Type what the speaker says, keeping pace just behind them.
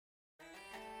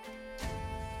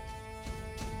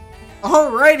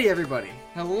Alrighty, everybody.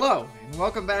 Hello, and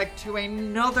welcome back to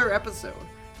another episode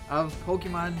of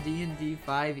Pokemon D&D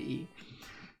 5e.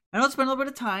 I know it's been a little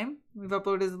bit of time. We've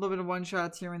uploaded a little bit of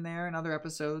one-shots here and there and other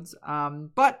episodes.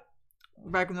 But we're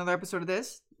back with another episode of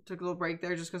this. Took a little break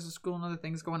there just because of school and other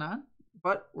things going on.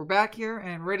 But we're back here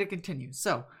and ready to continue.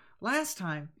 So, last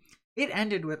time, it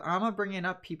ended with Amma bringing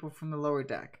up people from the lower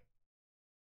deck.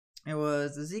 It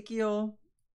was Ezekiel,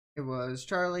 it was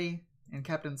Charlie, and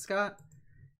Captain Scott.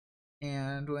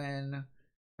 And when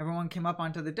everyone came up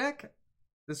onto the deck,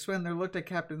 the Swindler looked at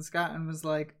Captain Scott and was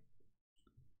like,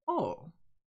 "Oh,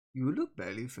 you look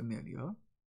barely familiar."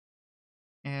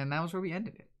 And that was where we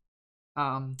ended it.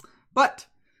 But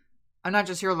I'm not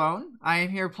just here alone. I am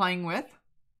here playing with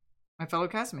my fellow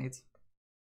castmates.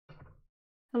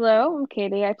 Hello, I'm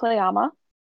Katie. I play Amma.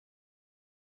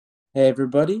 Hey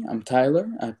everybody, I'm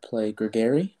Tyler. I play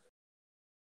Gregory.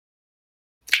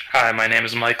 Hi, my name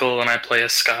is Michael and I play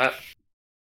as Scott.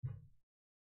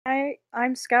 Hi,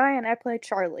 I'm Sky and I play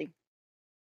Charlie.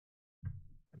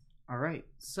 Alright,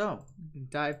 so we can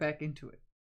dive back into it.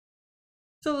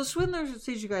 So the Swindler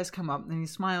sees you guys come up and he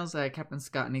smiles at Captain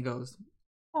Scott and he goes,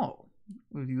 "Oh,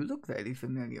 well, you look very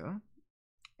familiar."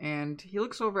 And he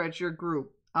looks over at your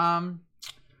group.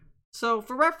 So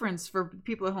for reference for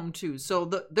people at home too, so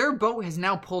their boat has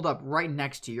now pulled up right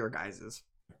next to your guys's.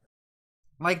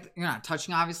 Like, you're not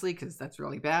touching, obviously, because that's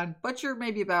really bad, but you're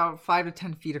maybe about 5 to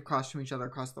 10 feet across from each other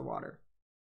across the water.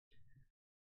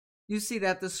 You see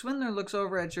that the Swindler looks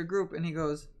over at your group and he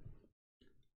goes,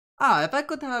 if I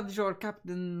could have your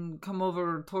captain come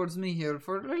over towards me here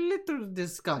for a little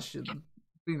discussion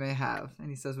we may have.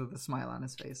 And he says with a smile on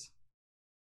his face.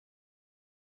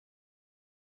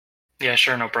 Yeah,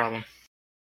 sure, no problem.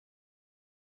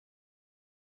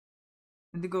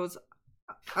 And he goes,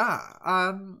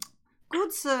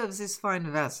 "Good serves this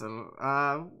fine vessel.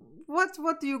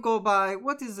 What do you go by?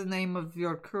 What is the name of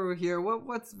your crew here?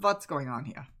 What's going on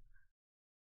here?"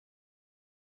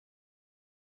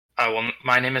 Well,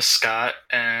 my name is Scott,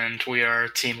 and we are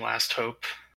Team Last Hope,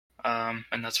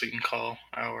 and that's what we can call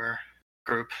our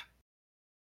group.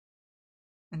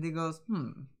 And he goes,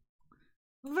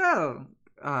 "Well,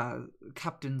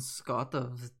 Captain Scott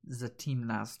of the Team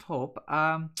Last Hope,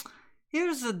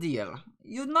 here's the deal.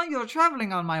 You know you're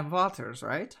traveling on my waters,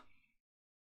 right?"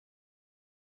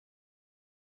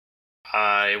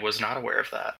 I was not aware of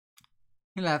that.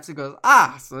 He laughs and goes,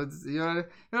 so you're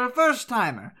a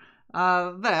first-timer.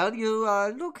 Well, you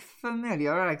look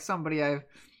familiar, like somebody I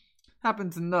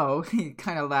happen to know." He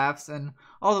kind of laughs, and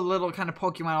all the little kind of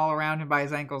Pokemon all around him by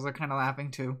his ankles are kind of laughing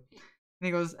too. And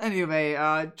he goes, "Anyway,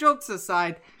 jokes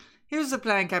aside, here's the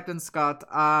plan, Captain Scott.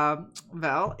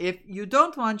 Well, if you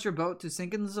don't want your boat to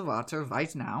sink into the water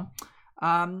right now,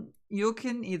 you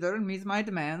can either meet my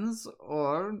demands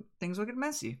or things will get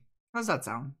messy. How's that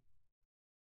sound?"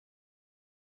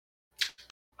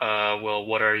 Well,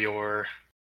 what are your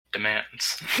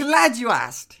demands? "Glad you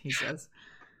asked," he says.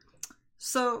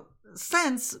 "So,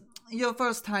 since you're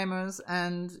first-timers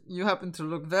and you happen to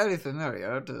look very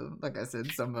familiar to, like I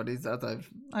said, somebody that I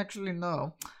actually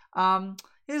know,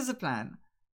 here's the plan.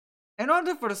 In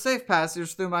order for a safe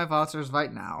passage through my waters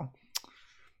right now,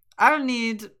 I'll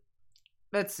need,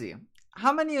 let's see,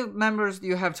 how many members do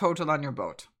you have total on your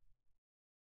boat?"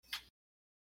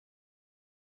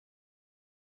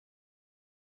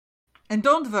 "And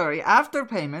don't worry, after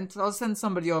payment, I'll send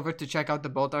somebody over to check out the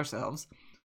boat ourselves.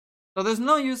 So there's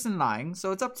no use in lying,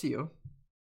 so it's up to you."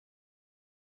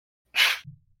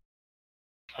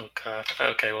 Oh god.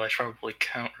 Okay, well I should probably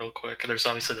count real quick. There's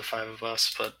obviously the 5 of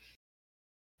us, but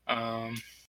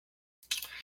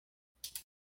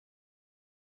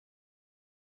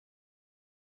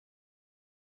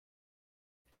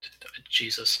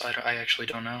Jesus, I actually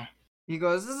don't know. He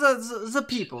goes, the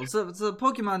people, the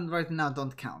Pokemon right now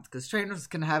don't count, because trainers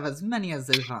can have as many as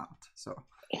they want, so.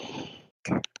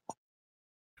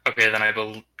 Okay, then I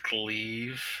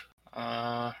believe,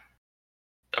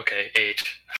 okay,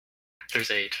 8. There's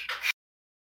 8.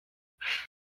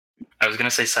 I was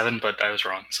gonna say 7, but I was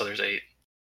wrong, so there's 8.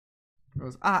 He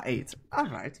goes, 8.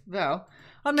 Alright, well,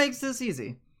 that makes this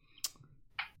easy.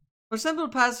 For simple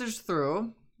passage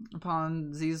through,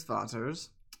 upon these waters,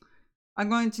 I'm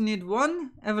going to need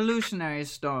 1 evolutionary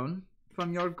stone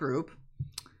from your group,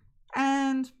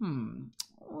 and,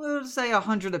 we'll say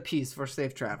 100 apiece for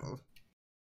safe travel.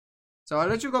 So I'll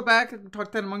let you go back and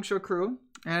talk that amongst your crew,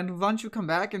 and once you come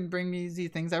back and bring me the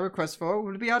things I request for,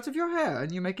 will be out of your hair,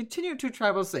 and you may continue to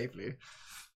travel safely.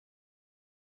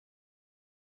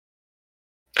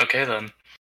 Okay, then.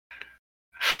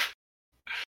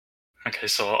 Okay,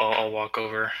 so I'll walk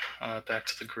over back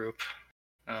to the group.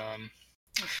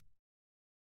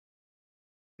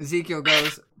 Ezekiel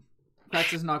goes, cracks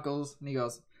his knuckles, and he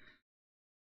goes,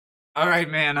 "All right,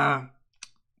 man.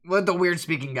 What the weird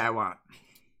speaking guy want?"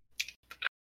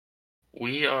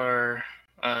 We are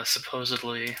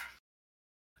supposedly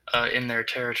in their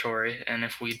territory, and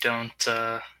if we don't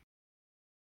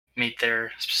meet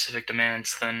their specific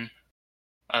demands, then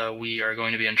we are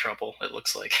going to be in trouble, it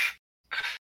looks like.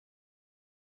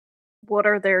 What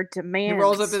are their He demands?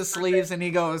 rolls up his sleeves and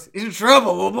he goes, "He's in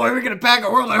trouble. Well, boy, we're gonna pack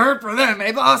a world of hurt for them,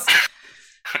 eh, boss?"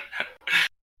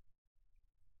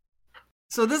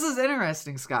 So this is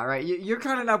interesting, Scott. Right? You're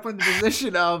kind of now put in the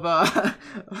position of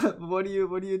what do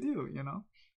you do? You know?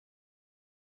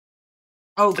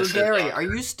 Oh, This is Gary, awkward. are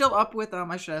you still up with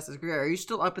I should ask this, Gary. Are you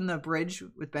still up in the bridge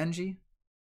with Benji?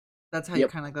 That's how you Yep.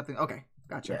 kind of like left things. Okay,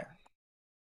 gotcha.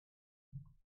 Yeah.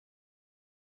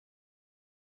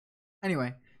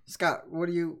 Anyway, Scott, what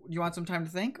do you want some time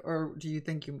to think, or do you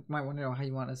think you might want to know how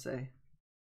you want to say?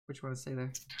 What you want to say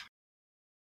there?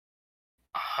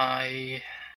 I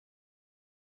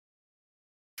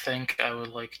think I would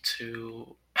like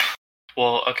to.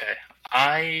 Well, okay.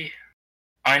 I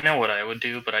know what I would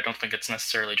do, but I don't think it's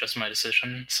necessarily just my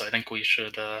decision. So I think we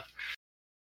should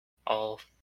all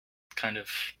kind of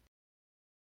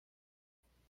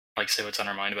like say what's on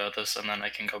our mind about this, and then I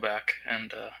can go back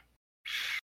and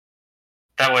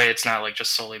that way it's not like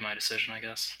just solely my decision, I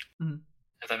guess. Mhm.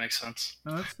 If that makes sense.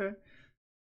 No, that's fair.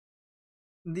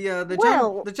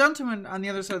 The gentleman on the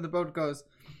other side of the boat goes,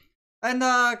 "And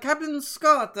Captain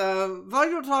Scott, while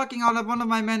you're talking, I'll have one of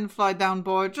my men fly down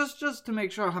board just to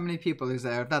make sure how many people is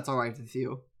there, if that's all right with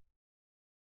you."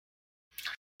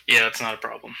 Yeah, that's not a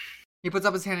problem. He puts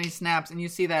up his hand and he snaps, and you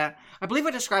see that. I believe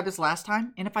I described this last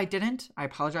time, and if I didn't, I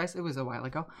apologize. It was a while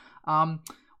ago.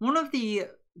 One of the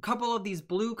couple of these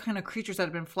blue kind of creatures that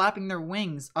have been flapping their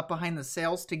wings up behind the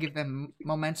sails to give them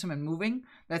momentum and moving,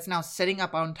 that's now sitting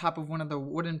up on top of one of the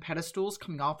wooden pedestals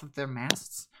coming off of their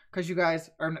masts, because you guys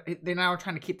they now are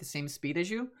trying to keep the same speed as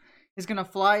you, is going to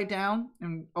fly down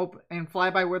and fly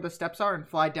by where the steps are and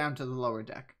fly down to the lower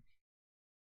deck.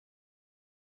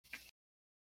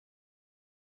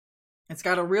 It's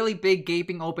got a really big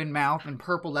gaping open mouth and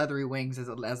purple leathery wings as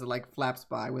it like flaps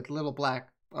by, with little black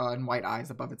and white eyes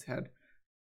above its head.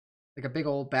 Like a big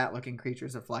old bat-looking creature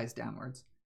as it flies downwards.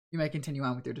 You may continue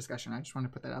on with your discussion. I just want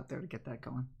to put that out there to get that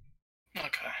going.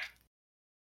 Okay.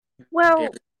 Well, Gary,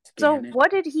 so scan it.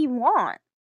 what did he want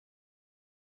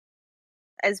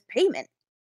as payment?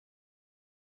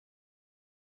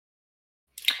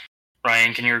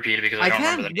 Ryan, can you repeat it because I don't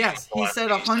remember can, the yes. name He of the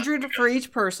said last thing you 100 for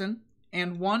each person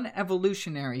and 1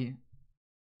 evolutionary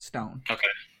stone.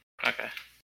 Okay.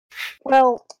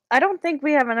 Well, I don't think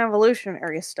we have an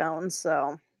evolutionary stone,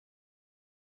 so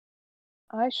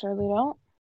I surely don't.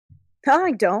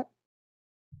 I don't.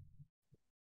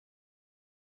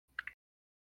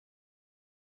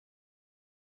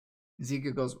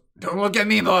 Ezekiel goes, "Don't look at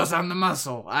me, boss. I'm the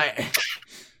muscle.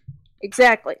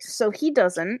 Exactly. So he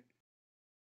doesn't.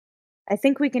 I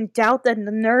think we can doubt that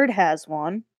the nerd has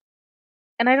one.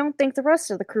 And I don't think the rest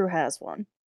of the crew has one.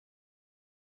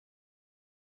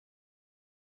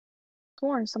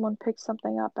 Sworn someone picked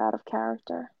something up out of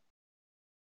character.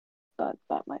 But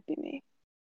that might be me.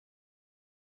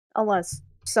 Unless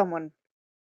someone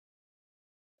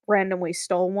randomly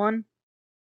stole one.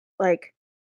 Like,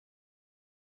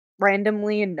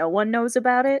 randomly and no one knows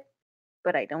about it.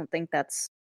 But I don't think that's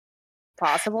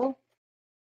possible.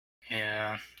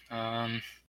 Yeah. Yeah,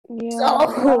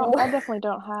 So- I definitely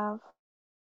don't have.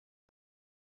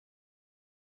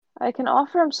 I can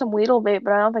offer him some Weedle bait,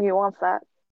 but I don't think he wants that.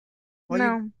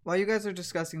 While you guys are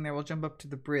discussing there, we'll jump up to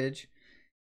the bridge.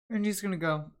 And he's gonna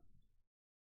go,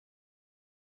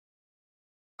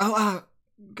 "Oh,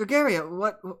 Gagaria,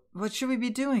 what should we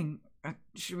be doing?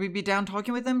 Should we be down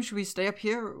talking with them? Should we stay up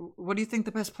here? What do you think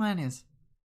the best plan is?"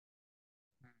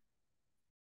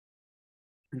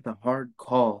 It's a hard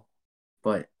call,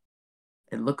 but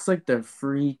it looks like they're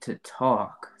free to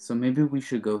talk, so maybe we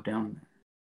should go down there.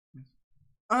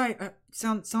 All right,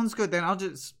 sounds good. Then I'll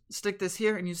just stick this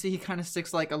here, and you see he kind of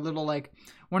sticks like a little like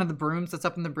one of the brooms that's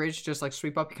up in the bridge, just like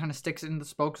sweep up. He kind of sticks it in the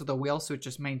spokes of the wheel, so it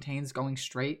just maintains going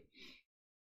straight.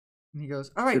 And he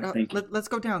goes, "All right, Good thinking. let's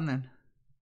go down then."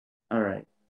 All right.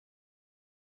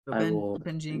 So I will-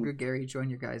 Benji and Gregary join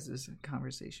your guys'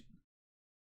 conversation.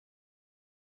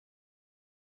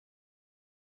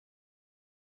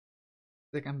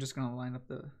 I think I'm just gonna line up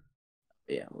the.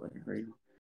 Yeah, whatever.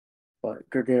 But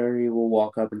Gregory will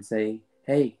walk up and say,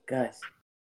 "Hey, guys,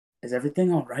 is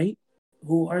everything all right?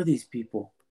 Who are these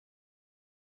people?"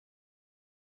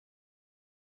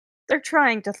 They're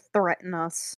trying to threaten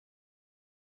us.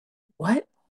 What?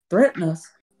 Threaten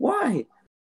us? Why?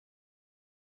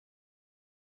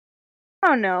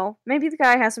 Oh no, maybe the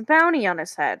guy has a bounty on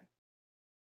his head.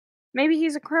 Maybe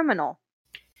he's a criminal.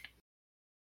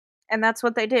 And that's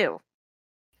what they do.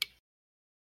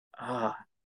 Ah,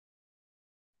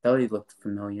 thought he looked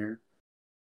familiar.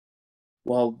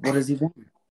 Well, what does he want?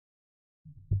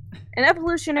 An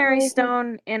evolutionary Anything-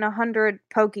 stone in 100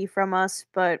 Poke from us,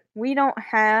 but we don't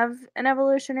have an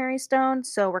evolutionary stone,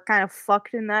 so we're kind of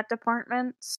fucked in that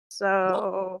department.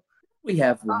 So, We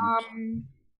have one.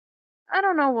 I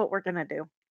don't know what we're gonna do.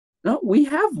 No, we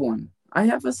have one. I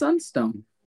have a sunstone.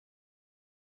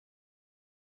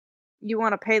 You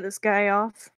want to pay this guy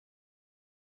off?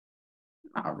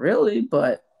 Not really,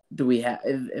 but do we have?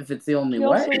 If it's the only He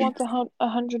way. also wants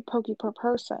 100 Poke per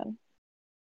person.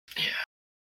 Yeah.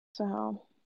 So,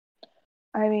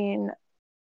 I mean,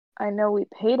 I know we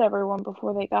paid everyone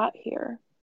before they got here,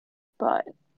 but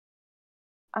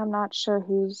I'm not sure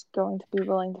who's going to be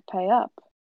willing to pay up,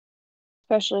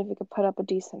 especially if we could put up a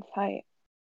decent fight.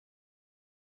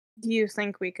 Do you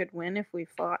think we could win if we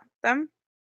fought them?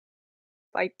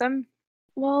 Fight them?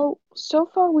 Well, so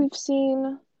far we've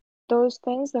seen those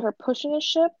things that are pushing a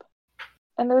ship,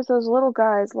 and there's those little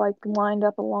guys like lined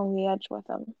up along the edge with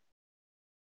them.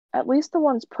 At least the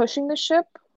ones pushing the ship,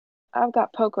 I've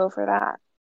got Poco for that.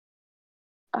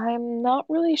 I'm not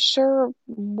really sure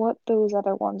what those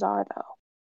other ones are, though.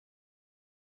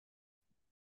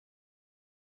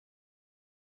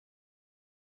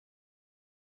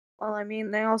 Well, I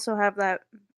mean, they also have that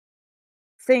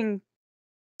thing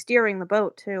steering the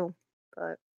boat, too.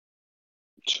 But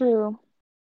True.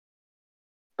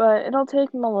 But it'll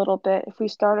take them a little bit if we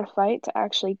start a fight to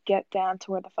actually get down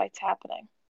to where the fight's happening.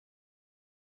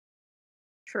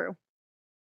 true.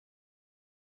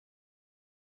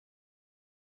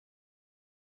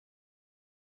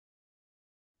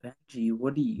 Benji,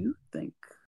 what do you think?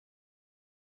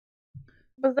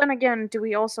 But then again, do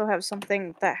we also have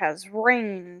something that has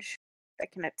range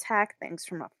that can attack things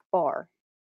from afar?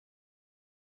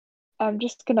 I'm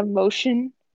just gonna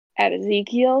motion at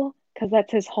Ezekiel because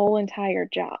that's his whole entire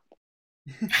job.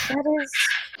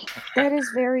 That is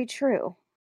very true.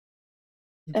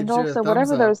 He And gives you a also, thumbs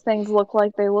whatever up. those things look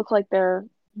like, they look like they're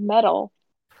metal.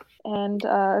 And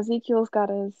Ezekiel's got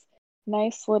his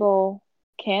nice little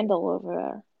candle over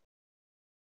there.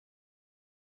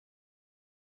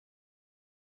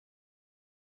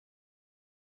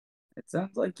 It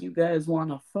sounds like you guys want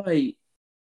to fight.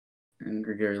 And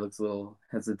Gregory looks a little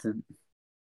hesitant.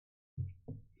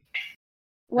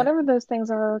 Whatever those things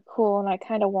are cool, and I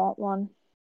kind of want one.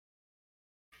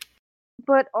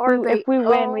 But are they If we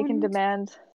win, we can owned?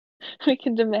 demand. We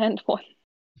can demand one.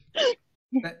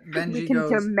 Benji We can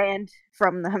goes, demand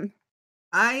from them.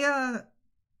 let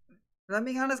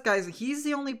me be honest, guys. He's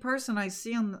the only person I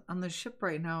see on the ship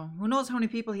right now. Who knows how many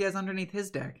people he has underneath his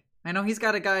deck? I know he's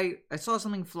got a guy. I saw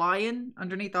something fly in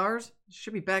underneath ours.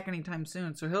 Should be back anytime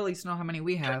soon, so he'll at least know how many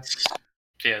we have.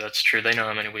 Yeah, that's true. They know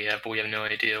how many we have, but we have no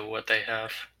idea what they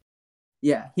have.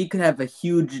 Yeah, he could have a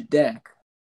huge deck.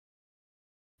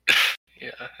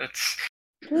 Yeah, it's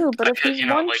True, but if feel- he's you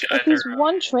know, one, like, if he's either-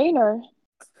 one trainer,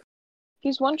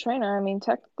 I mean,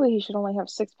 technically he should only have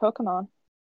 6 Pokemon.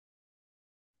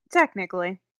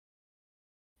 Technically.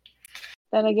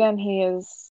 Then again, he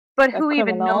is But a who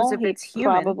even knows criminal. if He it's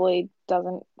human? probably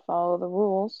doesn't follow the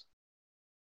rules.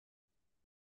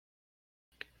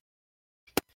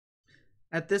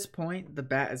 At this point, the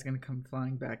bat is going to come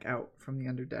flying back out from the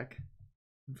underdeck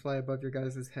and fly above your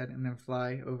guys' head and then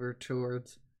fly over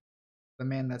towards the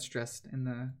man that's dressed in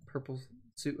the purple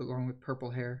suit along with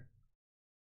purple hair.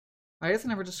 I guess I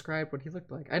never described what he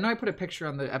looked like. I know I put a picture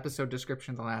on the episode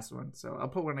description, the last one, so I'll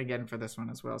put one again for this one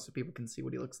as well so people can see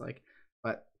what he looks like.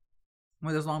 But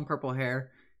with his long purple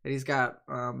hair that he's got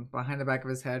behind the back of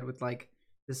his head with like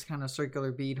this kind of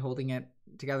circular bead holding it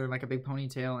together in like a big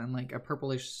ponytail and like a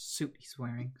purplish suit he's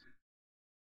wearing.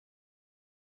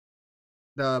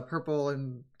 The purple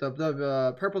and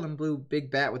the purple and blue big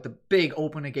bat with the big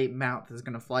open a gate mouth is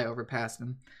gonna fly over past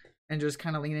him and just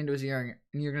kind of lean into his ear,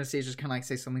 and you're gonna see just kind of like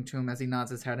say something to him as he nods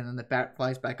his head, and then the bat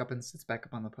flies back up and sits back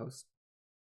up on the post.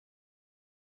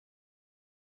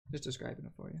 Just describing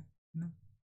it for you. No.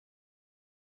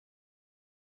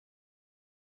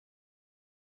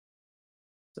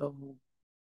 So,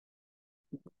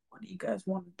 what do you guys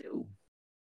want to do?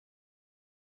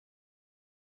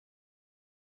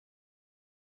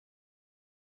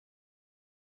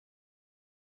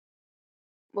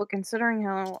 Well, considering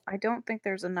how I don't think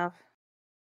there's enough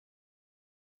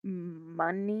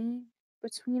money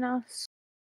between us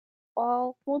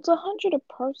all. Well, it's 100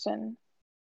 a person.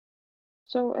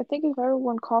 So I think if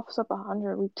everyone coughs up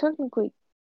 100, we technically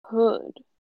could.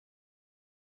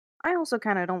 I also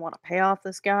kind of don't want to pay off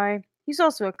this guy. He's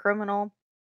also a criminal.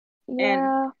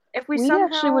 Yeah, If we we somehow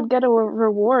actually would get a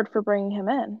reward for bringing him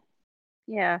in.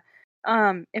 Yeah.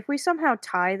 If we somehow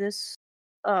tie this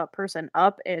person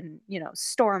up and,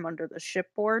 store him under the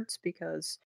shipboards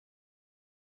because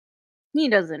he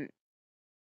doesn't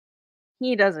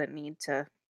need to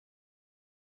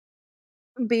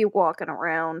be walking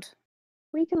around.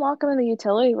 We can lock him in the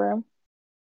utility room.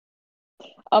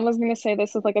 I was gonna say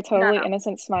this with like a totally No.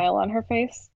 innocent smile on her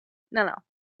face. No.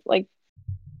 Like,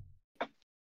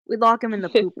 We lock him in the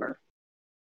pooper.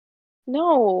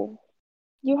 no,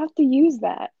 you have to use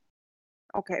that.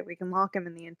 Okay, we can lock him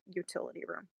in the utility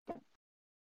room.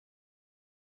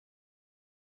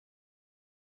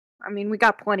 I mean, we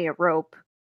got plenty of rope.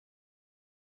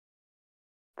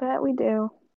 That we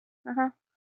do. Uh-huh.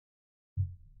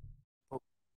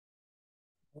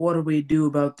 What do we do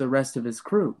about the rest of his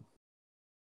crew?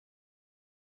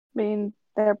 I mean,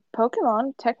 they're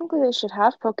Pokemon. Technically, they should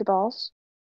have Pokeballs.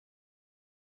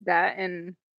 That,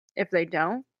 and if they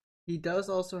don't, He does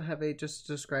also have just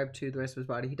to describe to the rest of his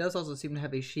body, he does also seem to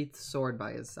have a sheathed sword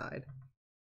by his side.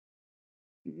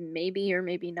 maybe or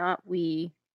maybe not,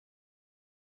 we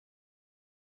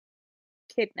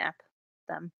kidnap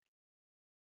them.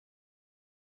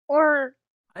 Or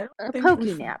I don't a think we pokey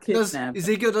should nap. kidnap him.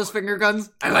 Ezekiel does finger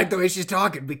guns. I like the way she's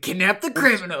talking. We kidnapped the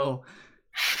criminal.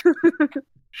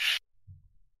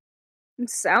 It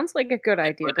sounds like a good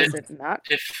idea, But does it not?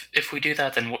 If we do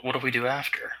that, then what do we do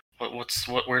after?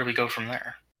 Where do we go from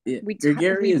there? Yeah, We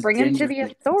Gregory is bring him to the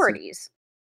genuinely authorities.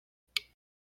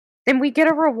 Then we get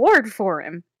a reward for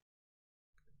him.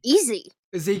 Easy.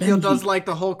 Ezekiel Benji. does like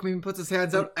the Hulk meme, puts his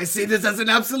hands out. I see this as an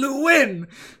absolute win.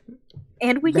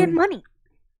 And we get Ben- money.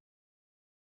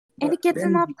 And it gets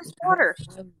him off this water. How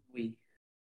far are we?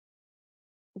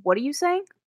 What are you saying?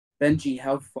 Benji,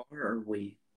 how far are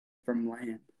we from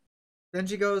land?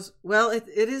 Benji goes, well, it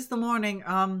is the morning.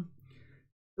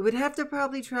 We'd have to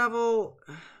probably travel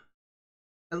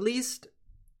at least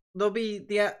there'll be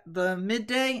the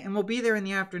midday and we'll be there in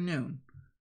the afternoon.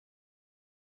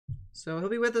 So he'll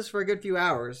be with us for a good few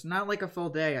hours. Not like a full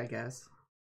day, I guess.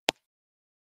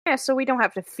 Yeah, so we don't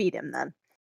have to feed him then.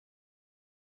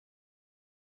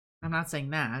 I'm not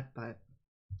saying that, but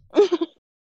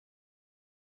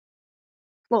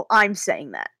Well, I'm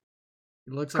saying that.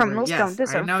 he looks Criminals over. don't Yes,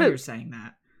 deserve I know food. you're saying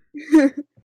that.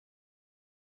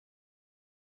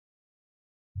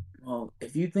 Well,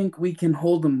 if you think we can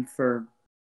hold him for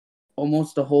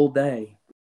almost a whole day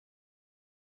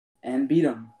and beat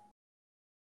him,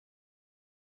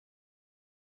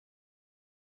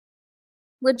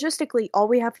 Logistically, all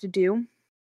we have to do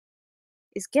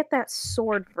is get that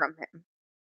sword from him.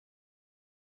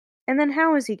 And then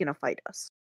how is he going to fight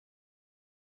us?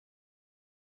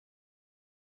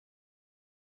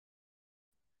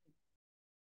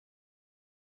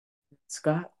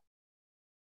 Scott,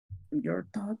 your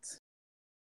thoughts?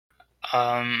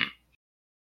 I'm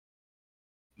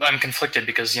conflicted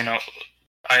because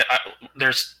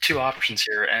there's two options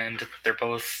here, and they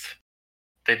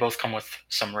both come with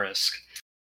some risk.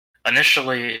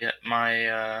 Initially,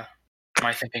 my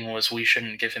thinking was we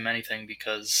shouldn't give him anything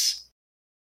because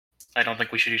I don't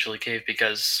think we should usually cave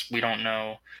because we don't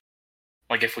know.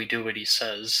 Like, if we do what he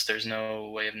says, there's no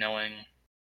way of knowing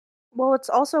Well, it's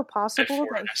also if possible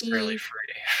we're that necessarily he...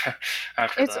 free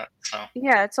after It's- that. So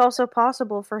Yeah, it's also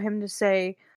possible for him to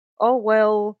say, oh,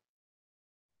 well,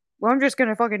 I'm just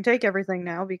gonna fucking take everything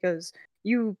now because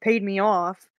you paid me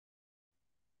off.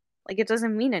 Like, it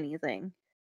doesn't mean anything.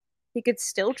 He could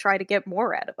still try to get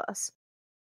more out of us.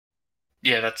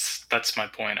 yeah, that's my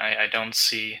point. I don't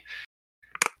see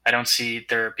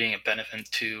there being a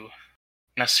benefit to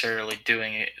necessarily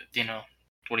doing it,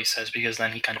 what he says, because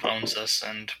then he kind of owns us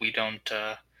and we don't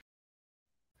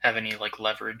have any like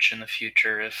leverage in the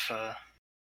future if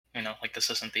like this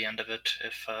isn't the end of it,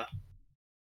 if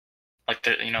like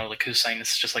who's saying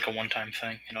this is just like a one-time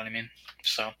thing, you know what I mean?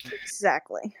 So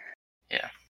Exactly. Yeah.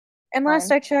 And last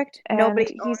Fine. I checked, And nobody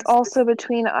he's owns also this-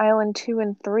 between Island 2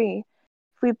 and 3.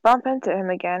 If we bump into him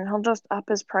again, he'll just up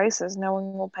his prices. No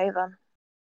one will pay them.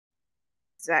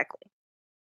 Exactly.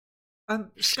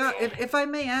 Scott, if I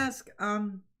may ask,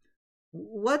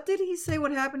 what did he say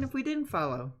would happen if we didn't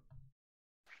follow?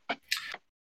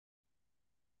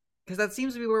 Because that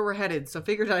seems to be where we're headed, so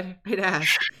figured I'd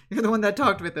ask. You're the one that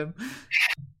talked with him.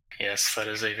 Yes, that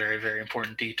is a very, very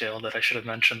important detail that I should have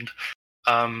mentioned.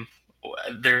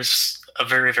 There's a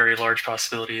very, very large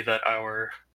possibility that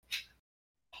our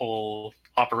whole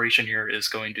operation here is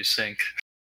going to sink.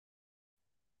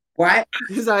 What?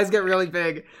 His eyes get really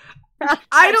big.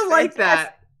 I don't like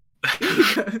that.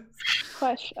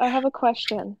 I have a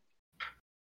question.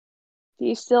 Do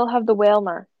you still have the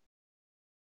Whalmer?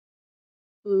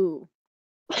 Ooh.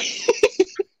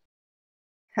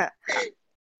 Ha,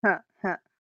 ha, ha.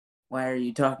 Why are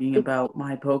you talking about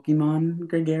my Pokemon?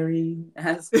 Gregory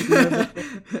asked nervously.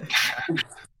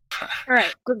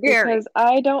 Alright, Gregory. Because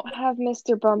I don't have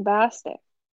Mr. Bombastic,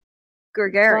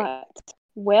 Gregory. but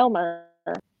Whalmer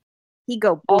He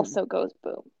go boom. also goes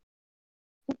boom.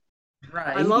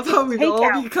 Right. I love how we've Take all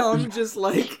out. become just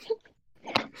like.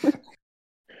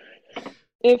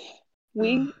 If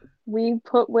we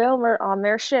put Whalmer on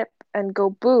their ship and go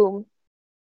boom,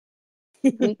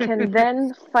 we can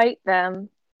then fight them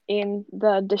in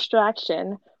the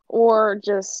distraction or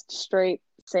just straight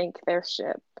sink their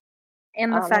ship.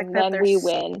 And the fact and that then their we s-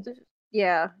 win.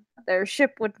 Yeah, their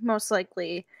ship would most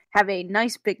likely have a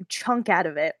nice big chunk out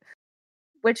of it,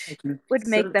 which would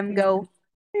make them go,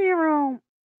 hero.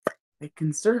 It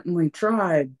can certainly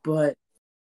try, but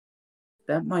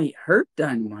that might hurt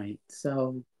Dynamite,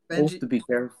 so we'll have to be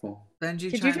careful. Benji,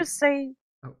 Did you just say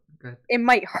Oh, good. it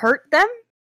might hurt them?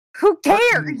 Who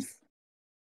cares?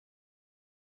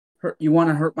 You want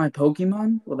to hurt my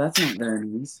Pokemon? Well, that's not very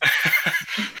nice.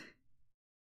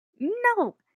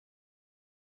 No.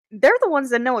 They're the ones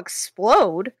that know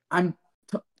explode.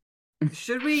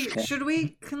 Should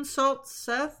we consult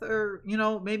Seth or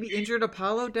maybe injured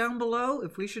Apollo down below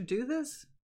if we should do this?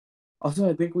 Also,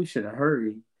 I think we should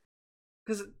hurry.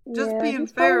 Because Yeah, just being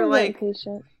he's fair, probably like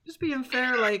impatient.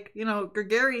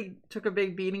 Gregory took a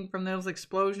big beating from those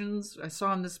explosions. I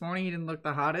saw him this morning. He didn't look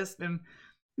the hottest, and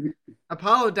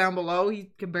Apollo down below,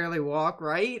 he can barely walk,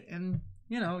 right? And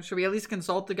should we at least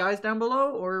consult the guys down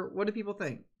below, or what do people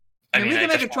think? I mean, we can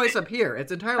make a choice up here.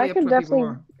 It's entirely up to what people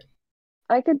want.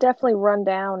 I could definitely run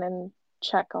down and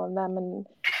check on them and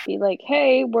be like,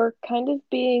 hey, we're kind of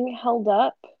being held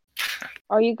up.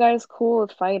 Are you guys cool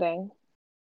with fighting?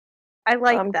 I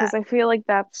like that. Because I feel like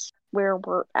that's where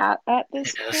we're at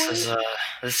this point. This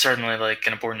is certainly like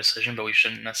an important decision, but we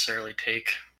shouldn't necessarily take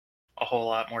a whole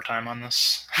lot more time on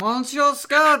this. Monsieur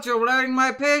Scott, you're wearing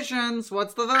my patience.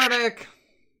 What's the verdict?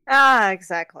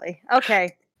 Exactly.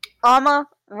 Okay. Alma,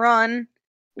 run.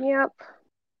 Yep.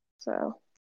 So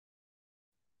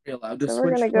We're allowed to we're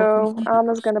switch gonna go. Pokemon?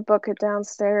 Alma's gonna book it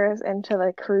downstairs into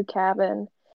the crew cabin,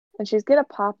 and she's gonna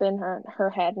pop in her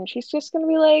head, and she's just gonna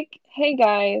be like, "Hey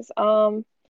guys,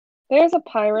 there's a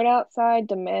pirate outside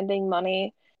demanding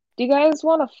money. Do you guys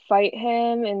want to fight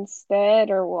him instead,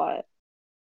 or what?"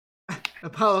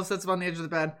 Apollo sits on the edge of the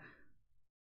bed.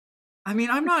 I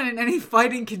mean, I'm not in any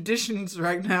fighting conditions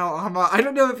right now, Alma. I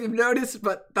don't know if you've noticed,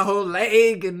 but the whole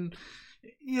leg and,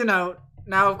 now,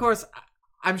 of course,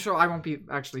 I'm sure I won't be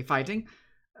actually fighting.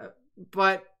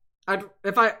 But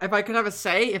if I could have a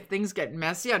say, if things get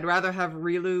messy, I'd rather have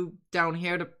Riolu down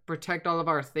here to protect all of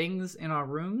our things in our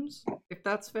rooms, if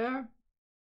that's fair.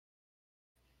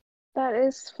 That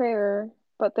is fair,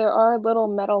 but there are little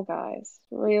metal guys.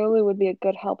 Riolu would be a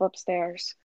good help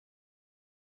upstairs.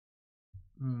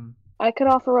 I could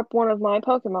offer up one of my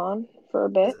Pokemon for a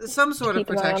bit. Some sort of keep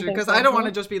an eye on protection, because things I don't down want to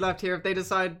here. just be left here if they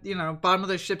decide, bottom of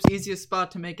the ship's easiest spot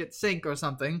to make it sink or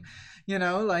something.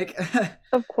 Like...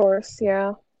 Of course,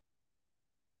 yeah.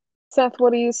 Seth,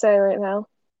 what do you say right now?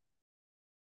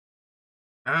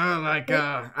 I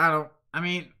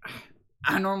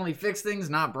normally fix things,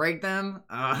 not break them.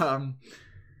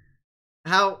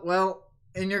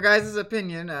 In your guys'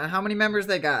 opinion, how many members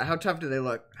they got? How tough do they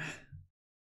look?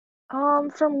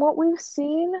 From what we've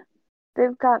seen,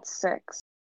 they've got 6.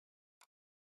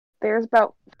 There's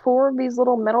about 4 of these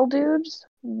little metal dudes,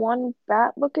 1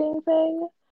 bat-looking thing,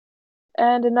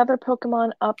 and another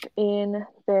Pokemon up in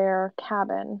their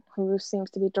cabin who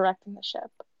seems to be directing the ship.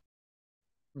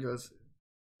 He goes,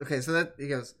 okay, so he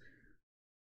goes,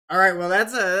 all right, well,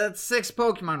 that's 6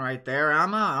 Pokemon right there,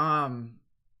 Alma.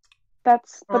 But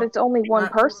it's only one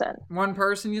person. One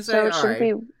person, you say? So it shouldn't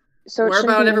be. So where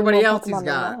about everybody else he's he's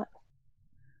got? That.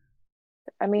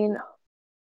 I mean,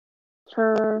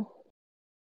 for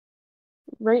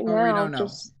right now, we don't know.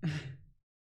 just.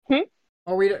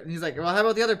 Or he's like, well, how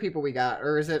about the other people we got?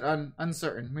 Or is it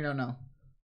uncertain? We don't know.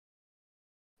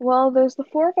 Well, there's the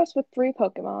 4 of us with 3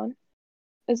 Pokemon.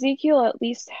 Ezekiel at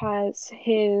least has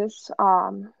his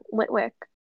Litwick,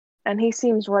 and he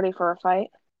seems ready for a fight.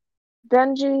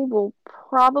 Benji will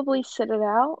probably sit it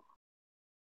out,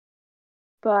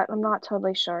 but I'm not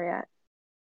totally sure yet.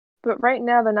 But right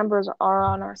now, the numbers are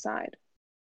on our side.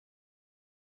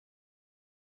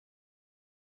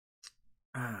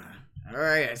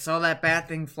 Alright, I saw that bat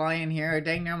thing fly in here.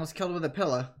 Dang, near almost killed it with a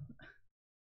pillow.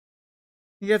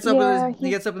 He gets up with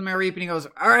Mareep and he goes,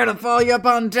 alright, I'll follow you up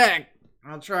on deck.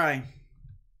 I'll try.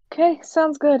 Okay,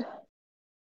 sounds good.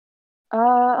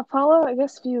 Apollo, I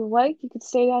guess if you like, you could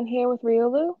stay down here with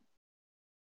Riolu.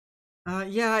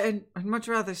 Yeah, I'd much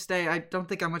rather stay. I don't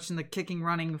think I'm much in the kicking,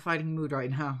 running, fighting mood right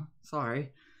now.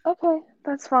 Sorry. Okay,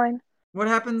 that's fine. What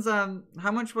happens,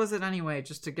 how much was it anyway,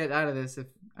 just to get out of this? If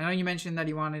I know you mentioned that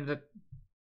you wanted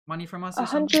money from us or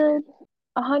something?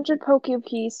 100 Poke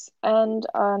apiece and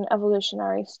an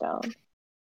evolutionary stone.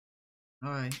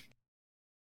 Alright.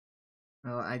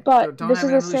 Well, I But don't this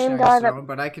have is an the same evolutionary guy stone,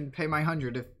 but I can pay my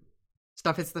 100 if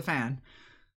stuff hits the fan.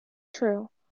 True.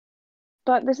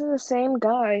 But this is the same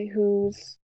guy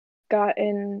who's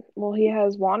he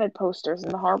has wanted posters in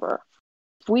the harbor.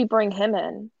 If we bring him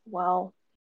in, well,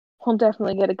 we'll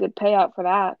definitely get a good payout for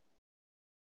that.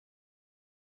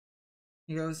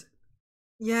 He goes,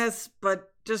 yes,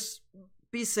 but just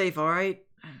be safe, alright?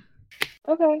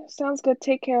 Okay, sounds good.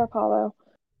 Take care, Apollo.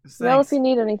 Thanks. Yell if you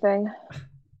need anything.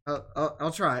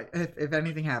 I'll try, if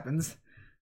anything happens.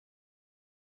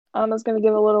 Alma's gonna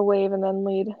give a little wave and then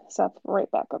lead Seth right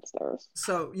back upstairs.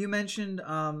 So, you mentioned,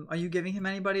 are you giving him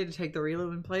anybody to take the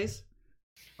Riolu in place?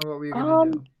 Or what were you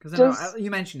gonna do? Because I know,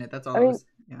 you mentioned it, that's all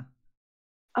yeah.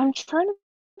 I'm trying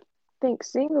to think,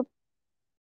 seeing the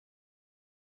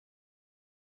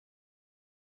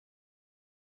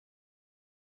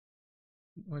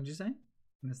What'd you say?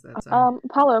 Missed that, sorry.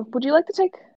 Apollo, would you like to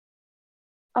take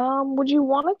would you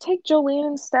want to take Jolene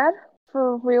instead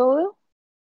for Riolu?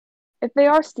 If they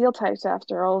are steel types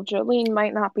after all, Jolene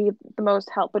might not be the most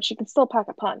help, but she can still pack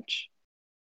a punch.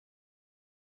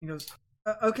 He goes,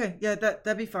 okay, yeah,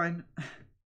 that'd be fine.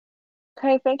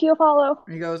 Okay, thank you, Apollo.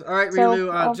 He goes, alright, So,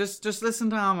 Riolu, just listen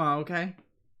to Alma, okay?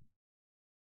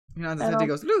 You know, he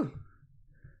goes, Lou.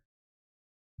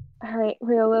 Alright,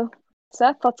 Riolu.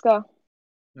 Seth, let's go.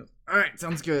 Alright,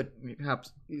 sounds good.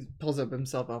 He pulls up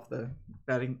himself off the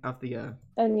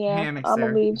and yeah, hammocks Alma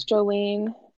there. leaves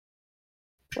Jolene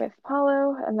with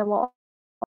Apollo, and then we'll.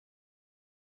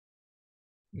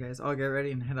 You guys all get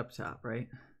ready and head up top, right?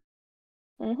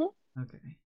 Mm-hmm.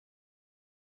 Okay.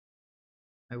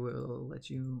 I will let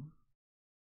you.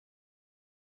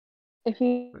 If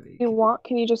you want,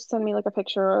 can you just send me like a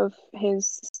picture of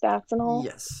his stats and all?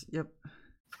 Yes. Yep.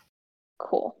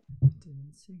 Cool.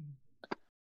 Didn't see.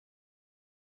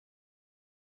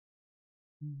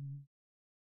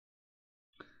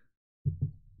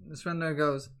 This one there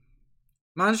goes.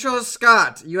 Monsieur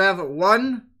Scott, you have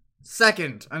 1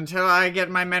 second until I get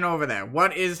my men over there.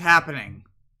 What is happening?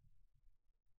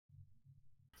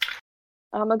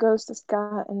 Alma goes to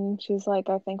Scott and she's like,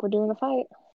 I think we're doing a fight.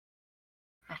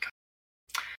 Okay.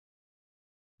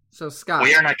 So Scott,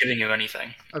 we are not giving you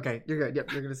anything. Okay, you're good.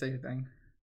 Yep, you're gonna say your thing.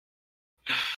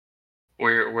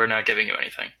 We're not giving you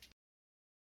anything.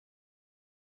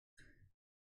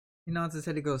 He nods his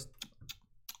head. He goes,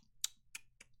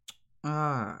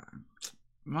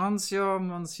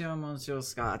 Monsieur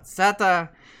Scott.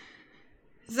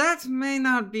 That may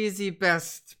not be the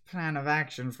best plan of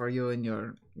action for you and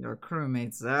your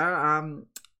crewmates there.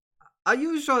 Are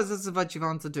you sure this is what you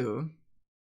want to do?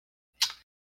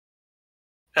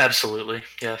 Absolutely,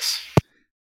 yes.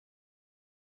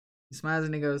 He smiles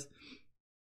and he goes,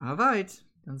 all right.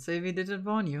 Don't say we didn't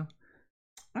warn you.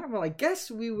 All right, well, I guess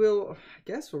we'll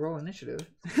roll initiative.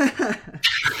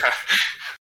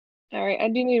 All right, I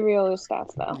do need Riolu's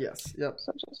stats though. Yes. Yep.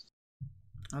 So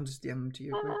I'll just DM them to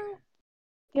you quick.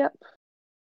 Yep.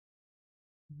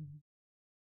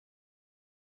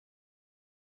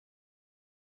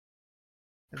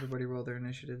 Everybody roll their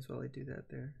initiatives while I do that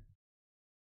there.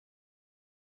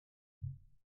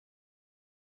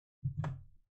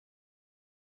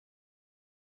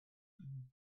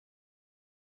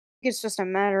 It's just a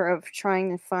matter of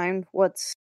trying to find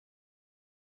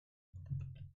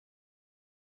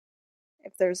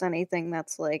if there's anything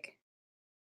that's like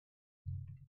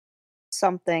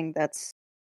something that's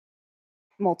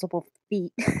multiple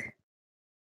feet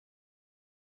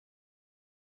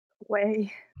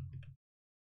away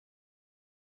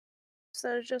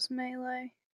instead of just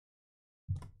melee.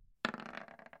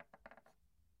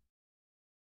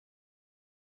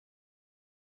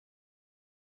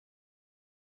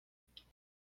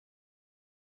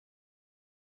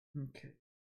 Okay.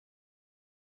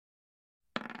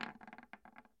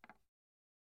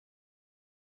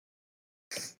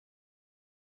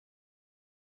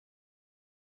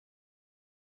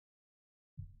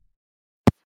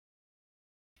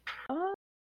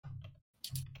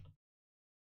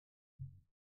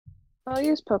 I'll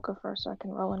use Poker first so I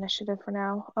can roll initiative for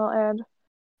now. I'll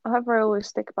have Riolu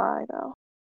stick by though.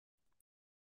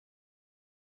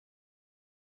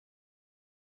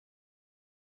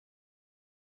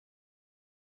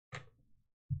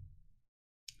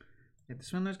 Yeah, this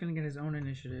Swindler's gonna get his own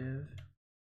initiative.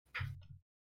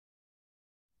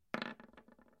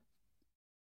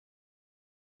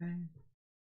 Okay.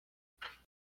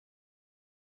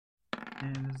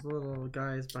 And his little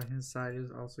guys by his side is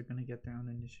also going to get their own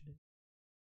initiative.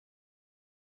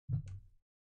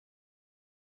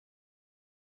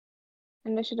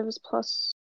 Initiative is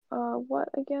plus, what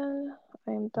again?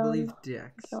 I am I believe done.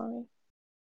 Dex. Killing me.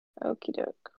 Okie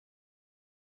doke.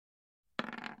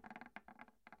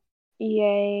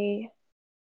 Yay.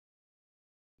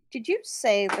 Did you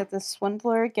say that the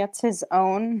swindler gets his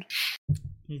own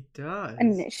He does.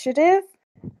 initiative?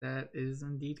 That is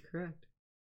indeed correct.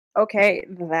 Okay,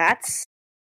 that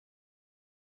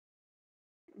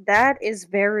is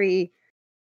very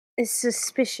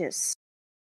suspicious.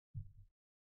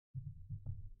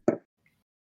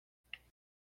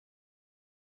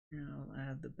 And I'll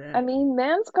add the bat. I mean,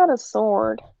 man's got a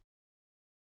sword.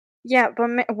 Yeah,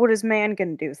 but what is man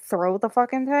gonna do? Throw the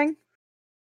fucking thing?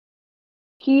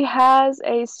 He has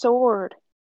a sword.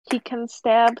 He can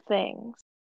stab things.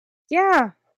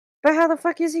 Yeah, but how the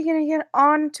fuck is he gonna get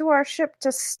onto our ship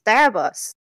to stab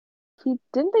us?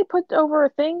 Didn't they put over a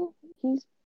thing?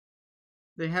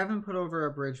 They haven't put over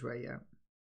a bridgeway yet.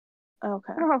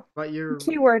 Okay. Oh, But you're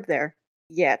keyword there.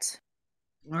 Yet.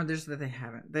 Oh, there's that they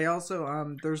haven't. They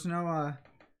also there's no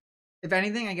if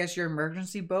anything, I guess your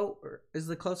emergency boat is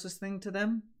the closest thing to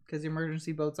them because your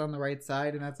emergency boat's on the right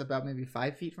side and that's about maybe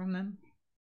 5 feet from them.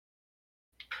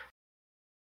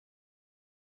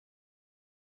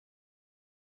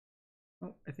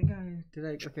 Oh, I think I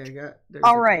did. Okay, I got.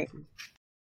 All right.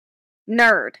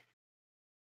 Nerd.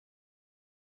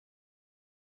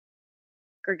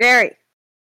 Gregory,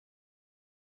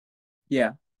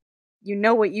 Yeah. you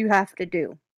know what you have to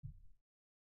do.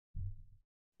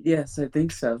 Yes, I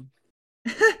think so.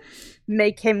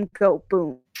 Make him go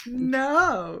boom.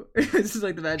 No, this is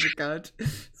like the magic couch.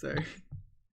 Sorry.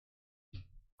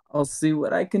 I'll see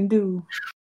what I can do.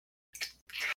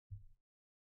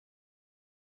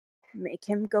 Make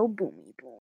him go boomy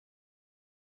boom.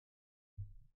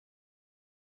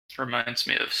 Reminds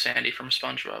me of Sandy from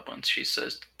SpongeBob when she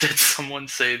says, "Did someone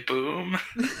say boom?"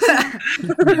 Did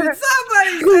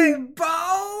somebody say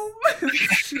boom?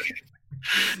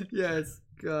 Yes,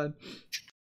 God.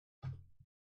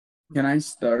 Can I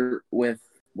start with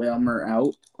Whalmer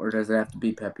out, or does it have to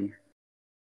be Peppy?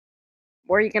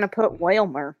 Where are you gonna put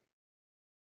Whalmer?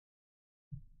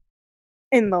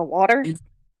 In the water?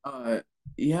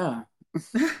 Yeah.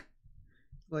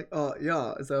 Like,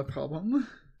 yeah, is that a problem?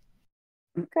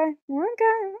 Okay.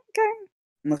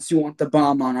 Unless you want the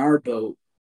bomb on our boat.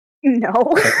 No.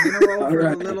 I'm gonna roll for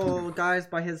Alright. the little guys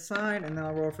by his side, and then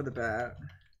I'll roll for the bat.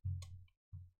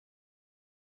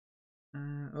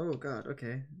 Oh God.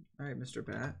 Okay. All right, Mr.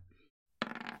 Bat.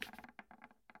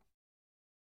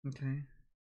 Okay.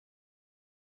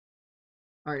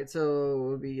 All right, so it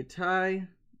would be a tie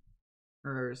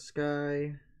or a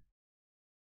sky.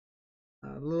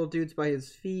 The little dude's by his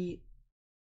feet.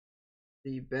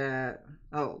 The bat.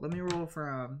 Oh, let me roll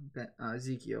for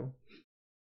Ezekiel.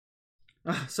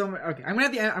 Okay.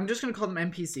 I'm just gonna call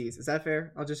them NPCs. Is that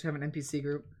fair? I'll just have an NPC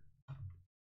group.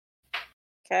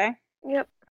 Okay. Yep.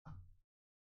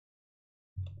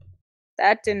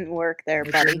 That didn't work there,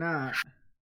 If buddy. you're not.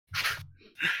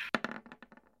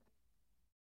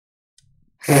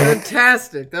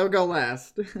 Fantastic. That'll go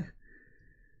last.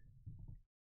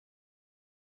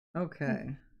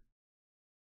 Okay.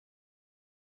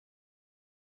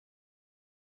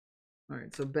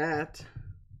 Alright, so bat.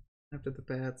 After the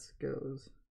bats goes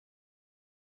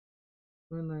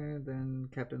Swindler, then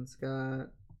Captain Scott,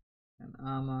 and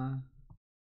Ama,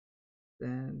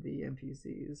 then the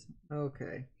NPCs.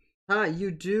 Okay.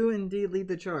 You do indeed lead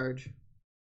the charge.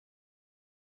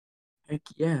 Heck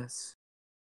yes.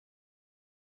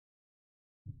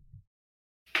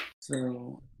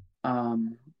 So,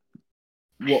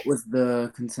 what was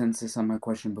the consensus on my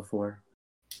question before?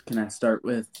 Can I start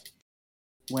with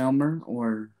Whalmer,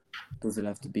 or does it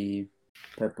have to be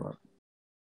Peplup?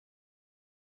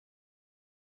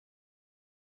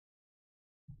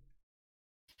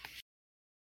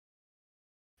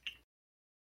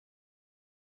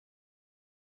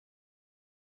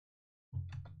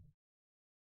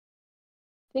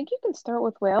 I think you can start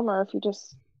with Whalmer if you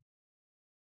just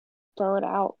throw it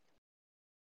out.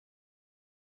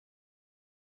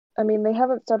 I mean, they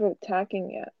haven't started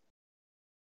attacking yet.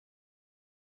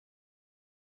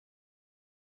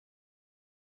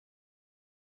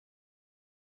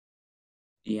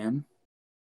 DM?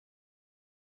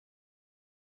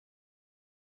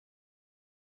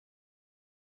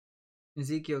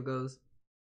 Ezekiel goes,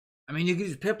 I mean, you can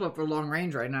use Piplup for long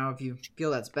range right now if you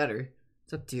feel that's better.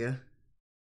 It's up to you.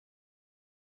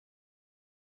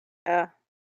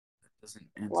 doesn't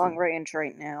answer. Long range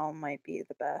right now might be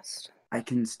the best. I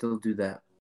can still do that.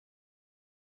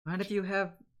 What if you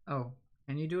have... Oh,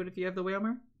 can you do it if you have the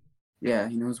Whalmer? Yeah,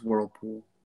 he knows Whirlpool.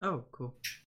 Oh, cool.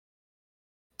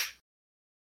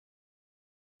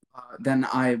 Then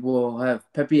I will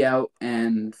have Peppy out,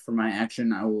 and for my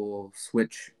action, I will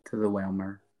switch to the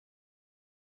Whalmer.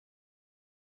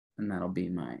 And that'll be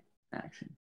my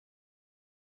action.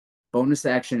 Bonus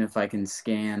action if I can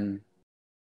scan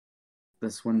the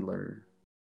Swindler.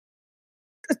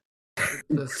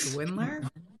 The Swindler?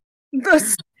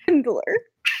 The Swindler.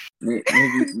 Maybe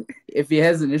if he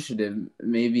has initiative,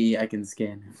 maybe I can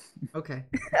scan him. Okay.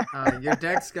 Your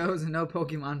dex goes and no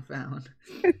Pokemon found.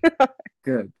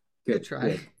 Good. Good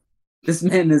try. Good. This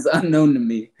man is unknown to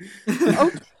me.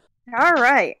 Okay. All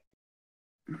right.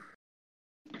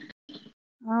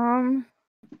 I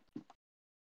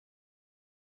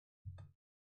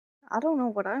don't know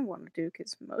what I want to do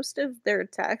because most of their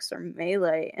attacks are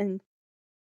melee, and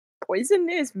poison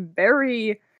is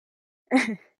very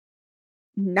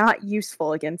not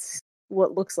useful against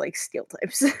what looks like steel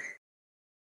types. I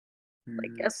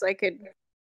guess I could.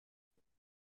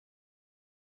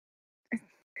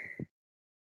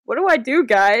 What do I do,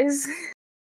 guys?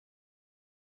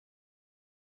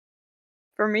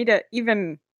 For me to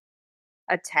even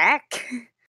attack?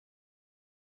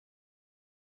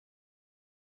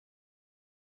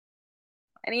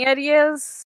 Any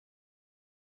ideas?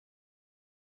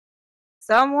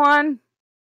 Someone?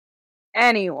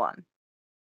 Anyone?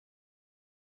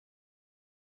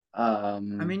 I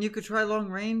mean, you could try long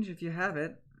range if you have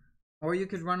it. Or you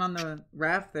could run on the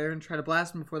raft there and try to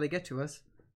blast them before they get to us.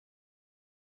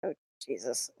 Oh,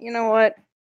 Jesus. You know what?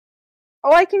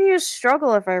 Oh, I can use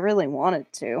struggle if I really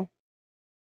wanted to.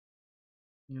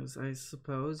 Yes, I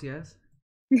suppose, yes.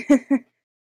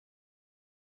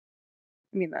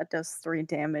 I mean, that does 3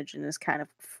 damage and is kind of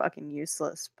fucking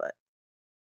useless, but...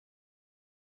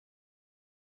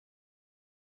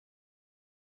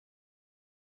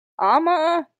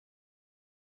 Amma,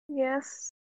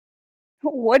 Yes.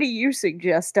 what do you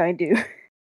suggest I do?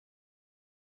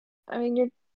 I mean, you're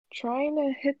trying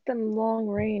to hit them long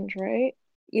range, right?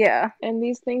 Yeah. And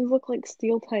these things look like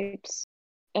steel types.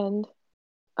 And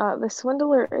the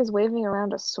Swindler is waving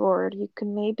around a sword. You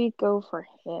can maybe go for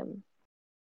him.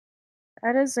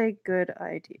 That is a good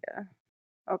idea.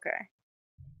 Okay.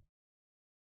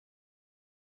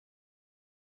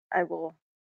 I will...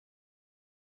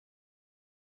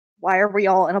 Why are we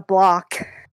all in a block?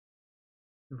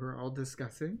 We're all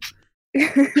discussing.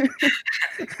 That's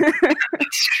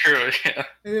true, yeah.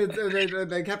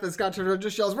 The Captain Scott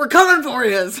just yells, "We're coming for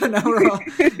you!" So now we're all...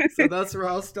 so that's we're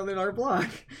all still in our block.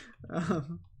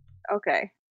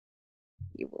 Okay.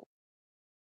 He will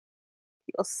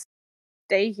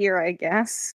stay here, I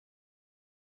guess.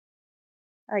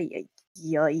 Ay, ay,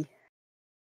 ay.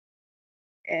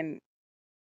 And...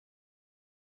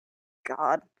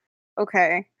 God.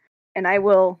 Okay. And I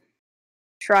will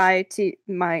try to...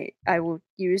 I will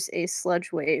use a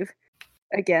sludge wave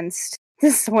against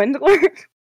the Swindler.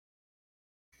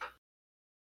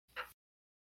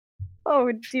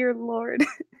 Oh, dear lord.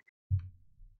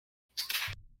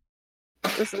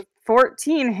 Does a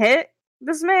 14 hit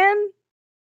this man?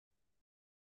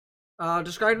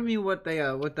 Describe to me what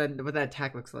that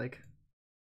attack looks like.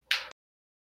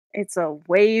 It's a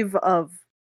wave of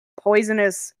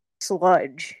poisonous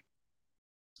sludge.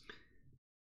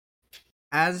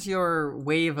 As your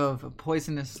wave of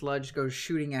poisonous sludge goes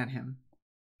shooting at him,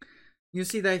 you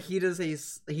see that he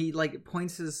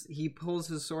pulls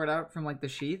his sword out from like the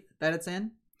sheath that it's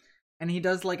in, and he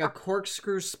does like a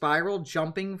corkscrew spiral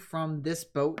jumping from this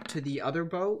boat to the other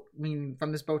boat. I mean,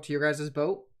 from this boat to your guys'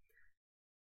 boat.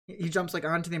 He jumps like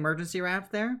onto the emergency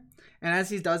raft there, and as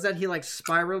he does that, he like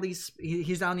spirally.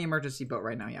 He's on the emergency boat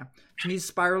right now, yeah. So he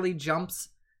spirally jumps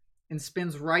and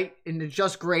spins right, and it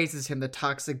just grazes him. The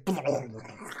toxic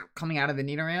coming out of the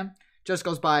Nidoran just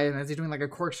goes by, and as he's doing like a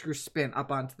corkscrew spin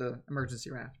up onto the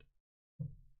emergency raft.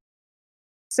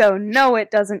 So no,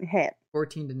 it doesn't hit.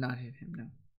 14 did not hit him. No.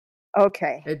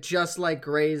 Okay. It just like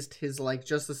grazed his like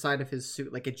just the side of his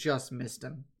suit, like it just missed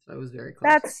him. So it was very close.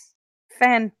 That's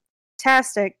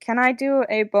fantastic. Can I do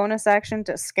a bonus action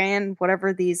to scan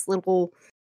whatever these little...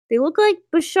 They look like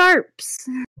Bisharps.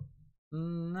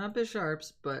 Not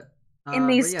Bisharps, but in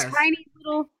these but yes. tiny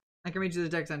little... I can read you the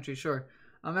dex entry, sure.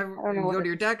 I don't know You what go it- to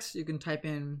your dex, you can type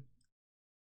in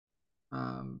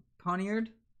Poniard.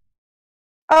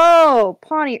 Oh,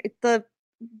 Pawnee, the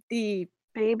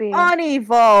Baby.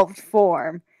 unevolved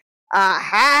form.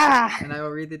 Aha! And I will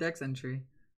read the dex entry.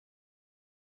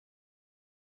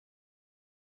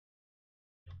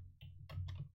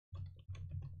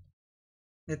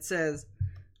 It says,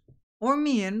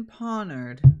 Ormian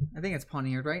Poniard. I think it's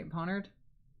Poniard, right? Poniard?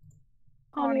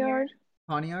 Poniard.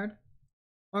 Poniard?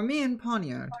 Ormian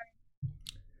Poniard.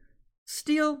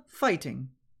 Steel fighting.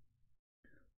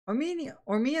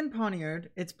 Ormian Poniard,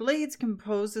 its blades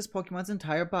compose this Pokemon's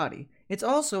entire body. It's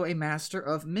also a master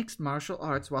of mixed martial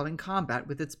arts while in combat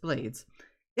with its blades.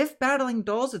 If battling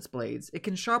dulls its blades, it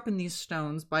can sharpen these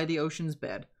stones by the ocean's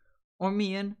bed.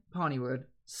 Ormian Poniard,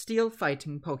 steel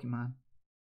fighting Pokemon.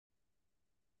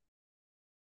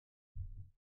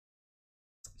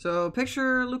 So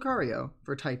picture Lucario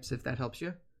for types, if that helps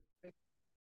you.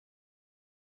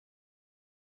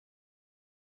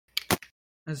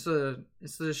 It's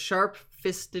a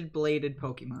sharp-fisted, bladed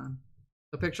Pokemon.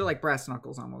 So picture like brass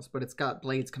knuckles almost, but it's got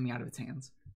blades coming out of its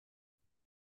hands.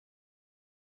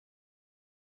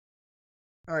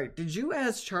 Alright, did you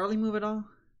as Charlie move at all?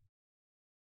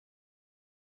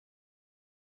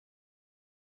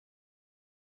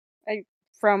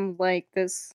 From like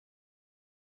this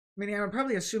I mean, I would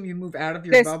probably assume you move out of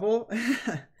your bubble.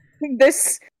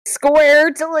 this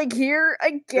square to like here,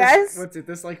 I guess. What's it?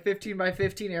 This like 15 by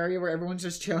 15 area where everyone's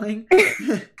just chilling?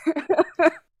 Because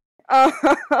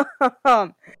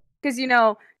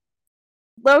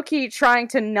low-key trying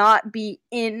to not be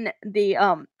in the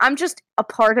I'm just a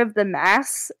part of the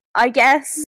mass, I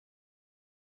guess.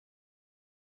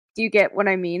 Do you get what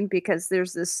I mean? Because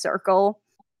there's this circle,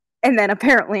 and then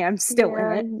apparently I'm still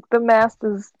in it. The mass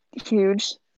is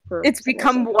huge. It's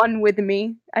become one with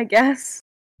me, I guess.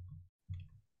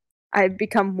 I've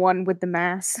become one with the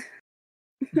mass.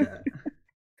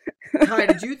 Hi,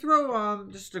 did you throw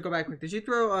just to go back quick, did you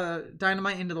throw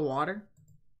dynamite into the water?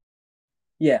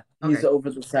 Yeah, he's Okay. over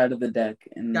the side of the deck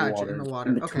in the Gotcha, water. in the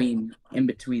water. In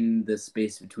between the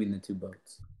space between the two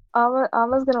boats.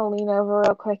 Alma's gonna lean over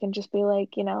real quick and just be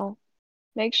like,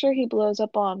 make sure he blows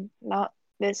up on not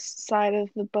this side of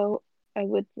the boat. I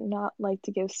would not like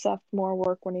to give Seth more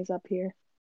work when he's up here.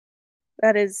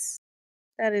 That is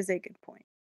a good point.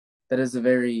 That is a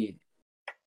very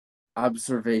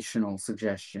observational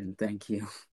suggestion. Thank you.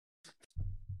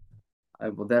 I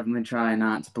will definitely try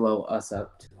not to blow us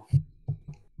up too.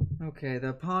 Okay,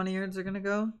 the Poniards are gonna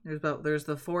go. There's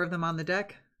the 4 of them on the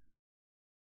deck.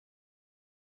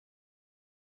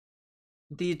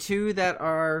 The 2 that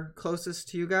are closest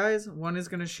to you guys, one is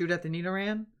gonna shoot at the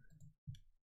Nidoran.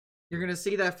 You're gonna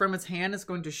see that from its hand, it's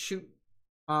going to shoot.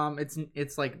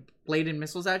 It's like bladed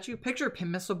missiles at you. Picture a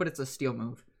pin missile, but it's a steel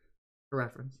move. For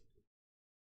reference.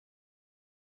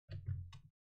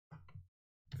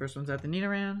 First one's at the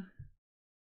Nidoran.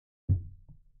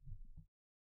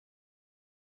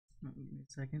 Give me a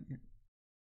second. It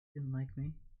didn't like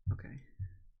me. Okay.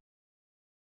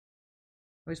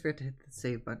 Always forget to hit the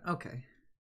save button. Okay.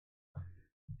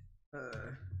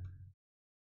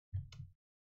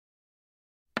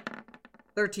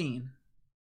 13.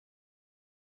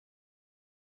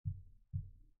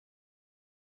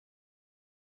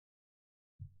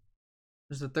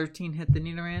 Does a 13 hit the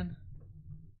Nidoran?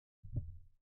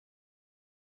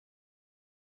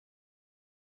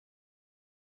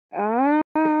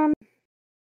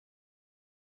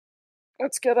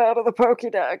 Let's get out of the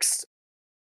Pokédex.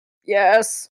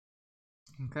 Yes.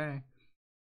 Okay.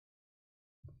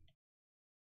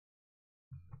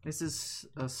 This is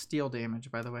a steel damage,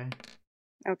 by the way.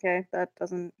 Okay, that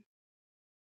doesn't...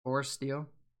 4 steel.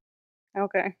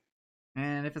 Okay.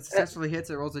 And if it successfully hits,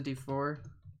 it rolls a d4.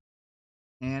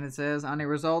 And it says, on a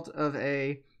result of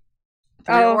a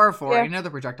 3 or a 4,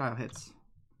 another projectile hits.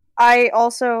 I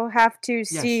also have to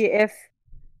see if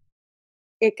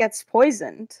it gets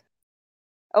poisoned.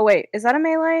 Oh wait, is that a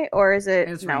melee or is it?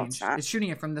 It's no, range. it's not. It's shooting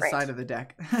it from the side of the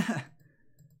deck.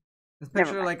 Just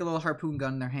picture like a little harpoon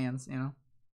gun in their hands,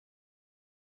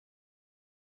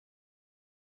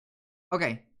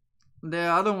 Okay. The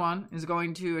other one is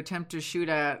going to attempt to shoot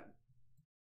at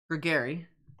Gregory.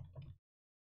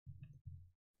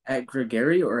 At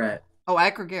Gregory or at? Oh,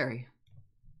 at Gregory.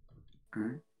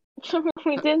 Alright.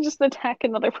 We didn't just attack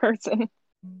another person.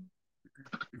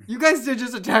 You guys did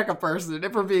just attack a person,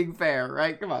 if we're being fair,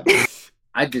 right? Come on.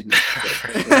 I didn't.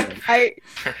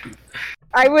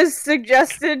 I was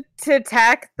suggested to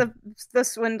attack the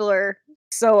swindler,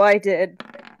 so I did.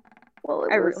 Well,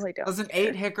 I really don't. Does an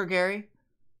 8 hit Gregory?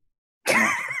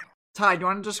 Ty, do you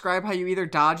want to describe how you either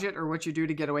dodge it or what you do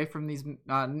to get away from these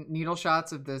needle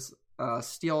shots of this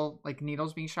steel like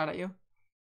needles being shot at you?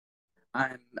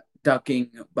 I'm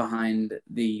ducking behind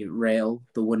the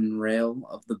wooden rail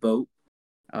of the boat,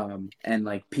 and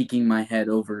like peeking my head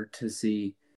over to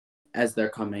see as they're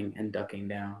coming and ducking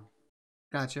down.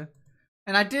 Gotcha.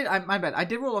 And my bad. I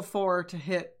did roll a 4 to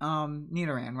hit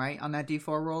Nidoran, right? On that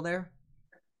D4 roll there?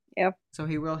 Yep. So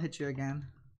he will hit you again.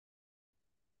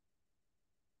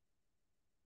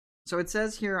 So it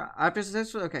says here, after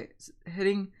successfully,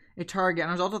 hitting a target on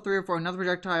a result of 3 or 4, another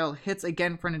projectile hits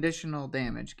again for an additional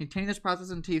damage. Continue this process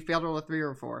until you fail to roll a 3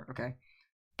 or a 4. Okay.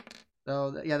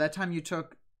 So, yeah, that time you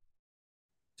took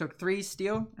 3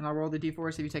 steel, and I'll roll the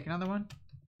d4, see if you take another one.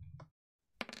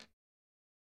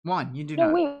 1, you do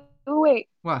No, not. wait.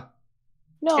 What?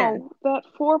 No, 10. that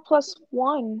 4 plus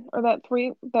 1, or that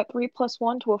 3 plus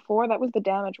 1 to a 4, that was the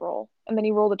damage roll. And then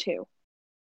he rolled a 2.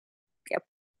 Yep.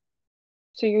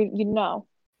 So you know.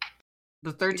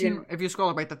 The 13, if you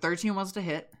scroll right, the 13 was to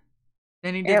hit.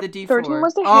 Then he did Yep. the d4. 13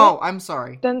 was to hit. Oh, I'm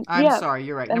sorry. Then I'm yeah, sorry,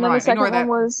 you're right. and Never then mind. the second Ignore that.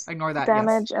 one was Ignore that,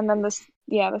 damage, yes. and then the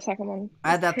second one.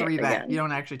 Add that hit 3 back. again. You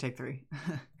don't actually take 3.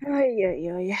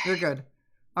 Yeah. You're good.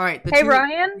 All right. Hey,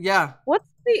 Ryan? Yeah. What's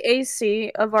the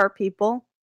AC of our people?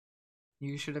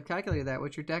 You should have calculated that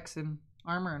with your dex and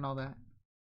armor and all that.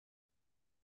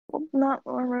 Well, not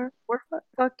armor. We're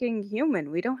fucking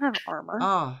human. We don't have armor.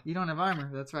 Oh, you don't have armor.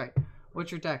 That's right. What's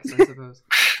your dex, I suppose?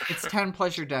 It's 10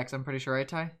 plus your dex, I'm pretty sure, right,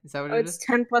 Ty? Is that what it is? It's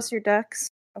 10 plus your dex.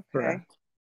 Okay. Correct.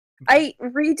 I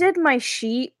redid my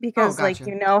sheet because, gotcha.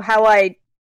 you know how I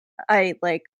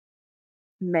like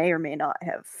may or may not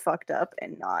have fucked up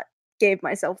and not gave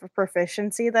myself a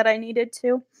proficiency that I needed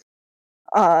to.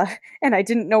 And I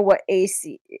didn't know what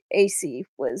AC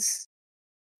was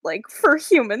like for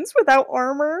humans without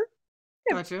armor.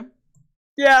 Gotcha.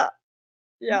 Yeah.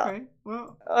 Okay.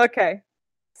 Well, Okay.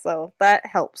 So that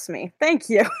helps me. Thank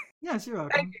you. yes, you're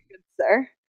welcome. Thank you, good sir.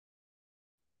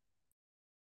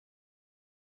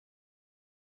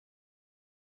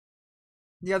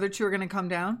 The other 2 are going to come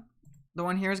down. The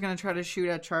one here is going to try to shoot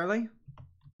at Charlie.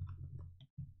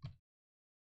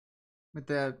 With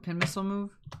the pin missile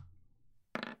move.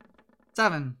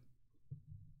 7.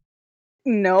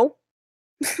 No.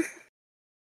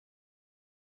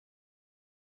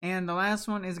 And the last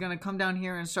one is going to come down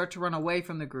here and start to run away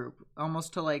from the group.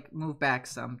 Almost to, like, move back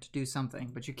some to do something.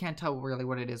 But you can't tell really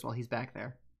what it is while he's back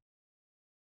there.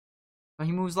 But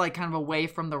he moves, like, kind of away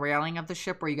from the railing of the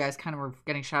ship where you guys kind of were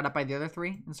getting shot at by the other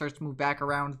 3. And starts to move back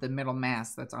around the middle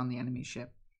mast that's on the enemy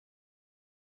ship.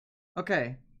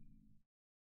 Okay.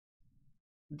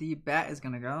 The bat is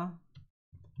going to go.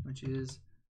 Which is...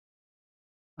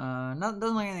 doesn't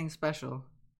look anything special.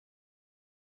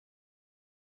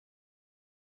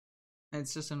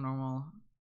 It's just a normal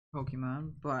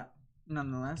Pokemon, but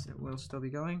nonetheless, it will still be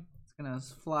going. It's gonna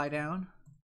fly down.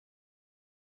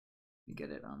 You get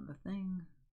it on the thing.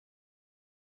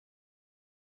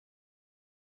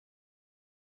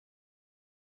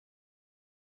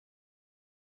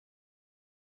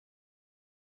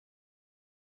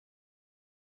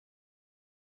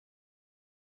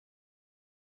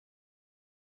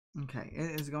 Okay,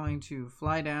 it is going to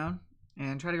fly down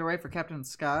and try to go right for Captain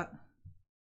Scott.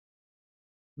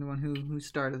 The one who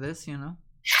started this, you know.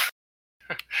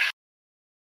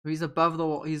 He's above the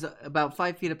wall. He's about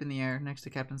 5 feet up in the air next to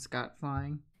Captain Scott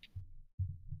flying.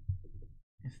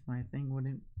 If my thing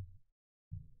would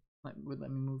let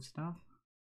me move stuff.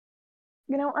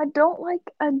 You know, I don't like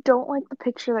the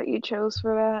picture that you chose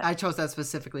for that. I chose that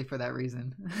specifically for that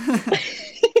reason.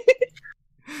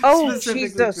 Oh, Specifically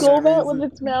Jesus. for that Golbat reason.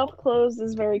 with its mouth closed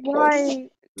is very cute. Why?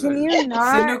 Can you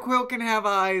not? Cyndaquil can have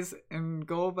eyes, and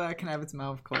Golbat can have its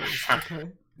mouth closed.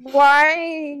 Okay.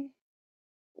 Why?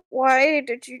 Why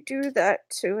did you do that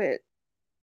to it?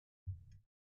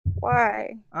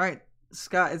 Why? All right,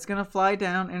 Scott. It's gonna fly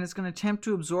down, and it's gonna attempt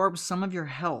to absorb some of your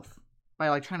health by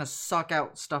like trying to suck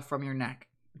out stuff from your neck.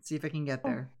 Let's see if it can get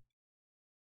there.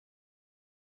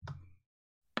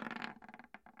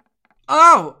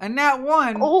 Oh, and that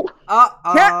one.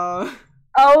 Oh,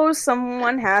 Oh,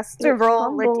 someone has to It roll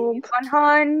fumbled. a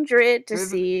D100 to Good-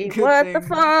 see good what thing, the 'cause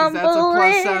fumble that's a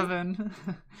plus is.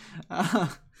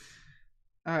 7.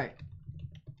 All right.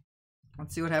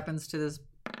 Let's see what happens to this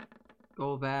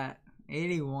Golbat.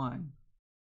 81.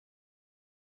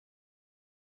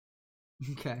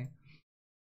 Okay.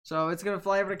 So it's gonna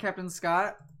fly over to Captain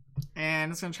Scott,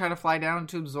 and it's gonna try to fly down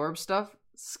to absorb stuff.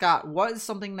 Scott, what is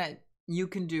something that you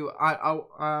can do?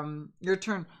 Your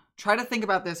turn. Try to think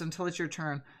about this until it's your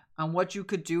turn on what you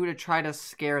could do to try to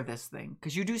scare this thing,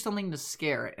 because you do something to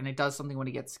scare it, and it does something when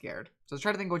it gets scared. So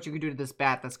try to think what you could do to this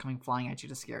bat that's coming flying at you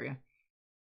to scare you.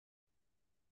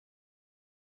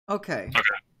 Okay.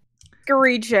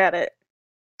 Screech at it.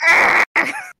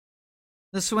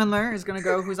 The Swindler is gonna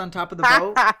go. Who's on top of the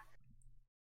boat?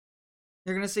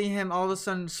 You're gonna see him all of a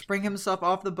sudden spring himself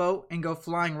off the boat and go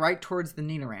flying right towards the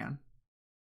Nidoran.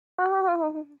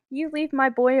 Oh, you leave my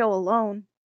boyo alone.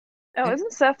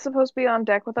 isn't Seth supposed to be on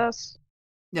deck with us?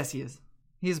 Yes, he is.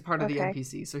 He's part of the Okay.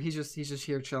 NPC, so he's just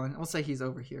here chilling. We'll say he's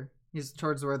over here. He's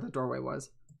towards where the doorway was.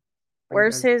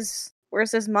 Where's his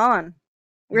Mon?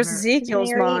 Where's Mer- Ezekiel's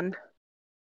Mary- Mon?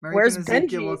 Merrick Where's and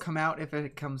Ezekiel will Benji's? come out if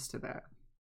it comes to that.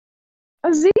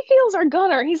 Ezekiel's our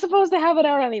gunner. He's supposed to have it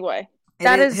out anyway.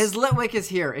 His Litwick is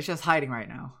here. It's just hiding right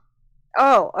now.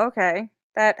 Oh, okay.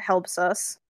 That helps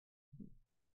us.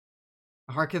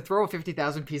 Hard could throw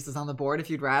 50,000 pieces on the board if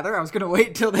you'd rather. I was going to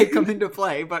wait till they come into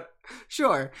play, but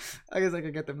sure. I guess I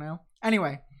could get them now.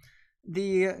 Anyway,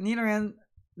 the Nidoran,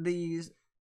 the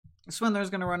Swindler is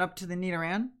going to run up to the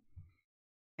Nidoran,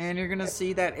 and you're going to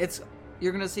see that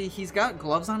he's got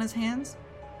gloves on his hands,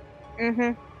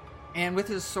 Mm-hmm. and with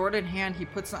his sword in hand, he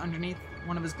puts it underneath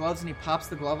one of his gloves and he pops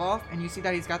the glove off, and you see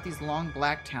that he's got these long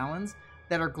black talons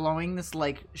that are glowing this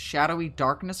like shadowy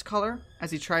darkness color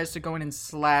as he tries to go in and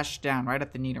slash down right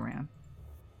at the Nidoran.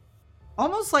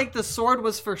 Almost like the sword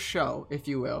was for show, if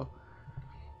you will.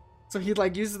 So he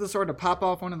like uses the sword to pop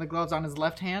off one of the gloves on his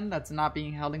left hand that's not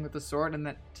being held with the sword, and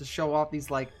then to show off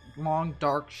these like long,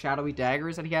 dark, shadowy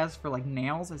daggers that he has for like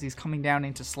nails as he's coming down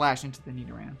into slash into the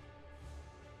Nidoran.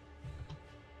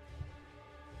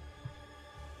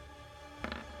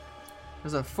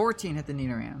 There's a 14 hit the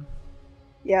Nidoran.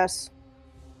 Yes.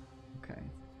 Okay.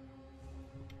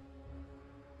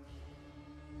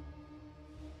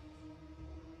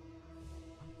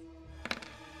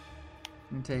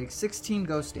 You take 16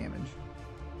 ghost damage.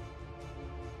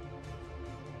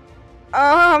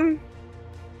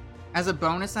 As a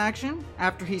bonus action,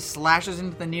 after he slashes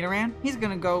into the Nidoran, he's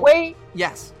gonna go... Wait.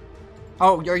 Yes.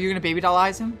 Oh, are you gonna baby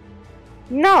dollize him?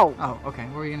 No. Oh, okay.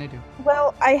 What are you gonna do?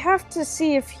 Well, I have to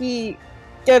see if he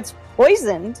gets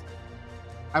poisoned.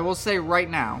 I will say right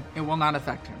now, it will not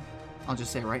affect him. I'll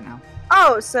just say it right now.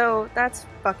 Oh, so that's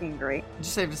fucking great.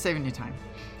 Just saving you time.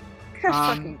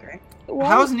 Fucking great.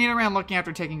 How's Nidoran looking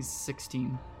after taking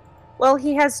 16? Well,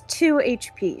 he has 2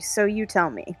 HP, so you tell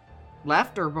me.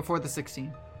 Left or before the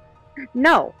 16?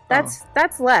 No, that's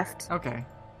left. Okay.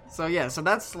 So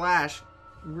that slash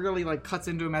really like cuts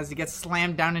into him as he gets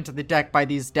slammed down into the deck by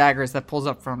these daggers that pulls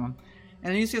up from him.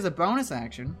 And then you see as a bonus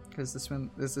action, because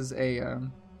this is a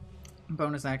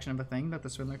bonus action of a thing that the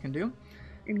Swindler can do.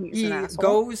 He's He an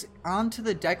asshole. goes onto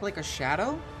the deck like a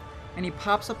shadow, and he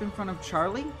pops up in front of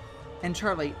Charlie. And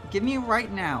Charlie, give me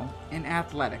right now in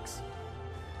athletics.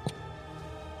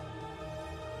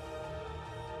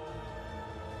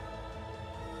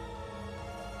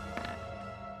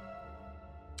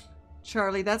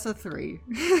 Charlie, that's a 3.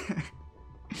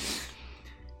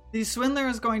 The Swindler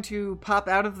is going to pop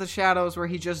out of the shadows where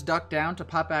he just ducked down to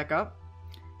pop back up.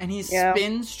 And he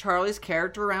spins Charlie's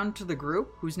character around to the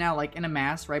group, who's now like in a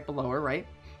mass right below her, right?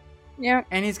 Yeah.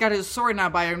 And he's got his sword now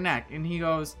by her neck. And he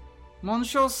goes,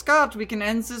 Monsieur Scott, we can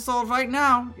end this all right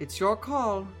now. It's your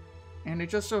call. And it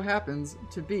just so happens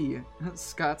to be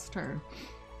Scott's turn.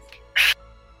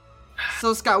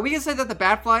 So, Scott, we can say that the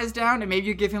bat flies down, and maybe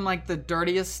you give him, like, the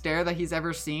dirtiest stare that he's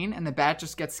ever seen, and the bat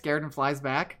just gets scared and flies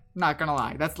back. Not gonna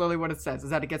lie. That's literally what it says, is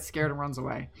that it gets scared and runs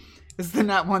away. It's the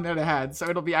not one that it had, so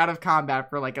it'll be out of combat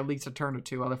for, like, at least a turn or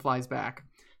two while it flies back.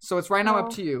 So it's right now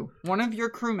up to you. One of your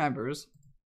crew members,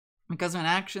 because of an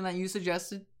action that you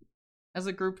suggested as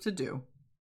a group to do,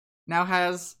 now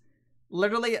has...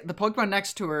 Literally, the Pokemon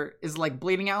next to her is, like,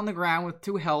 bleeding out on the ground with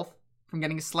 2 health from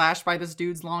getting slashed by this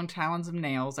dude's long talons of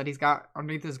nails that he's got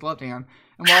underneath his gloved hand.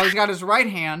 And while he's got his right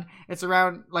hand, it's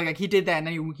around, like he did that, and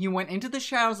then he went into the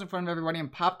shadows in front of everybody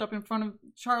and popped up in front of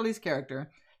Charlie's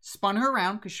character, spun her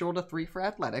around, because she rolled a 3 for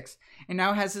athletics, and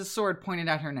now has his sword pointed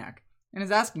at her neck. And is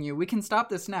asking you, we can stop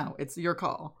this now. It's your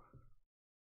call.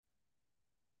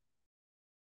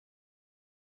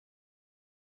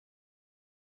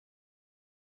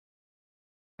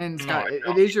 And Scott,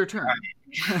 it is your turn.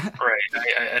 Right.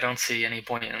 I don't see any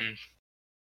point in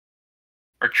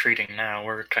retreating now.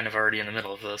 We're kind of already in the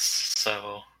middle of this,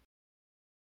 so...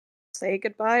 Say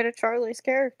goodbye to Charlie's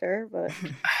character, but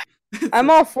I'm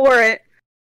all for it.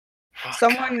 Fuck.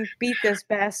 Someone beat this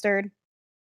bastard.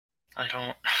 I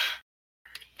don't...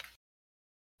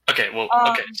 Okay, well,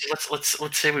 okay. So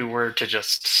let's say we were to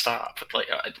just stop. Like,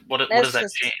 what does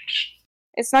that change?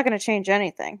 It's not going to change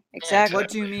anything. Exactly. What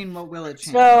do you mean, what will it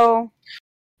change? So...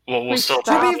 Well, we'll still...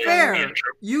 To be fair,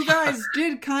 you guys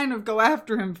did kind of go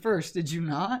after him first, did you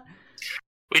not?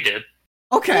 We did.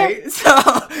 Okay, so...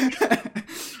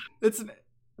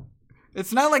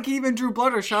 It's not like he even drew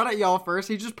blood or shot at y'all first.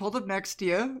 He just pulled up next to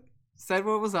you, said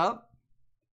what was up,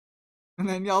 and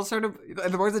then y'all started...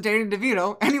 In the words of Danny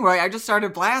DeVito, anyway, I just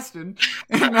started blasting,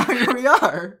 and now here we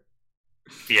are.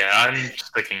 Yeah, I'm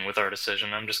sticking with our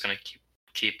decision. I'm just gonna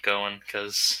keep going,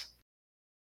 because...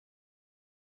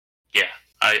 Yeah,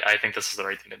 I think this is the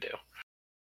right thing to do.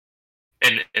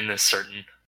 in this certain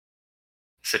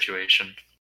situation.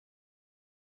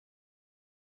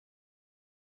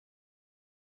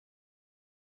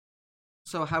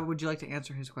 So how would you like to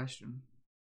answer his question?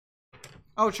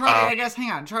 Oh, Charlie, I guess,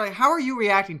 hang on. Charlie, how are you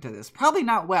reacting to this? Probably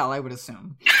not well, I would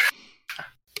assume.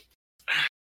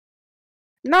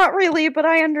 Not really, but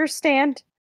I understand.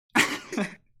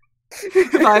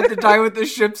 If I have to die with the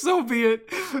ship, so be it.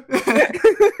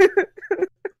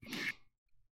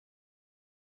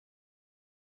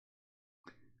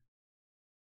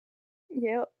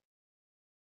 Yep.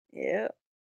 Yep.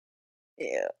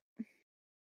 Yep.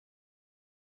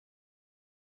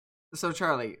 So,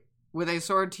 Charlie, with a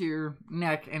sword to your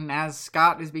neck, and as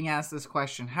Scott is being asked this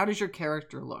question, how does your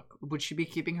character look? Would she be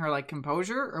keeping her, like,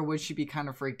 composure, or would she be kind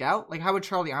of freaked out? Like, how would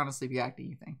Charlie honestly be acting,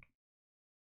 you think?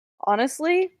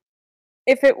 Honestly,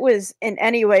 if it was in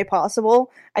any way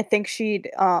possible, I think she'd,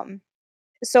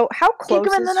 so how close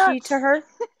him in the is she nuts. to her?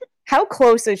 How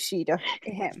close is she to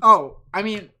him? Oh, I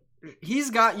mean, he's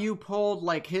got you pulled,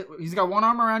 like, he's got one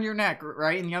arm around your neck,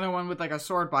 right? And the other one with, like, a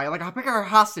sword by, like, a bigger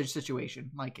hostage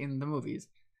situation, like, in the movies.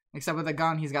 Except with a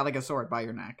gun, he's got, like, a sword by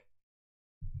your neck.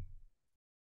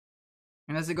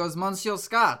 And as it goes, Monsieur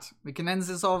Scott, we can end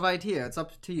this all right here. It's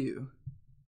up to you.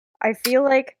 I feel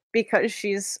like because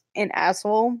she's an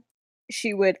asshole,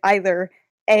 she would either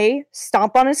A,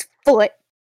 stomp on his foot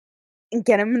and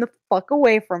get him the fuck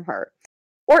away from her,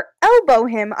 or elbow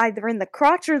him either in the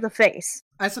crotch or the face.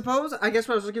 I guess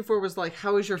what I was looking for was, like,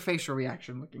 how is your facial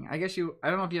reaction looking? I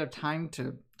don't know if you have time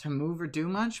to move or do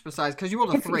much besides, because you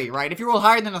rolled a 3, right? If you rolled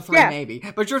higher than a 3, Yeah. maybe.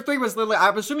 But your 3 was literally,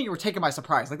 I'm assuming you were taken by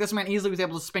surprise. Like, this man easily was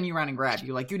able to spin you around and grab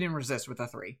you. Like, you didn't resist with a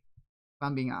 3, if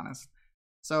I'm being honest.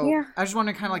 So, Yeah. I just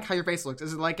wondering kind of, like, how your face looks.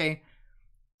 Is it like a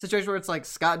situation where it's like,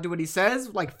 Scott, do what he says?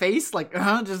 Like, face? Like,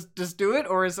 just do it?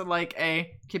 Or is it like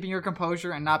a keeping your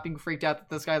composure and not being freaked out that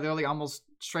this guy literally almost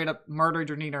straight up murdered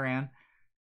your Nidoran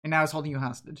and now is holding you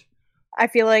hostage? I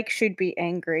feel like she'd be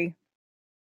angry.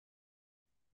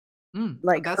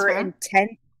 Like, that's her fair.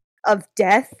 intent of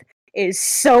death is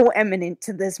so eminent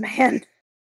to this man.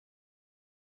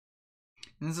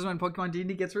 And this is when Pokemon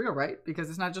D&D gets real, right? Because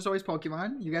it's not just always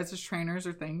Pokemon. You guys as trainers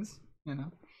or things, you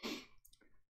know.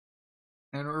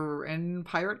 And we're in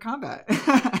pirate combat.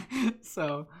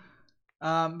 So,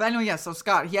 but anyway, yeah, so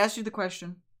Scott, he asked you the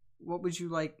question. What would you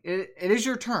like? It is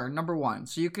your turn, number 1.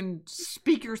 So you can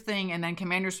speak your thing and then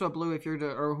command your Swablu if you're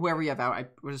or whoever you have out. I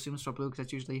would assume Swablu because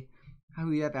that's usually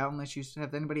who you have out unless you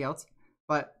have anybody else.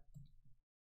 But,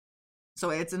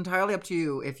 so it's entirely up to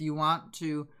you if you want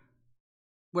to,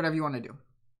 whatever you want to do.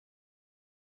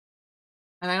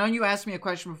 And I know you asked me a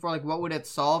question before, like, what would it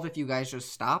solve if you guys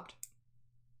just stopped?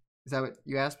 Is that what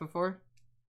you asked before?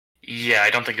 Yeah, I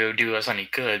don't think it would do us any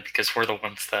good because we're the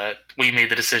ones that we made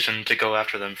the decision to go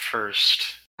after them first.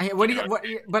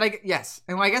 Yes.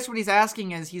 And I guess what he's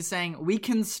asking is he's saying, we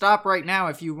can stop right now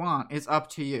if you want. It's up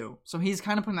to you. So he's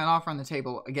kind of putting that offer on the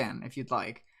table again, if you'd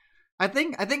like. I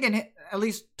think at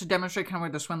least to demonstrate kind of where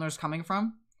the Swindler's coming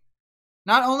from,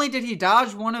 not only did he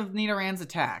dodge one of Nidoran's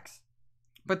attacks,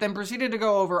 but then proceeded to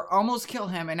go over, almost kill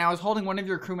him, and now is holding one of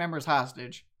your crew members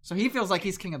hostage. So he feels like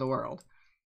he's king of the world.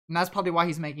 And that's probably why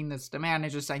he's making this demand,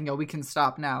 is just saying, yo, we can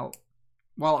stop now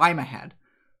while I'm ahead.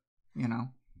 You know?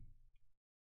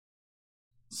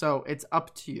 So it's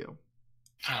up to you.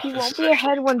 He won't be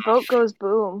ahead when boat goes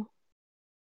boom.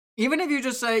 Even if you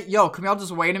just say, yo, can we all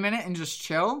just wait a minute and just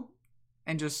chill?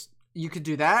 And just, you could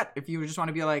do that if you just want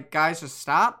to be like, guys, just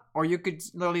stop. Or you could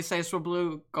literally say,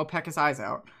 Swablu, go peck his eyes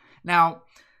out. Now,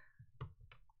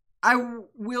 I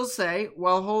will say,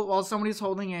 while somebody's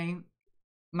holding a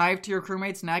knife to your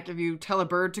crewmate's neck, if you tell a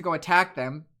bird to go attack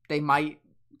them, they might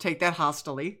take that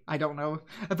hostilely. I don't know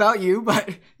about you, but,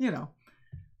 you know.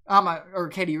 Or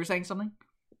Katie, you were saying something?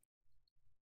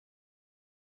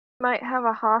 Might have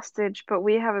a hostage, but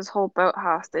we have his whole boat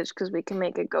hostage because we can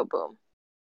make it go boom.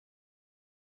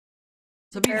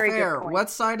 To be Very good fair, point. what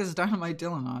side is Dynamite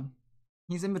Dylan on?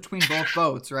 He's in between both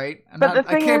boats, right? The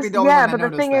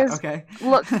thing is, Okay.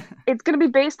 Look, it's gonna be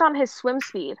based on his swim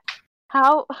speed.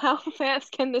 How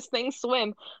fast can this thing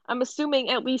swim? I'm assuming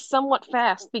at least somewhat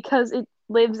fast because it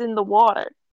lives in the water.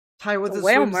 Ty, what's It's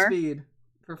his a swim Whalmer. speed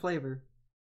for flavor?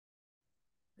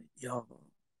 Yo.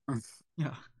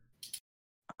 Yeah.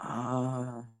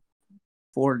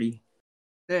 40.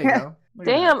 There you go. Look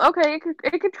at Damn. Okay,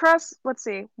 it could cross. Let's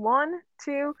see. 1,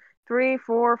 2, 3,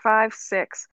 4, 5,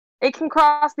 6. It can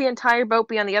cross the entire boat,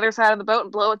 be on the other side of the boat,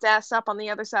 and blow its ass up on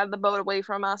the other side of the boat away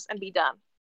from us, and be done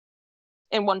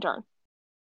in one turn.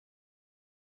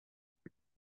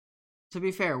 To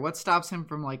be fair, what stops him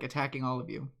from, like, attacking all of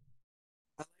you?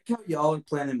 I How y'all are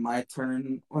planning my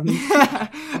turn.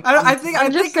 I think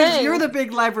I'm just 'cause saying. you're the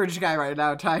big leverage guy right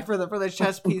now, Ty, for the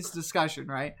chess piece discussion,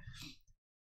 right?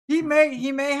 He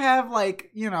may have like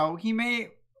he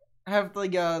may have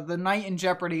like the knight in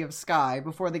jeopardy of Sky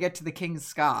before they get to the King's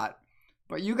Scott,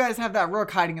 but you guys have that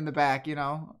rook hiding in the back,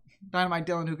 Dynamite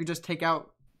Dylan, who could just take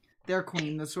out their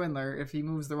queen, the Swindler, if he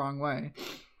moves the wrong way.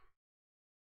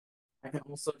 I can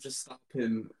also just stop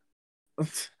him.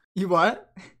 You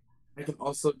what? I can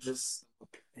also just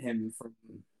stop him from.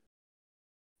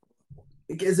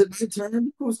 Is it my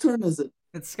turn? Whose turn is it?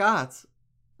 It's Scott's.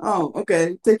 Oh,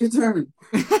 okay. Take your turn.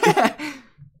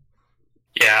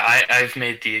 Yeah, I've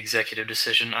made the executive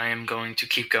decision. I am going to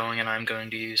keep going, and I'm going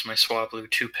to use my Swablu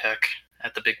to peck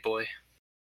at the big boy.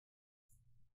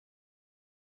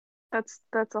 That's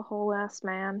a whole ass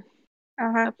man.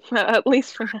 Uh-huh. At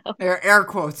least for now. Air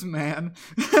quotes, man.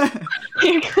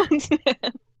 Here comes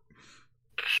man.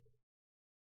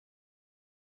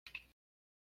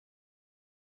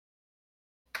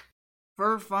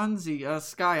 For funzy,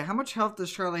 Sky, how much health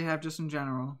does Charlie have just in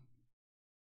general?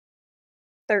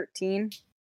 13.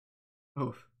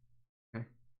 Oof.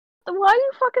 Why are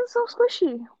you fucking so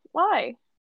squishy? Why?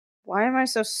 Why am I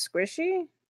so squishy?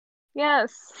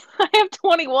 Yes, I have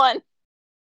 21.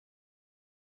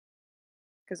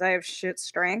 Because I have shit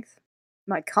strength.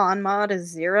 My con mod is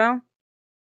 0.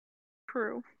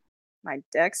 True. My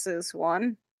dex is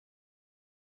 1.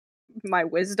 My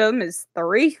wisdom is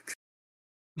 3.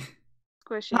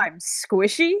 Squishy. I'm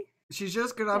squishy. She's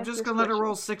just gonna. I'm Yes, just you're gonna let her squishy.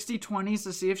 roll 60/20s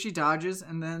to see if she dodges,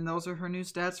 and then those are her new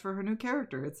stats for her new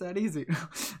character. It's that easy.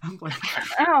 I'm playing.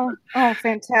 Oh,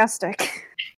 fantastic.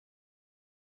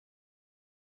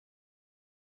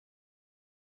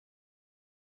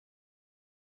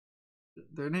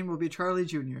 Their name will be Charlie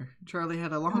Jr. Charlie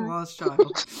had a Uh-huh. long lost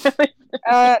child.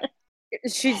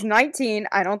 She's 19.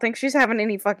 I don't think she's having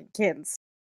any fucking kids.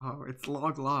 Oh, it's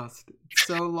long lost. It's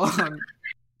so long.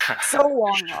 So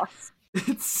long lost.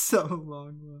 It's so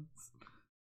long lost.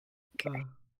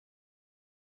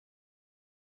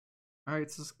 All right,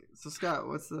 so Scott,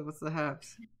 what's the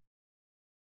haps?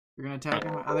 You're gonna attack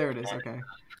him? Oh, there it is. Okay.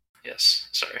 Yes,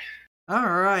 sorry. All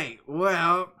right.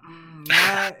 Well,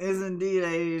 that is indeed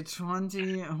a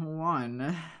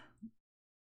 21.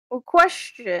 Well,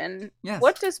 question. Yes.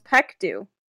 What does Peck do?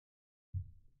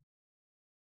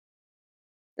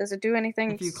 Does it do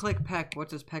anything? If you click Peck, what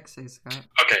does Peck say, Scott?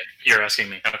 Okay, you're asking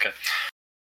me. Okay.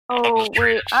 Oh,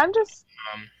 wait, I'm just...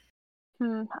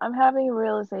 Um, I'm having a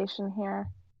realization here.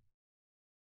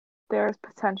 There's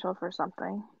potential for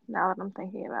something, now that I'm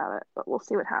thinking about it, but we'll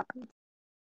see what happens.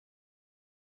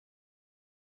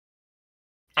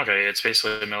 okay, it's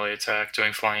basically a melee attack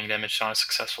doing flying damage on a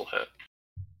successful hit.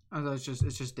 Oh, that's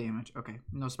it's just damage. Okay,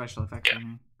 no special effects. Yeah. Or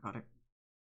anything. Got it.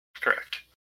 Correct.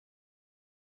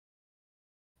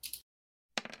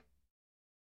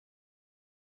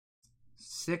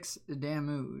 Six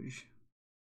damage.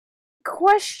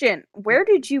 Question. Where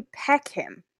did you peck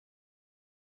him?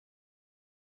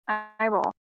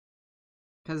 Eyeball.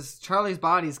 Because Charlie's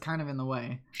body's kind of in the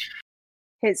way.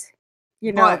 His,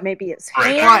 But- maybe his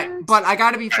Right. hand? But I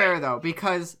gotta be fair though,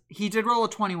 because he did roll a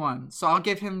 21, so I'll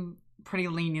give him pretty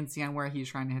leniency on where he's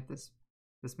trying to hit this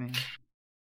man.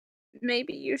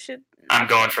 Maybe you should... I'm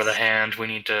going for the hand. We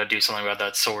need to do something about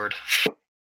that sword.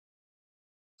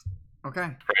 Okay.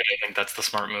 Right, I think that's the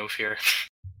smart move here.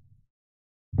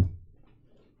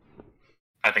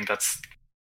 I think that's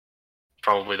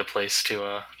probably the place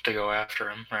to go after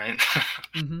him, right?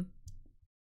 Mm-hmm.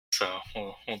 So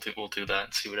we'll do that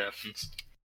and see what happens.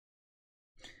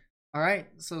 All right.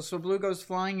 So Blue goes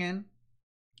flying in,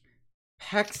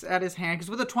 pecks at his hand. Because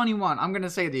with a 21, I'm gonna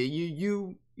say that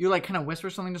you like kind of whisper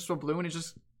something to Swablu and it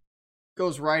just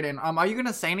goes right in. Are you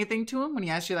gonna say anything to him when he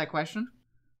asks you that question?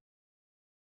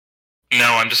 No,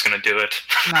 I'm just gonna do it.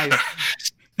 Nice.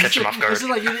 Catch him off guard. This is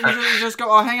like you just go,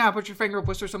 oh, hang on, put your finger up,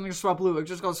 whisper something to Swablu. It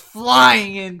just goes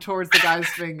flying in towards the guy's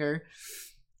finger.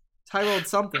 Ty rolled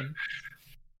something.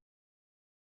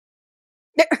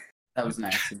 That was an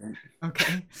accident.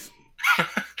 Okay.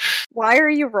 Why are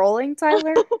you rolling,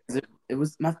 Tyler? It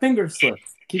was my finger slipped.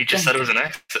 You just said it was an He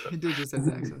accident. did just say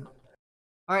an accident.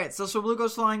 All right, so Swablu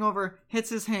goes flying over, hits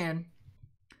his hand.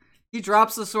 He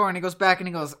drops the sword and he goes back and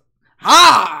he goes,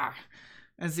 "Ah!"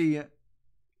 As he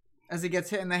gets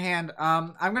hit in the hand.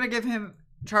 I'm gonna give him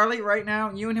Charlie right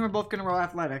now. You and him are both gonna roll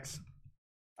athletics.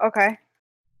 Okay.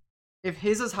 If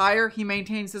his is higher, he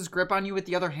maintains his grip on you with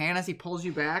the other hand as he pulls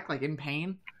you back, like in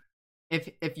pain.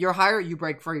 If you're higher, you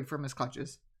break free from his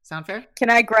clutches. Sound fair? Can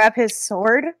I grab his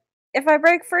sword if I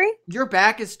break free? Your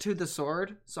back is to the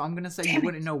sword, so I'm gonna say Damn you it.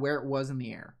 wouldn't know where it was in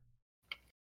the air.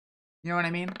 You know what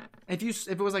I mean? If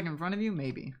it was like in front of you,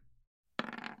 maybe.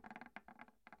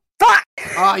 Fuck!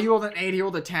 Oh, you rolled an 8, he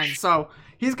rolled a 10. So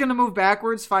he's gonna move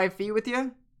backwards 5 feet with you,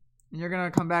 and you're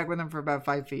gonna come back with him for about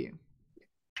 5 feet.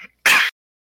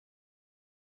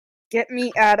 Get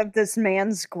me out of this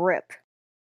man's grip.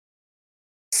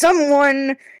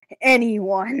 Someone,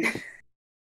 anyone.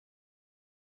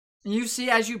 And you see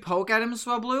as you poke at him,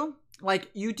 Swablu, like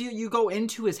you go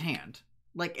into his hand.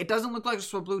 Like it doesn't look like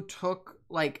Swablu took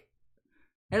like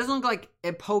it doesn't look like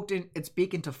it poked in its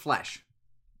beak into flesh.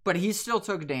 But he still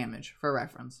took damage, for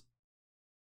reference.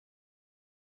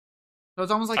 So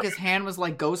it's almost like his hand was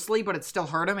like ghostly, but it still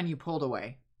hurt him and you pulled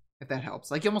away. If that helps.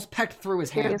 Like you almost pecked through his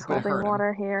hand, He's but it hurt holding him.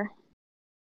 water here.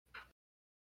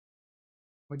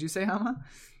 What'd you say, Hama?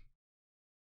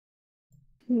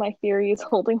 My theory is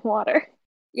holding water.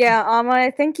 Yeah,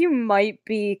 I think you might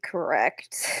be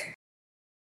correct.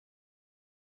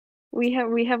 We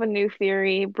have a new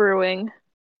theory brewing.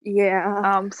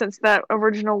 Yeah. Since that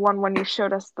original one when you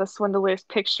showed us the swindler's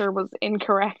picture was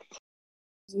incorrect.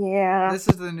 Yeah. This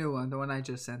is the new one, the one I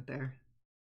just sent there.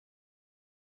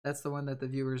 That's the one that the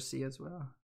viewers see as well.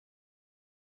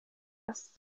 Yes.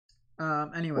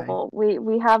 Anyway. Well,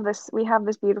 we have this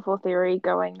beautiful theory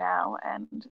going now,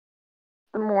 and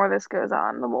the more this goes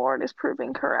on, the more it is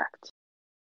proving correct.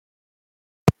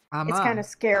 Hama, It's kind of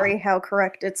scary how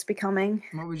correct it's becoming.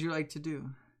 what would you like to do?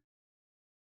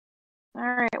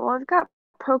 Alright, well, I've got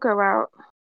Poco out.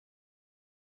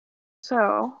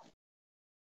 So.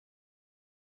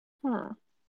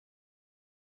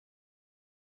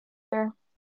 There.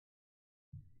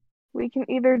 We can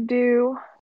either do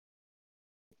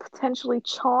potentially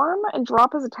charm and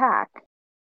drop his attack,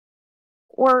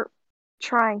 or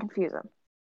try and confuse him.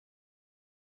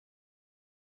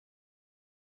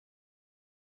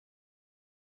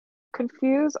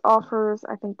 Confuse offers,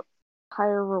 I think,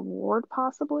 higher reward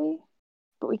possibly,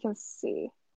 but we can see.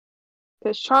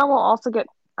 Because charm will also get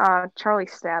Charlie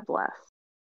stabbed less.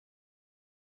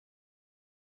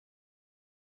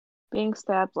 Being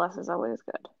stabbed less is always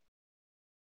good.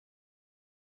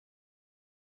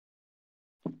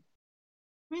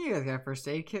 I mean, you guys got a first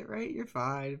aid kit, right? You're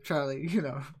fine. Charlie, you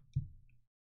know.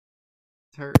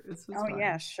 It's hurt. It's Oh fine.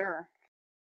 yeah, sure.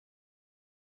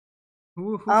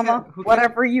 Who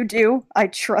Whatever you do, I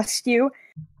trust you.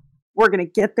 We're gonna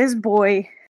get this boy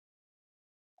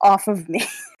off of me.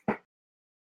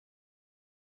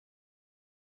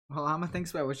 Well, Hama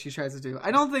thinks about what she tries to do.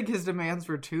 I don't think his demands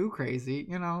were too crazy.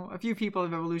 You know, a few people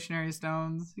have evolutionary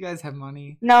stones. You guys have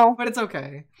money. No. But it's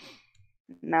okay.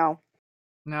 No.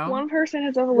 No? One person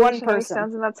has One evolutionary person.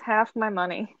 stones, and that's half my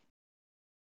money.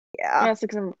 Yeah. That's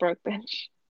because I'm a broke bitch.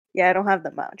 Yeah, I don't have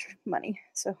that much money,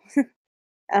 so I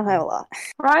don't have a lot.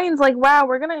 Ryan's like, wow,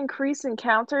 we're gonna increase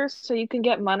encounters so you can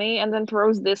get money, and then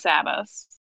throws this at us.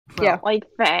 Well, Yeah. Like,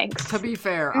 thanks. To be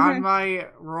fair, on my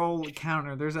roll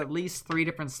counter, there's at least 3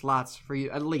 different slots for you.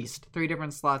 At least 3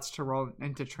 different slots to roll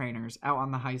into trainers out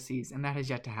on the high seas, and that has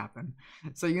yet to happen.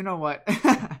 So you know what?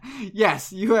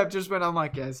 Yes, you have just been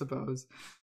unlucky, I suppose.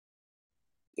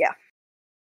 Yeah.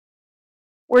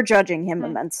 We're judging him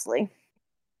immensely.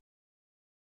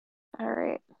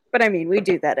 Alright. But I mean, we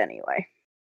do that anyway.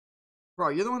 Bro,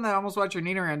 you're the one that almost watched your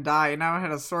Nidoran die, and now I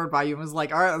had a sword by you and was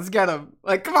like, alright, let's get him.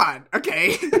 Like, come on,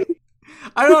 okay.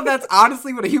 I don't know if that's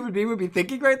honestly what a human being would be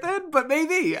thinking right then, but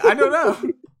maybe. I don't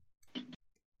know.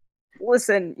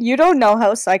 Listen, you don't know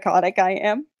how psychotic I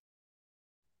am.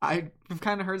 I've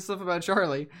kind of heard stuff about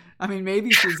Charlie. I mean,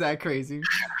 maybe she's that crazy.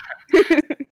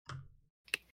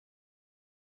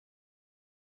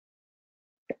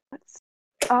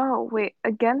 Oh, wait,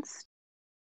 against...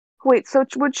 Wait, so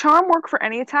would charm work for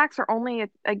any attacks, or only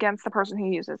against the person who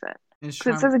uses it? Is Because it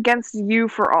Charm- says against you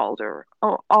for all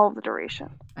of the duration.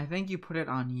 I think you put it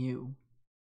on you,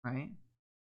 right?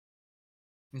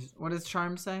 What does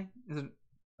Charm say? Is it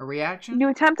a reaction? You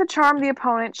attempt to charm the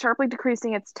opponent, sharply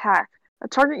decreasing its attack. A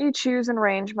target you choose in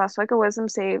range must make a wisdom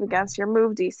save against your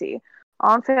move DC.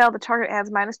 On fail, the target adds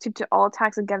 -2 to all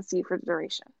attacks against you for the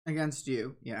duration. Against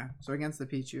you, yeah. So against the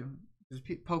Pichu.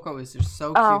 Poco is just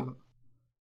so Oh. cute.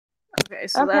 Okay,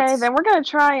 so Okay, that's... then we're gonna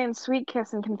try and sweet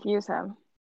kiss and confuse him.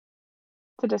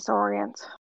 To disorient.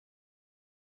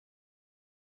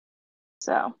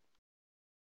 So.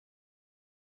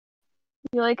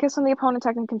 You lay a kiss on the opponent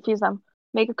attack and confuse them.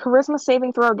 Make a charisma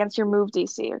saving throw against your move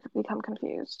DC or become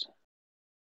confused.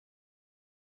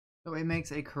 So it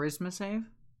makes a charisma save?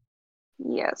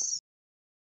 Yes.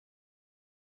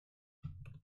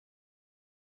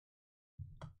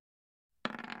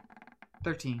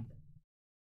 $13.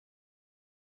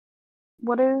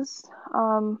 What is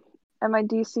and my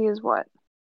DC is what?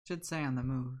 Should say on the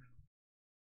move.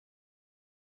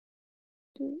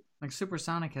 Like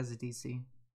Supersonic has a DC.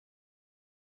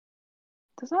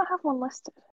 Does not have one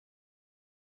listed.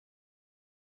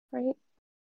 Right?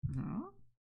 No?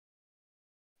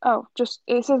 Oh, just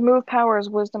it says move powers,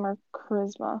 wisdom, or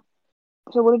charisma.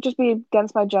 So would it just be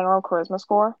against my general charisma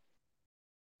score?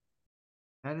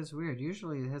 That is weird.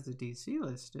 Usually it has a DC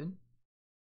listed.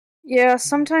 Yeah,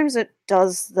 sometimes it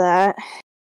does that.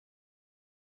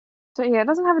 So yeah, it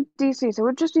doesn't have a DC, so it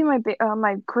would just be my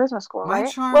my charisma score, My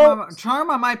right? charm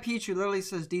on my Pichu literally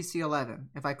says DC 11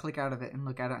 if I click out of it and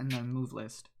look at it in the move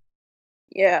list.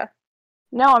 Yeah.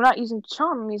 No, I'm not using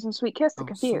charm. I'm using sweet kiss to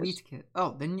confuse. Sweet kid.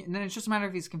 Oh, then it's just a matter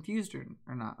if he's confused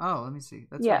or not. Oh, let me see.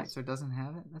 That's Yes. right. So it doesn't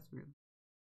have it. That's weird.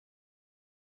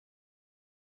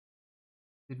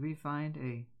 Did we find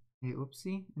a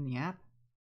oopsie in the app?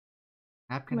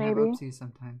 App can have Maybe. oopsies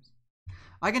sometimes.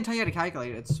 I can tell you how to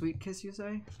calculate it. It's sweet kiss, you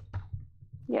say?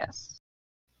 Yes.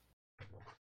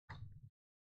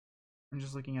 I'm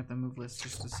just looking at the move list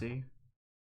just to see.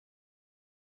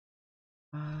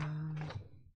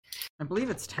 I believe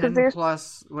it's 10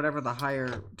 plus whatever the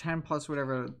higher, 10 plus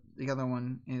whatever the other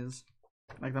one is.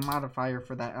 Like the modifier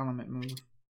for that element move.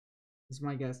 Is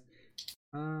my guess.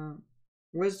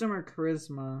 Wisdom or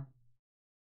charisma?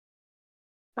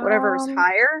 Whatever is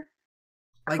higher?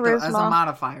 Like charisma. as a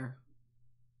modifier.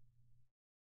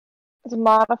 As a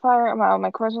modifier, my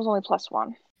charisma's only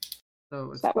 +1.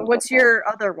 So it's What's your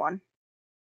other one?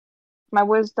 My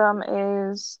wisdom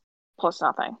is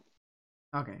 +0.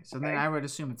 okay, so then I would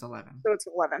assume it's 11. So it's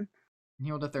 11. And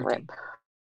he rolled a 13. Rip.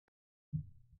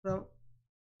 So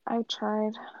I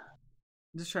tried.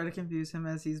 just try to confuse him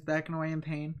as he's backing away in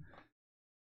pain.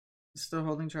 Still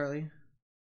holding Charlie.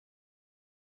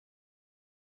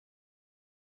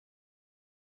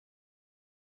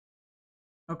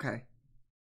 Okay.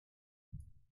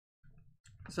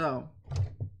 So,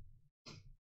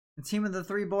 the team of the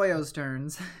three boyos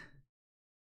turns.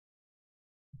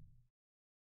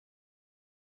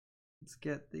 Let's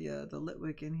get the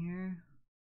Litwick in here.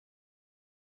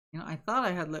 You know, I thought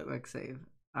I had Litwick save.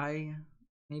 I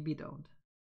maybe don't.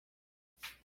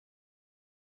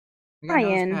 We got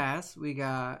Nose Pass. We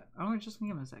got... Oh, just give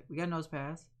him a sec. We got Nose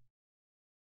Pass.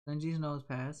 Senji's Nose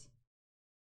Pass.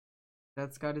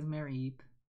 That's got his Mare Eep.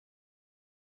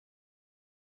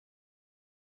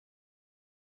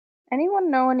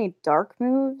 Anyone know any dark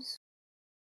moves?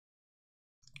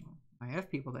 I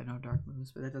have people that know dark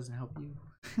moves, but that doesn't help you.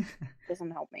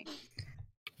 Doesn't help me.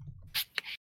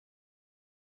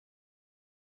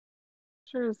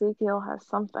 Sure, Ezekiel has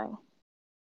something.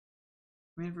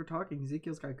 I mean, if we're talking,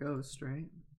 Ezekiel's got Ghost, right?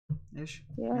 Ish?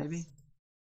 Yes. Maybe?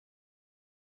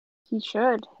 He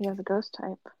should. He has a ghost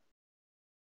type.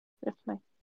 If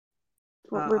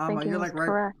what we're thinking you're is like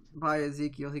correct. right by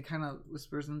Ezekiel. He kind of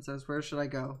whispers and says, "Where should I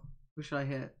go? Who should I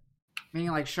hit?"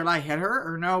 Meaning, like, should I hit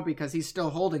her or no? Because he's still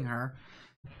holding her.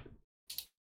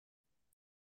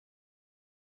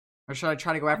 Or should I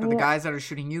try to go after the guys that are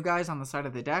shooting you guys on the side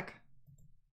of the deck?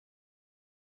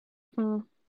 I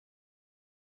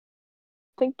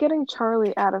think getting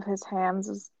Charlie out of his hands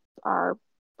is our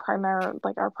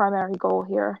primary goal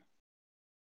here.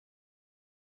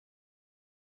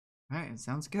 Alright,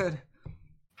 sounds good.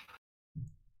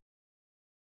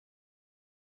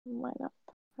 Line up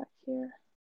back here.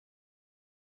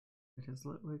 It is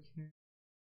Litwick here.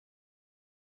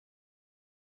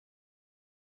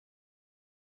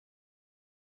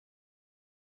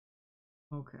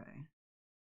 Okay.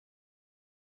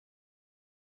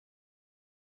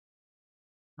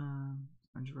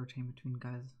 I'm just rotating between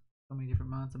guys. So many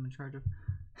different mods I'm in charge of.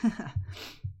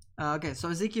 Okay, so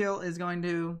Ezekiel is going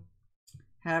to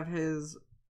have his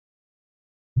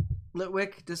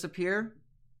Litwick disappear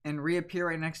and reappear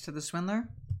right next to the Swindler.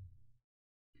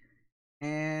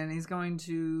 And he's going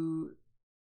to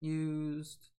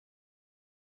use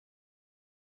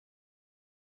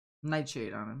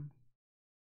Nightshade on him.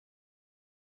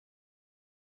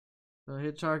 So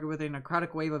hit target with a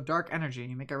necrotic wave of dark energy.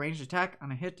 You make a ranged attack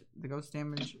on a hit. The ghost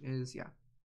damage is, yeah.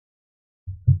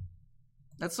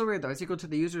 That's so weird though. It's equal to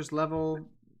the user's level.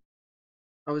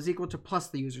 Oh, it's equal to plus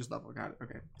the user's level. Got it.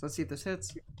 Okay. So let's see if this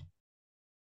hits.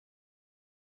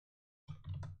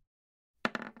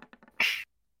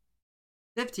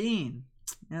 $15.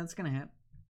 Yeah, it's gonna hit.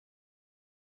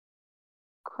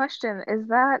 Question: Is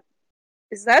that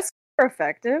super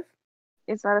effective?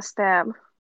 Is that a stab?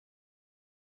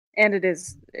 And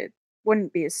it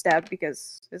wouldn't be a stab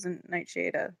because isn't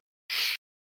Nightshade a...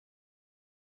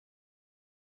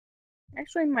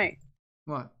 Actually, might.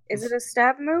 What? Is it a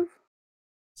stab move?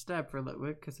 Stab for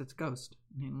Litwick because it's ghost.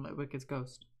 I mean, Litwick is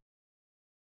ghost.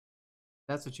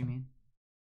 That's what you mean.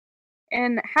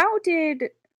 And how did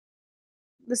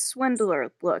the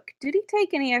swindler look? Did he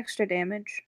take any extra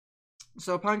damage?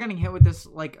 So upon getting hit with this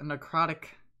like necrotic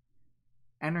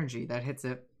energy that hits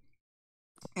it,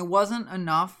 it wasn't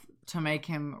enough to make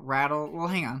him rattle. Well,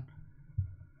 hang on.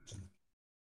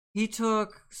 He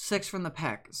took 6 from the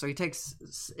peck, so he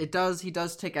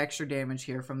does take extra damage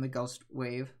here from the ghost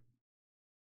wave.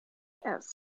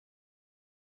 Yes.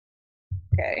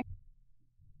 Okay.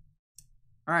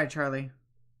 All right, Charlie.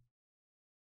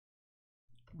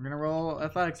 We're gonna roll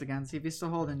athletics again. See if he's still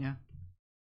holding you.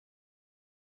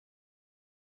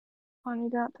 On, you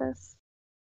got this.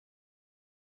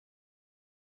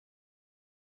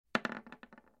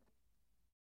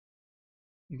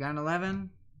 You got an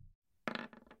 11.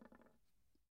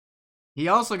 He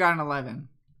also got an 11.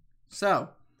 So,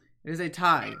 it is a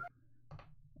tie.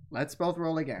 Let's both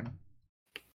roll again.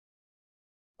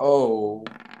 Oh,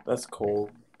 that's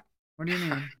cold. What do you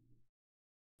mean?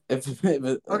 If Okay, if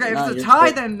it's a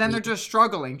tie, then they're just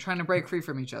struggling, trying to break free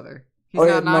from each other. He's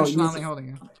not nonchalantly holding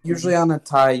you. Usually on a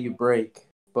tie you break,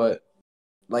 but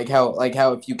like how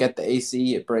if you get the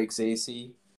AC, it breaks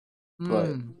AC.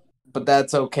 But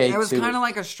that's okay too. It was kind of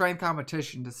like a strength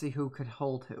competition to see who could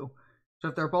hold who. So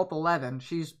if they're both 11,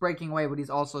 she's breaking away, but he's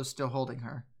also still holding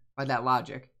her by that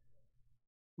logic.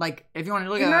 Like, if you want to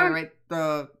look at it, right,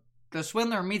 the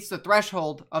swindler meets the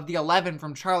threshold of the 11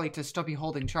 from Charlie to still be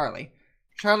holding Charlie.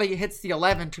 Charlie hits the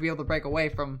 11 to be able to break away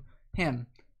from him.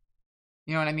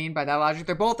 You know what I mean? By that logic,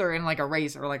 they're both are in like a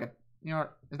race or like a, you know,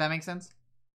 if that makes sense.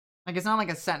 Like, it's not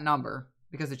like a set number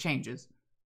because it changes.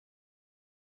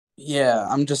 Yeah,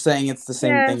 I'm just saying it's the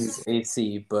same thing as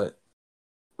AC, but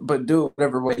do it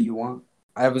whatever way you want.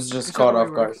 I was just caught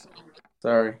off guard.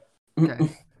 Sorry. Okay.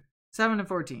 7 and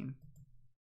 14.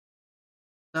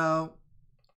 So,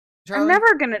 Charlie, I'm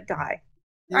never gonna die.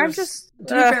 I'm just.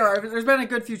 To be fair, there's been a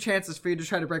good few chances for you to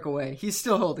try to break away. He's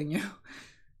still holding you.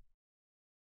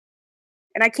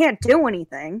 And I can't do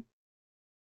anything.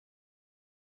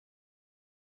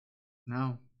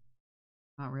 No.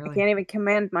 Not really. I can't even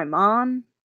command my mom.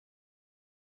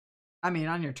 I mean,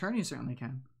 on your turn, you certainly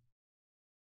can.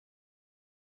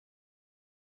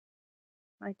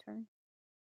 My turn.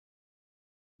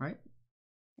 Right?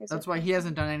 That's why he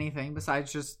hasn't done anything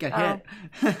besides just get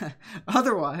hit.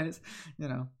 Otherwise, you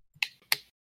know.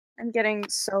 I'm getting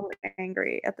so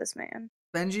angry at this man.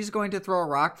 Benji's going to throw a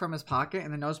rock from his pocket,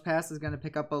 and the nose pass is going to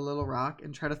pick up a little rock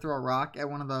and try to throw a rock at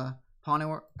one of the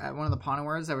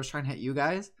Ponywars that was trying to hit you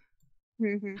guys.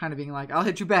 Mm-hmm. Kind of being like, I'll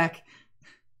hit you back.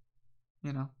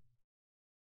 You know.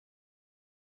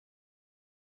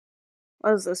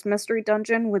 What is this, mystery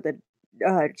dungeon with a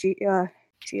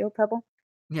Geo Pebble?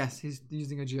 Yes, he's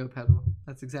using a Geo Pebble.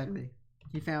 That's exactly.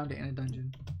 He found it in a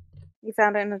dungeon. He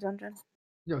found it in a dungeon.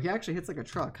 Yo, he actually hits like a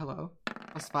truck. Hello.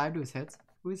 +5 to his hits.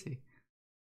 Who is he?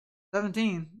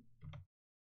 17.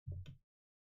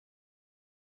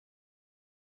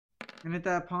 Gonna hit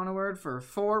that Ponyward for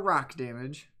 4 rock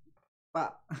damage.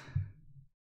 Wow.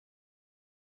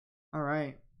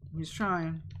 Alright. He's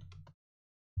trying.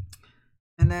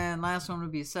 And then last one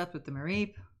would be Seth with the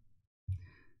Mareep.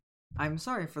 I'm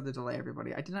sorry for the delay,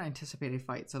 everybody. I did not anticipate a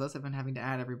fight, so thus I've been having to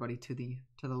add everybody to the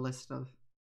list of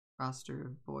roster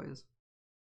of boys.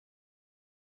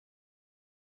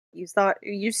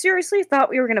 You seriously thought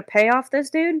we were gonna pay off this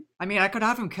dude? I mean, I could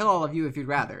have him kill all of you if you'd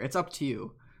rather. It's up to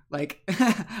you. Like,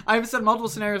 I've said multiple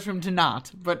scenarios for him to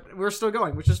not, but we're still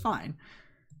going, which is fine.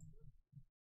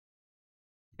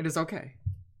 It is okay.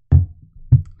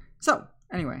 So,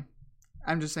 anyway,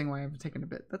 I'm just saying why I've taken a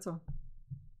bit. That's all.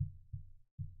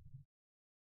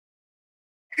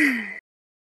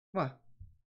 What?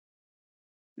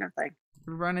 Nothing.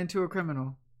 We run into a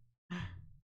criminal.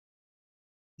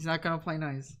 He's not gonna play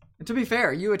nice. And to be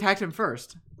fair, you attacked him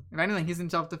first. If anything, he's in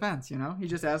self-defense, you know? He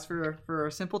just asked for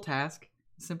a simple task,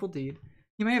 a simple deed.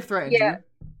 He may have threatened you,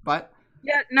 but...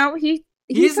 Yeah, no, he's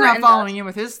not following you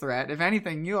with his threat. If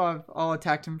anything, you all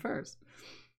attacked him first.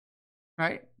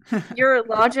 Right? Your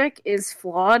logic is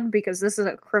flawed because this is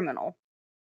a criminal.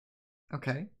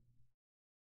 Okay.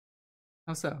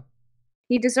 How so?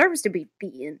 He deserves to be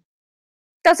beaten.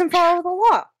 Doesn't follow the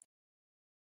law.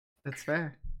 That's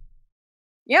fair.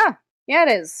 Yeah, it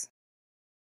is.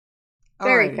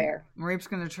 Very Alrighty. fair. Mareep's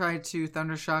gonna try to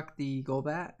Thundershock the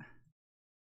Golbat.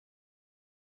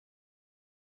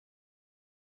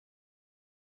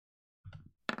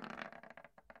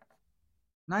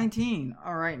 $19.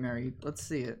 Alright, Mareep. Let's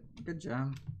see it. Good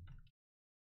job.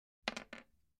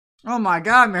 Oh my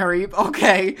god, Mareep.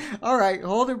 Okay. Alright,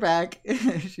 hold her back.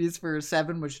 She's for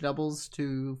 7, which doubles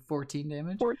to 14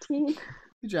 damage. 14.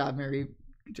 Good job, Mareep.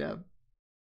 Good job.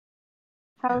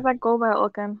 How's that Golbat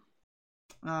looking?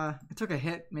 It took a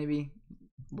hit, maybe.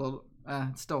 Well,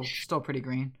 It's still pretty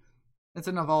green. It's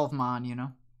an evolved mon, you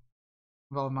know.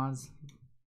 Evolved mon's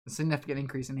a significant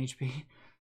increase in HP.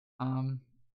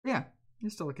 Yeah,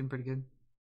 you're still looking pretty good.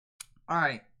 All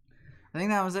right, I think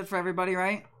that was it for everybody,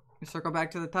 right? We circle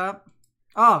back to the top.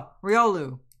 Oh,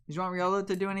 Riolu. Did you want Riolu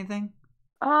to do anything?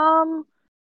 Can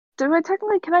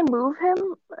I move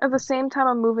him at the same time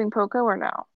I'm moving Poco or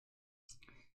no?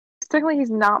 Technically,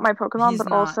 he's not my Pokemon,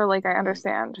 but also, like, I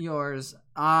understand. Yours.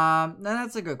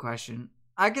 That's a good question.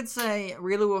 I could say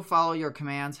Riolu will follow your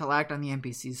commands. He'll act on the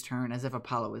NPC's turn as if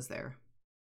Apollo is there.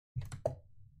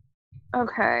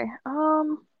 Okay.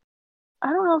 I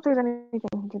don't know if there's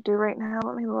anything to do right now.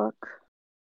 Let me look.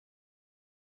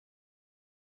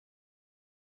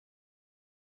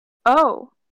 Oh.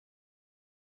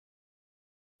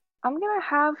 I'm gonna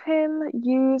have him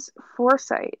use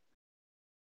Foresight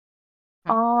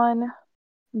on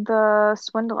the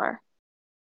Swindler.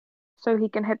 So he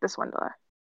can hit the Swindler.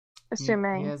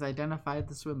 Assuming. He has identified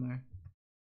the Swindler.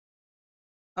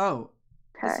 Oh,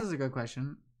 This is a good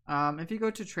question. If you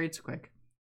go to traits quick,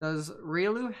 does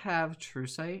Riolu have True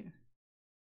Sight?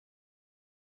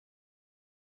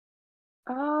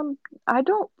 I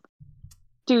don't.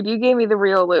 Dude, you gave me the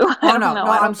Riolu. Oh no,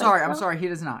 I'm sorry. I'm sorry. He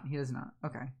does not.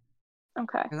 Okay.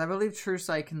 Okay. Because I believe True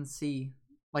Sight can see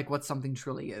like what something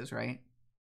truly is, right?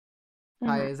 Mhm.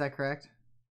 Hi, is that correct?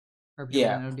 Or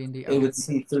Yeah. no D&D? It would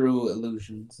see through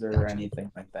illusions or Gotcha.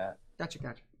 anything like that. Gotcha.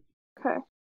 Okay.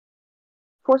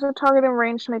 Force a target in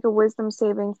range to make a Wisdom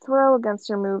saving throw against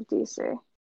your move DC.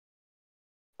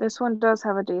 This one does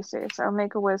have a DC, so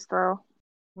make a Wiz throw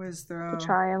Wiz throw. to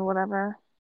try and whatever.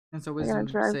 It's a I'm wisdom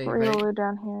gonna drag save, Riolu right?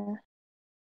 down here.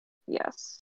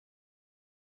 Yes.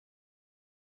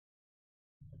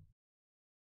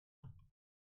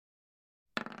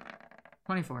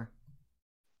 $24.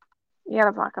 Yeah,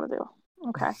 that's not gonna do.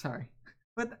 Okay. Sorry.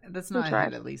 But that's We not a tried.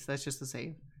 hit, at least. That's just a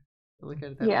save. Look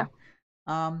at it that Yeah.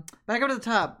 way. Back up to the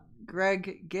top.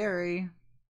 Gary.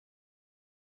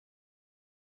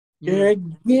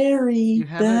 Gary, You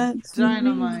have that's a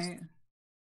dynamite.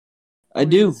 I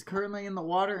do. He's currently in the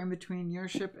water in between your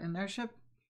ship and their ship.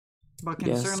 But can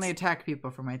Yes. certainly attack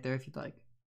people from right there if you'd like.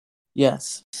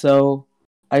 Yes. So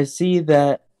I see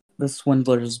that the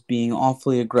Swindler is being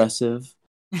awfully aggressive.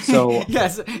 So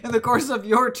yes, in the course of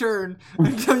your turn,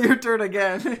 until your turn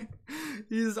again,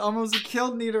 he's almost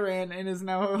killed Nidoran and is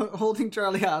now holding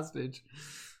Charlie hostage.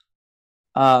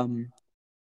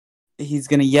 he's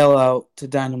gonna yell out to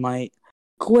Dynamite,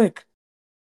 "Quick!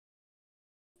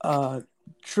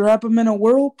 Trap him in a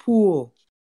whirlpool!"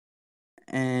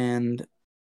 And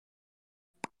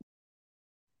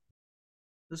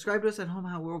Describe to us at home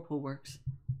how Whirlpool works.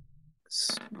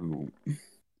 so,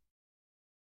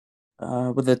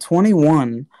 with a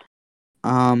 21,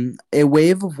 a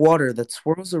wave of water that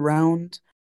swirls around,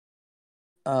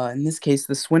 in this case,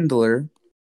 the Swindler,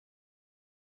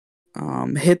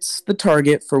 hits the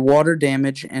target for water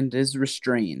damage and is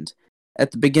restrained.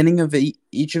 At the beginning of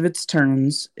each of its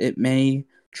turns, it may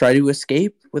try to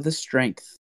escape with a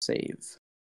strength save.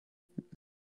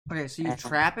 Okay, so you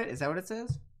trap it? Is that what it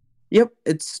says? Yep,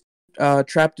 it's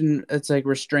trapped in. It's like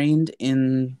restrained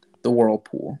in the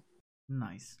whirlpool.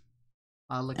 Nice.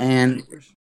 Look at And the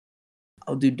papers.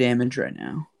 I'll do damage right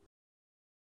now.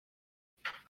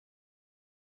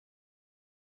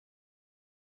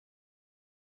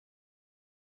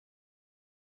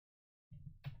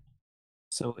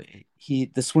 So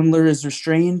the Swindler is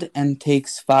restrained and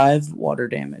takes 5 water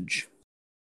damage.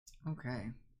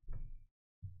 Okay.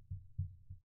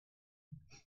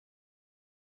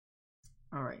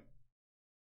 All right.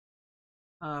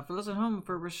 For those at home,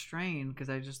 for restrained, because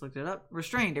I just looked it up.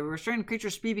 Restrained. A restrained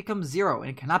creature's speed becomes 0, and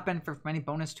it cannot benefit from any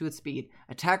bonus to its speed.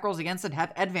 Attack rolls against it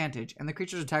have advantage, and the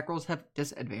creature's attack rolls have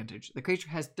disadvantage. The creature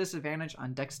has disadvantage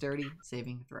on dexterity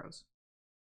saving throws.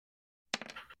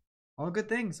 All good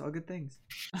things.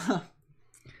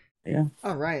 Yeah.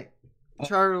 All right.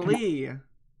 Charlie.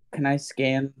 Can I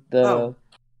scan the... Oh.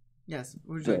 Yes.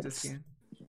 What would you like to scan?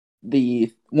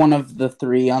 The one of the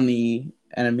 3 on the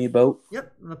enemy boat?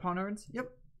 Yep. The pawn nerds?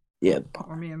 Yep. Yeah.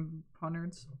 Or me and pawn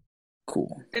nerds.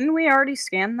 Cool. Didn't we already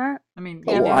scan that? I mean,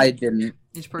 Oh, yeah, I didn't.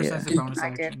 each person has a bonus I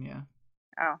action, did. yeah.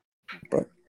 Oh. But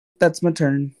that's my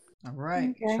turn. All right.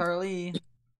 Okay. Charlie.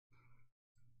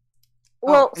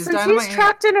 Well, is since Dynamite he's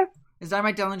trapped in a... Is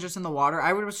Dynamite Dylan just in the water?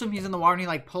 I would assume he's in the water and he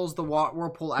like pulls the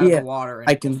whirlpool out of the water and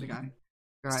I kills can- the guy.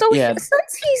 All right. So Yeah.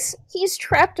 since he's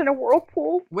trapped in a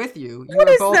whirlpool... With you, What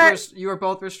is that? You were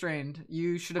both restrained.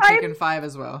 You should have taken 5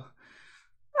 as well.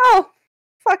 Oh,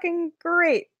 fucking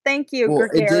great. Thank you, Well,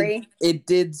 Gary. it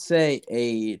did say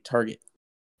a target,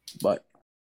 but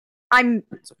I'm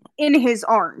in his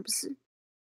arms.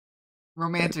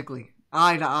 Romantically.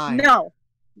 Eye to eye. No.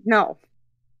 No.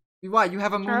 Why? You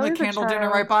have a moonlit Charlie's a candle dinner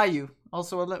child. right by you.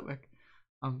 Also a Litwick.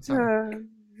 Sorry.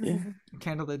 Yeah.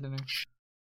 Candlelit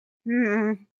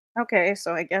dinner. Okay,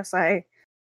 so I guess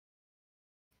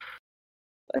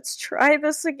let's try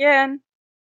this again.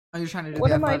 Are you trying to do What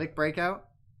the am I- athletic breakout?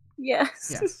 Yes.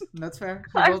 Yes, that's fair.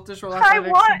 We I- both just roll I athletics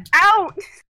and want out!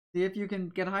 see if you can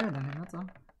get higher than him, that's all.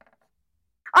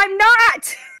 I'm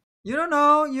not! You don't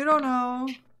know.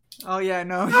 Oh yeah,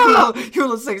 no. You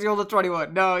rolled a 6, you rolled a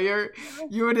 21. No, you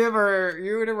and him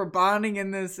are bonding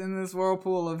in this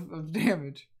whirlpool of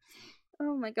damage.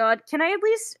 Oh my god. Can I at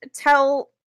least tell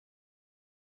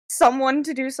someone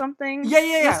to do something?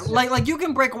 Yeah. Like you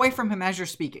can break away from him as you're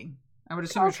speaking. I would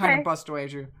assume you're trying to Okay. bust away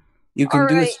as you. You can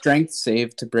do a Alright. strength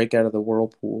save to break out of the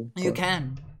whirlpool. You but-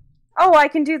 can. Oh, I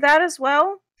can do that as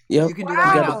well? Yep. You can do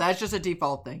that right Wow. now. That's just a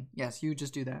default thing. Yes, you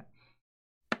just do that.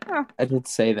 I did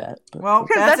say that. But Well,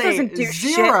 That that's doesn't a do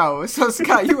 0. So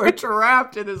Scott, you are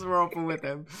trapped in this whirlpool with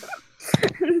him.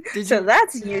 Did So you-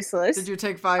 that's useless. Did you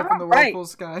take 5 from the Alright. whirlpool,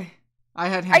 Sky? I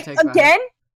had him take 5. Again?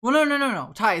 Well,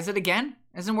 no. Ty, is it again?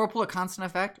 Isn't whirlpool a constant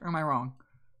effect, or am I wrong?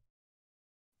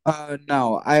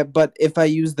 no. But if I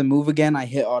use the move again, I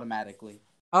hit automatically.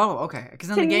 Oh, okay. Because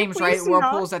in Can the you games, right, please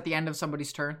whirlpool's at the end of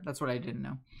somebody's turn. That's what I didn't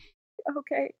know.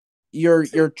 Okay.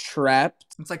 You're trapped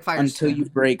It's like fire until spin. you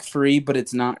break free, but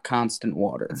it's not constant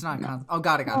water. It's not No. constant. Oh,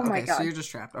 got it. Oh my Okay, so God. you're just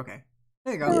trapped. Okay.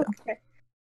 There you go. Yeah.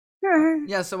 Okay.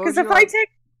 Yeah, so what would Because you if I like take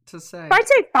to say? if I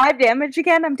take 5 damage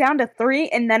again, I'm down to 3,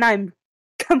 and then I'm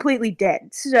completely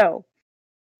dead. So,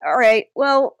 all right.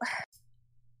 Well,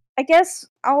 I guess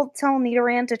I'll tell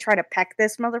Nidoran to try to peck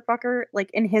this motherfucker, like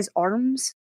in his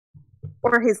arms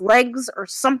or his legs or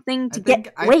something to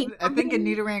get away. I from think a him.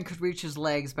 Nidoran could reach his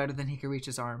legs better than he could reach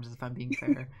his arms, if I'm being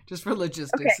fair. Just for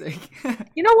logistics' sake.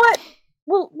 You know what?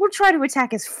 We'll try to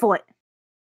attack his foot.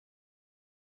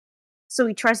 So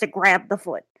he tries to grab the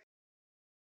foot.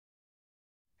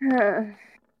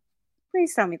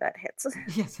 Please tell me that hits.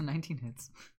 Yes, a 19 hits.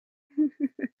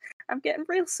 I'm getting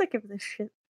real sick of this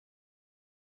shit.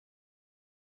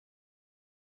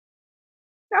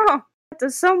 Oh, that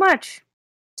does so much.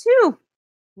 2.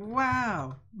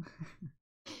 Wow.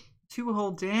 2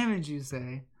 whole damage, you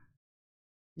say?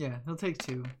 Yeah, he'll take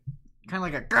 2. Kind of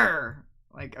like a grrr.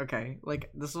 Like, okay. Like,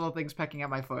 this little thing's pecking at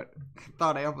my foot.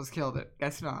 Thought I almost killed it.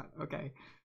 Guess not. Okay.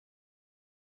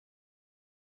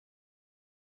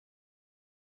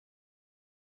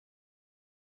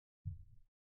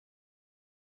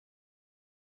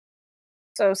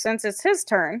 So since it's his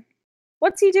turn,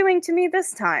 what's he doing to me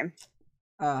this time?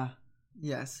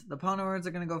 Yes. The Ponowords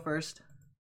are gonna go first.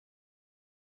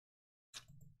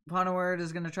 Ponoword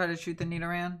is gonna try to shoot the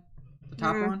Nidoran. The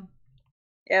top Mhm. one.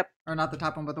 Yep. Or not the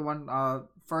top one, but the one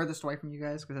furthest away from you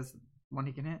guys, because that's the one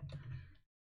he can hit.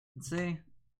 Let's see.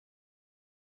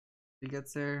 He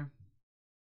gets there.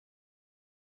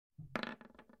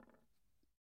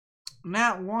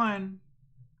 Nat 1.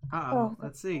 Oh.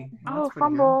 Let's see. Oh, That's pretty good.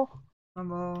 fumble.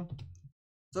 Fumble.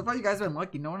 So far, you guys have been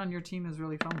lucky. No one on your team has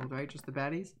really fumbled, right? Just the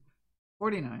baddies.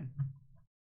 49.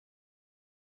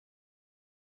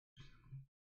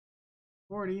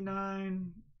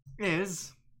 49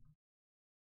 is.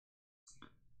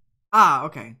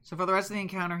 Okay. So for the rest of the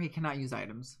encounter, he cannot use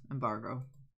items. Embargo.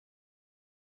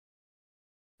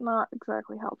 Not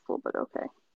exactly helpful, but okay.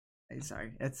 Hey,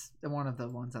 sorry. It's one of the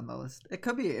ones on the list. It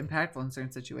could be impactful in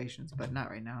certain situations, but not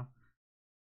right now.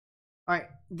 Alright.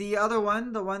 The other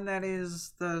one, the one that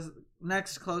is the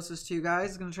next closest to you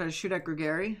guys, is going to try to shoot at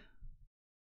Gregory.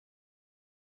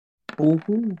 Ooh,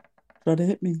 try to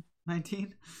hit me.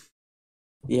 19.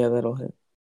 Yeah, that'll hit.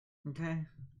 Okay.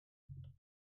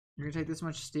 You're gonna take this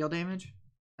much steel damage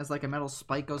as like a metal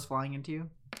spike goes flying into you.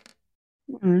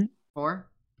 Alright. 4.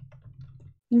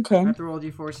 Okay. I have to roll a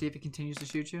d4, see if he continues to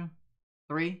shoot you.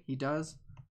 3. He does.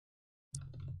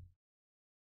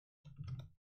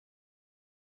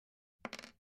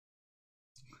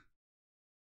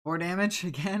 Four damage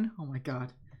again. Oh my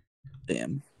god.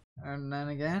 Damn. And then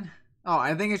again. Oh,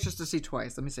 I think it's just to see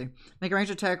twice. Let me see. Make a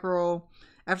range attack roll.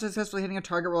 After successfully hitting a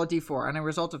target, roll a d4. On a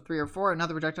result of 3 or 4,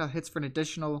 another projectile hits for an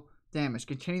additional damage.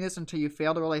 Continue this until you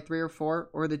fail to roll a 3 or 4,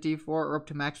 or the d4, or up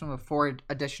to a maximum of 4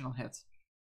 additional hits.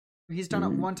 He's done it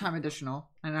one time additional,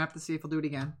 and I have to see if he'll do it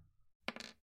again.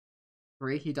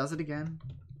 3, he does it again.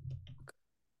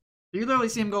 You literally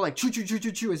see him go like choo choo choo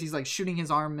choo choo as he's like shooting his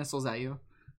arm missiles at you.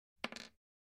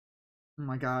 Oh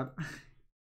my god. I'm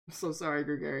so sorry,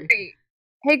 Gregory.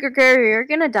 Hey, Gregory, you're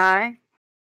gonna die.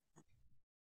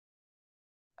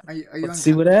 Are you Let's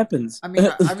see what happens. I mean,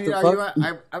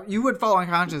 The are you would fall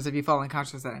unconscious if you fall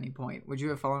unconscious at any point. Would you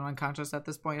have fallen unconscious at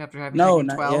this point after having No, taken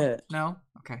not 12? yet. No?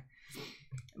 Okay.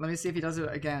 Let me see if he does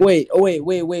it again. Wait.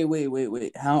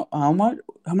 How much?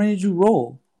 How many did you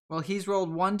roll? Well, he's rolled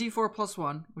 1d4 plus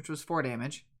 1, which was 4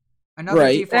 damage. Another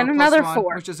Right. d4 And plus another 1,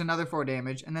 4. which is another 4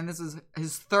 damage. And then this is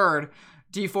his third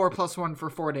d4 plus 1 for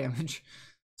 4 damage.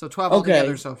 So 12 Okay.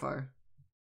 altogether so far.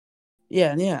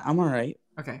 Yeah, I'm alright.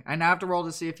 Okay, I now have to roll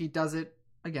to see if he does it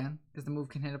again, because the move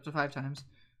can hit up to 5 times.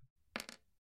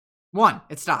 1.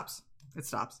 It stops. It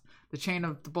stops. The chain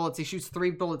of the bullets, he shoots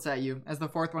 3 bullets at you, as the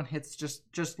 4th one hits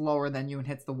just lower than you and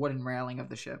hits the wooden railing of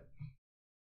the ship.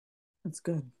 That's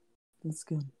good.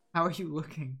 How are you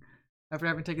looking after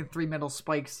having taken 3 metal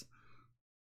spikes?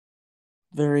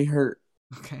 Very hurt.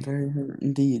 Okay. Very hurt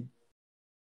indeed.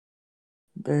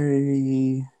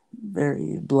 Very,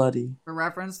 very bloody. For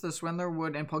reference, the Swindler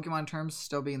would, in Pokemon terms,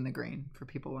 still be in the green, for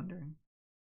people wondering.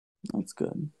 That's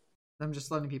good. I'm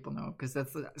just letting people know, because that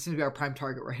seems to be our prime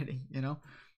target rating, you know?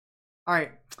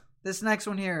 Alright, this next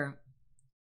one here.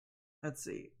 Let's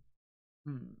see.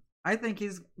 I think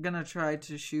he's gonna try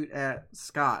to shoot at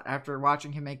Scott after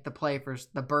watching him make the play for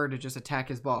the bird to just attack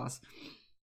his boss.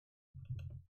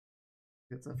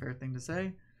 That's a fair thing to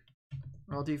say.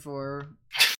 Roll d4.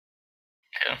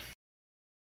 Yeah.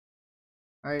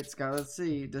 Alright, Scott, let's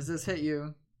see. Does this hit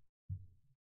you?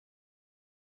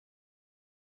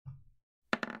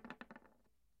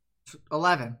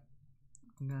 11.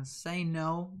 I'm gonna say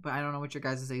no, but I don't know what your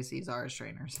guys' ACs are as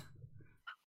trainers.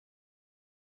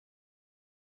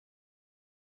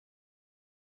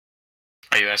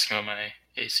 Are you asking what my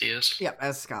AC is? Yep,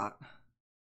 as Scott.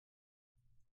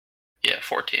 Yeah,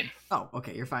 14. Oh,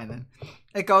 okay, you're fine then.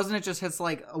 It goes and it just hits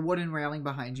like a wooden railing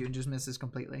behind you and just misses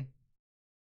completely.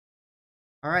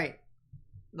 Alright.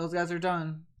 Those guys are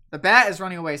done. The bat is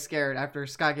running away scared after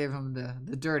Scott gave him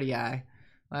the dirty eye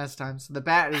last time. So the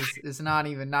bat is not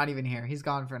even here. He's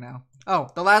gone for now. Oh,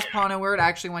 the last Pawno word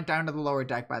actually went down to the lower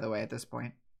deck, by the way, at this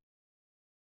point.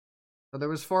 So there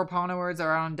was 4 Pawno words that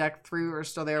are on deck, 3 are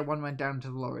still there, 1 went down to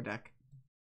the lower deck.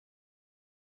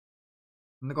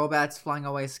 And the Golbat's flying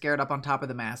away, scared up on top of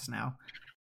the mast now.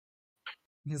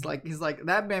 He's like,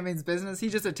 that man means business.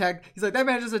 He's like, that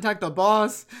man just attacked the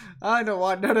boss. I don't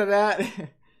want none of that.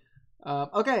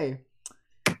 Okay.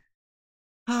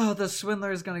 Oh, the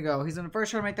Swindler is gonna go. He's gonna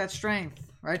first try to make that strength.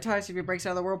 Right, Ty? See if he breaks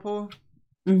out of the whirlpool.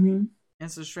 Mm-hmm.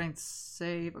 It's a strength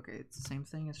save. Okay, it's the same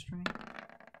thing as strength.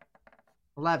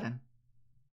 11.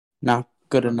 Not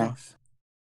good enough.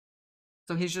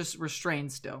 So he's just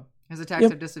restrained still. His attacks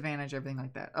have disadvantage, everything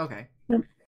like that. Okay. Yep.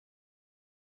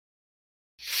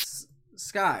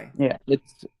 Sky. Yeah,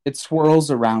 it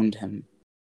swirls around him.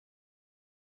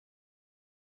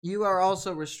 You are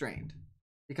also restrained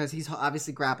because he's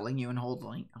obviously grappling you and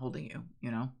holding you.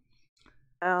 You know.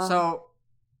 So,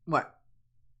 what?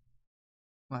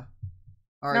 What?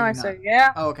 Or No, are I you said not?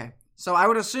 yeah. Oh, okay. So I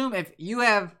would assume if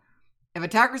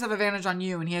attackers have advantage on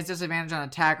you and he has disadvantage on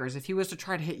attackers, if he was to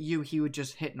try to hit you, he would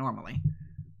just hit normally.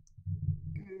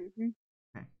 Mm-hmm.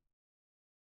 Okay.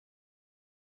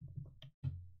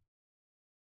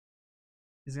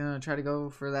 He's gonna try to go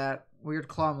for that weird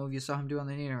claw move you saw him do on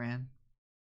the Nidoran.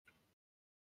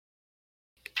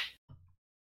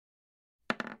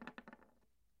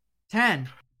 $10.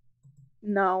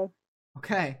 No.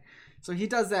 Okay. So he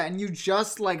does that, and you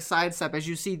just like sidestep as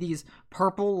you see these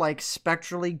purple, like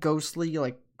spectrally ghostly,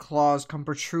 like claws come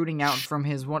protruding out from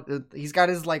his one. He's got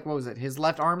his like, what was it? His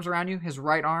left arm's around you. His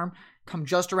right arm come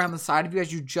just around the side of you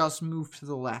as you just move to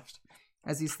the left.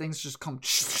 As these things just come,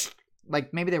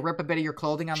 like maybe they rip a bit of your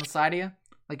clothing on the side of you,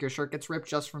 like your shirt gets ripped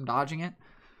just from dodging it.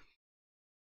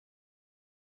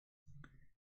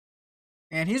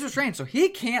 And he's restrained, so he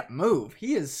can't move.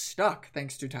 He is stuck,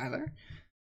 thanks to Tyler.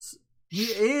 He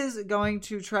is going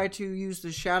to try to use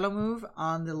the shadow move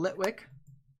on the Litwick,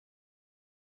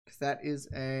 because that is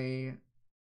a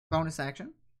bonus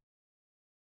action.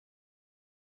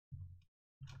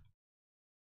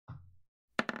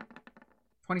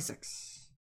 $26.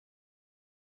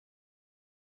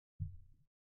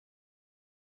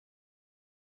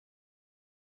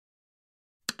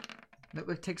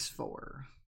 Litwick takes 4.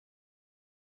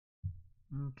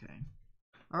 Okay.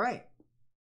 All right.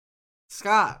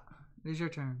 Scott, it is your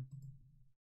turn.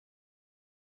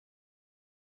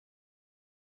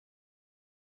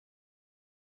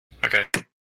 Okay.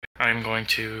 I'm going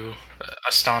to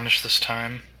astonish this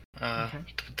time. Okay.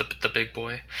 The big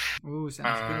boy. Ooh,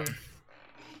 sounds good.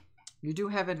 You do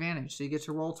have advantage, so you get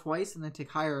to roll twice and then take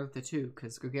higher of the 2,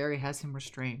 because Gregary has him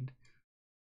restrained.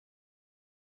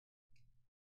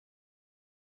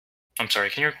 I'm sorry,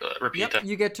 can you repeat that?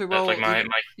 You get to roll. Like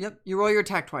Yep, you roll your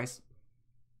attack twice.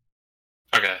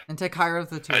 Okay. And take higher of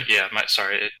the 2. Yeah,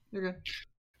 sorry. You're good.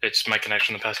 It's my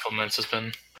connection the past couple minutes has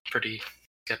been pretty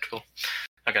skeptical.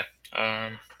 Okay.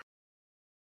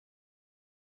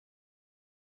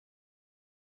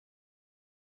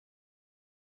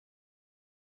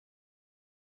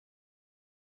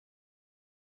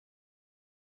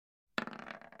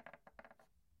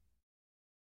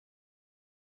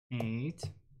 8.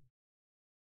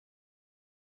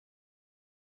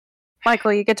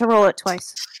 Michael, you get to roll it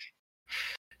twice.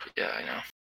 Yeah, I know.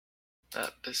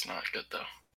 That is not good though.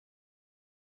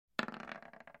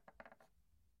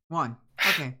 1.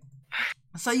 Okay.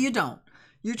 So you don't.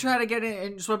 You try to get in,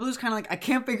 and Swablu's kind of like, I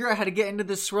can't figure out how to get into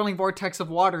this swirling vortex of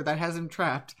water that has him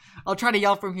trapped. I'll try to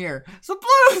yell from here.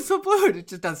 Swablu! Swablu! It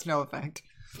just does no effect.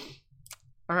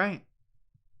 Alright.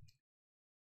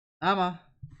 Amma.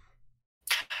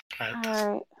 That's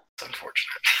Alright,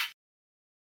 unfortunate.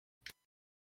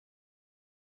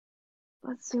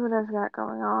 let's see what I've got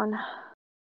going on.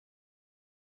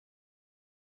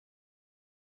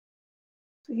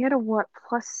 So he had a what,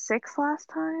 +6 last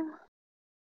time?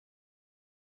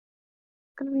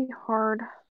 It's gonna be hard.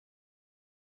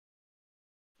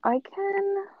 I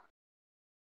can...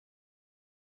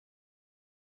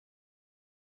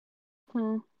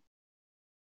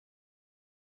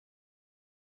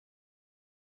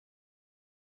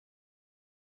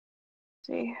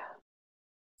 See.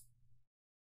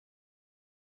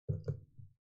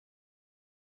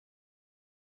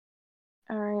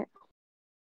 Alright.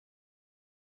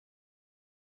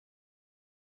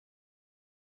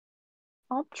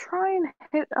 I'll try and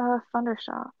hit a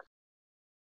Thundershock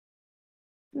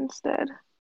instead.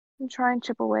 And try and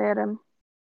chip away at him.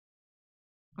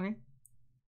 Okay.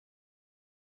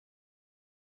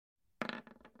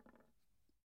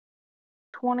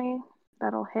 $20.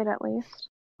 That'll hit at least.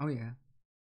 Oh, yeah.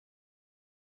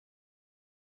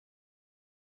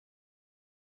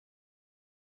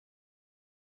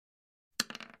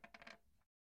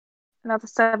 And that's a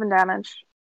 7 damage.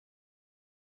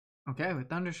 Okay, with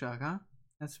Thundershock, huh?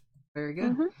 That's very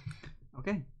good. Mm-hmm.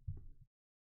 Okay.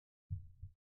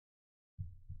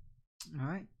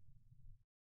 Alright.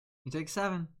 You take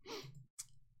 7.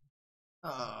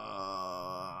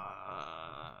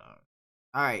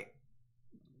 Alright.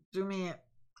 Do me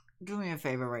a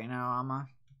favor right now, Amma.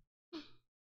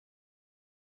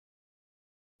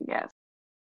 Yes.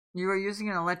 You are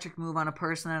using an electric move on a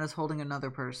person that is holding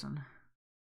another person.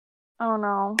 Oh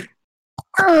no.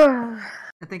 I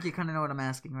think you kind of know what I'm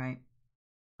asking, right?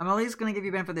 I'm at least going to give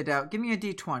you benefit of the doubt. Give me a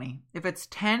d20. If it's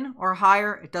 10 or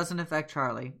higher, it doesn't affect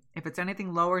Charlie. If it's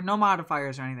anything lower, no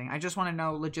modifiers or anything. I just want to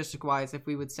know, logistic-wise, if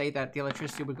we would say that the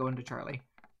electricity would go into Charlie.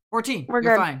 14. We're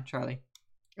You're good. fine, Charlie.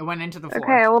 It went into the floor.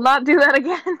 Okay, I will not do that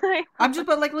again. I'm just,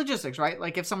 but like logistics, right?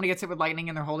 Like if somebody gets hit with lightning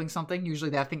and they're holding something,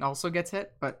 usually that thing also gets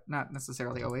hit, but not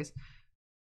necessarily always.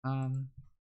 I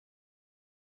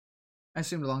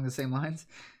assumed along the same lines.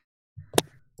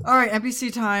 All right,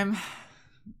 NPC time.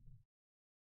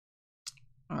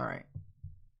 All right.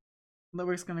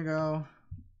 Ludwig's gonna go.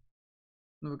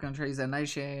 Ludwig's gonna try to use that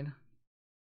Nightshade.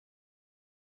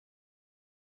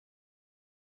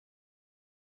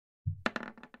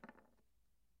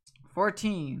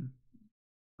 $14.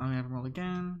 I'm gonna have him roll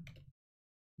again.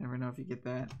 Never know if you get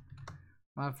that.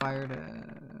 Modifier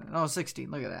to 16.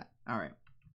 Look at that. All right.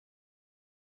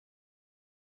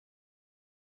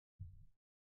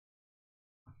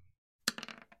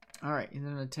 All right. He's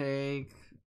gonna take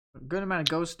a good amount of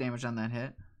ghost damage on that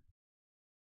hit.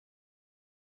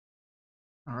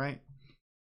 All right.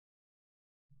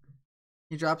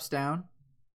 He drops down.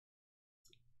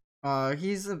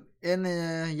 He's in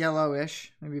the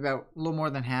yellowish, maybe about a little more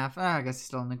than half. I guess he's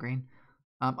still in the green.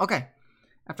 Okay.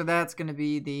 After that, it's gonna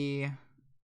be the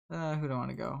who do I want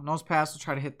to go? Nose pass will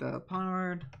try to hit the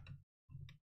Ponard.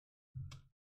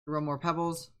 Roll more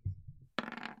pebbles.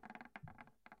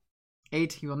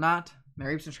 8, he will not.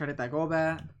 Mareep's gonna try to hit that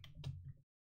Golbat.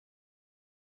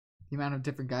 The amount of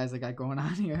different guys I got going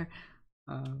on here.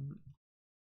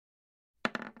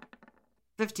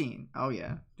 15. Oh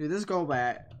yeah, dude, this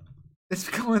Golbat is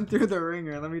going through the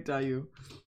ringer. Let me tell you,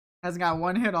 hasn't got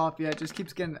one hit off yet. Just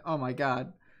keeps getting. Oh my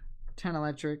god, 10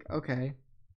 electric. Okay,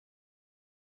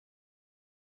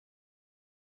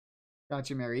 got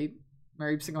you, Mareep.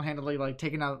 Mareep single-handedly like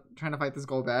taking out, trying to fight this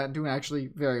Golbat, and doing actually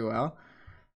very well.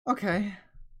 Okay.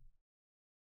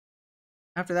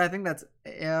 After that, I think that's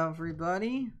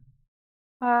everybody.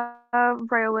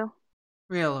 Riolu.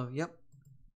 Riolu, yep.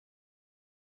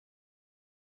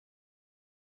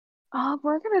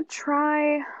 We're gonna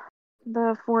try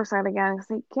the foresight again because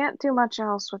he can't do much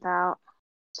else without.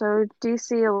 So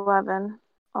DC 11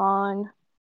 on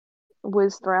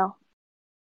Whiz Throw.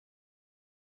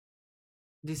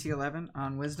 DC 11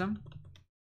 on Wisdom.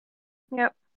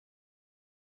 Yep.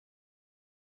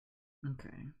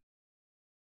 Okay.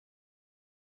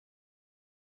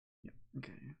 Yep.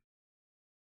 Okay.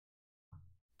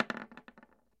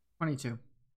 22.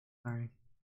 Sorry.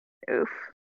 Oof.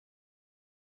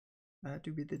 I had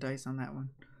to beat the dice on that one.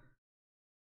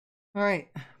 All right.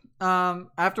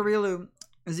 After Riolu,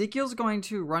 Ezekiel's going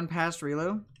to run past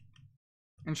Riolu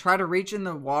and try to reach in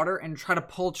the water and try to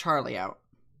pull Charlie out.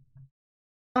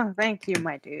 Oh, thank you,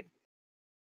 my dude.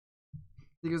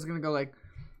 Ezekiel's gonna go like,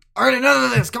 all right,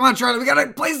 enough of this. Come on, Charlie. We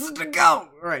got places to go.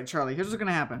 All right, Charlie. Here's what's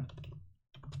gonna happen.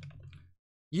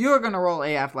 You are gonna roll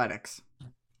a athletics.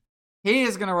 He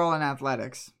is gonna roll an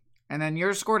athletics, and then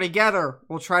your score together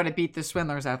will try to beat the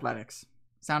swindler's athletics.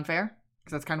 Sound fair?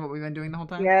 Because that's kind of what we've been doing the whole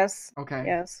time. Yes. Okay.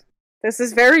 Yes. This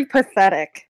is very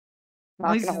pathetic.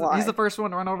 Not Well, gonna lie. he's the first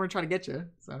one to run over and try to get you.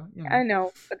 So you know. I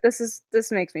know, but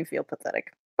this makes me feel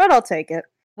pathetic. But I'll take it.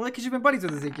 Well, because you've been buddies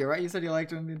with Ezekiel, right? You said you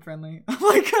liked him being friendly. Oh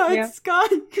my god, Yeah. Sky!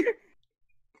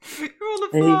 You rolled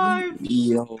a 5!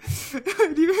 Yo.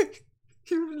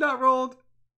 You've not rolled.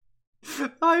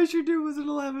 The highest you do was an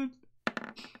 11.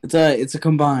 It's a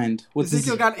combined. What's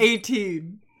Ezekiel got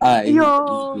 18.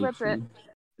 Yo, that's it.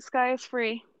 Sky is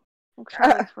free.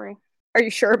 Charlie's free. Are you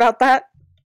sure about that?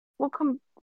 Well,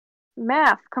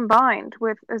 math combined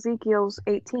with Ezekiel's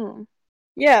 18.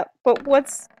 Yeah, but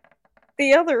what's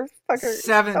the other fucker?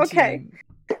 17.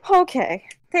 Okay.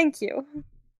 Thank you.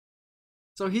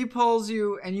 So he pulls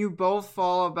you, and you both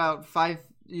fall about 5.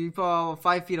 You fall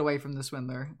 5 feet away from the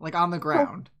swindler, like on the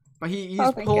ground. But he's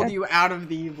thank pulled you. you out of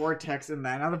the vortex, and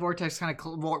then now the vortex kind of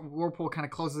whirlpool kind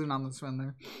of closes in on the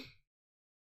swindler.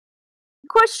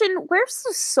 Question: where's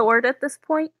the sword at this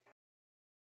point?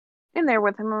 In there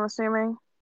with him, I'm assuming.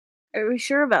 Are we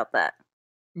sure about that?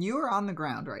 You are on the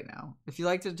ground right now. If you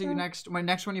like to do next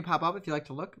one you pop up, if you like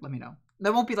to look, let me know.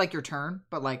 That won't be like your turn,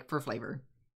 but like for flavor.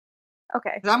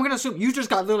 Okay. 'Cause I'm gonna assume you just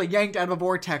got literally yanked out of a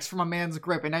vortex from a man's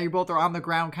grip, and now you both are on the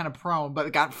ground, kind of prone,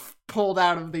 but got pulled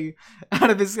out of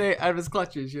his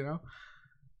clutches. You know.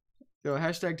 Yo,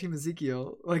 hashtag Team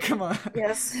Ezekiel. Like, come on.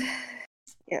 Yes.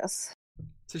 Yes.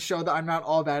 To show that I'm not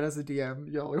all bad as a DM,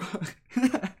 yo.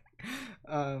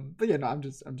 But yeah, no, I'm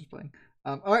just playing.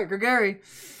 All right, Gregory.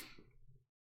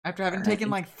 After having taken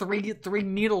like three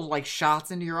needle like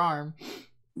shots into your arm.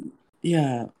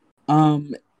 Yeah.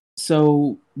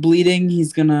 So bleeding,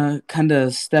 he's gonna kind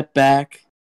of step back.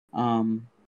 Can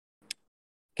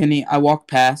he? I walk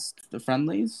past the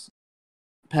friendlies,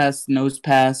 past Nose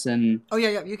Pass and. Oh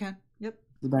yeah, you can. Yep.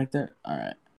 Back there. All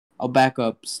right. I'll back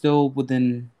up, still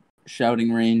within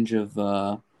shouting range of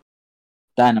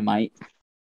dynamite.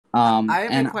 I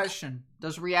have a question.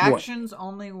 Does reactions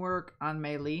only work on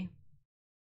melee?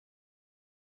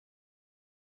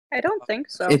 I don't think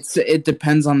so. It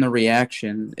depends on the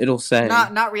reaction. It'll say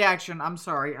Not reaction. I'm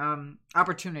sorry.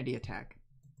 Opportunity attack.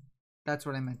 That's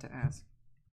what I meant to ask.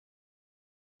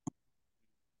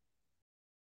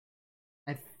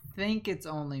 I think it's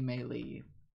only melee,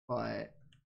 but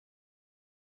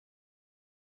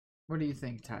what do you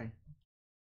think, Ty? I've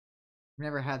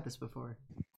never had this before.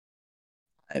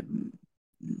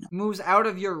 Moves out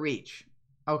of your reach.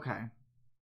 Okay.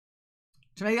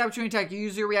 To make the opportunity attack, you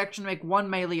use your reaction to make one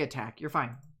melee attack. You're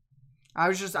fine.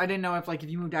 I didn't know if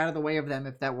you moved out of the way of them,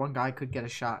 if that one guy could get a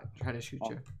shot, try to shoot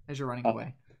you as you're running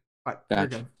away. But you're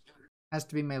good. Has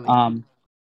to be melee.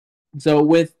 So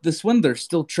with the swindler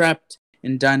still trapped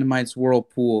in Dynamite's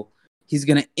whirlpool, he's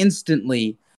gonna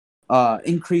instantly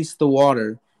increase the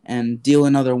water and deal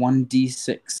another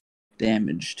 1d6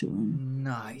 damage to him.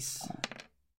 Nice.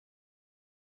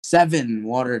 7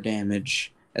 water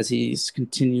damage as he's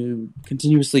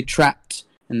continuously trapped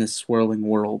in this swirling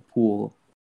whirlpool.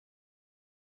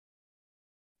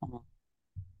 And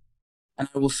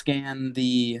I will scan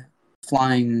the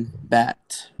flying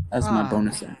bat as my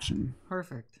bonus action.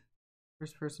 Perfect.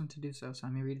 First person to do so,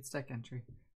 let me read its deck entry.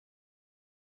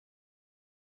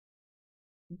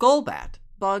 Golbat,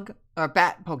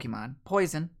 bat Pokemon,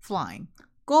 poison, flying.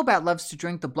 Golbat loves to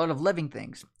drink the blood of living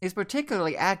things, is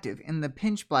particularly active in the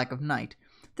pitch black of night.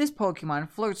 This Pokemon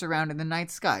floats around in the night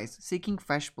skies, seeking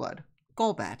fresh blood.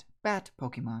 Golbat, bat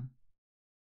Pokemon.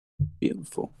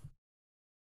 Beautiful.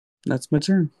 That's my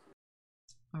turn.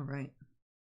 All right.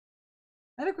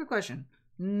 I had a quick question.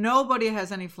 Nobody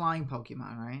has any flying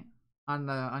Pokemon, right?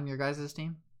 On your guys'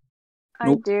 team?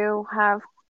 I do have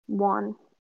one.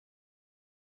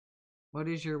 What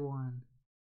is your one?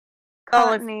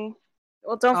 Cottony.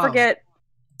 Well, don't forget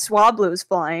Swablu's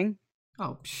flying.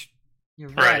 Oh, you're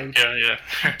right. Right, yeah.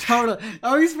 Totally. I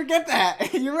always forget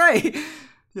that. You're right.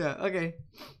 Yeah, okay.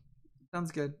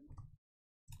 Sounds good.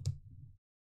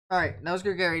 All right, that was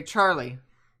Gregory. Charlie.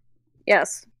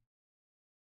 Yes.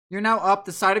 You're now up.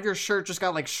 The side of your shirt just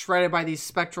got like shredded by these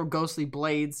spectral ghostly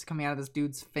blades coming out of this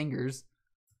dude's fingers.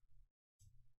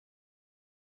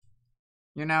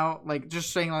 You're now like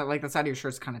just saying like the side of your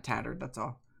shirt's kind of tattered. That's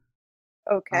all.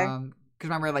 Okay. Because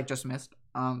remember, I like just missed.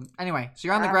 Anyway, so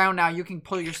you're on the ground now. You can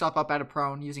pull yourself up out of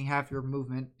prone using half your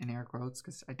movement in air quotes,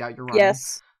 because I doubt you're running.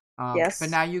 Yes. Yes. But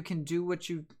now you can do what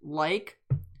you like.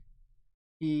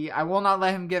 I will not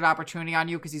let him get opportunity on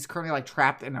you because he's currently like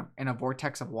trapped in a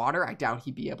vortex of water. I doubt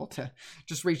he'd be able to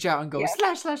just reach out and go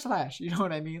slash slash slash. You know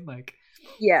what I mean? Like.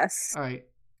 Yes. All right.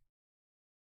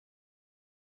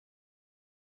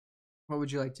 What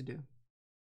would you like to do?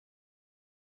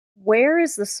 Where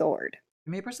is the sword?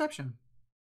 Give me a perception.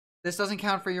 This doesn't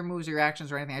count for your moves or your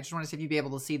actions or anything. I just want to see if you'd be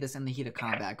able to see this in the heat of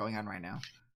combat going on right now.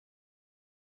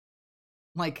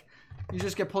 Like, you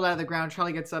just get pulled out of the ground.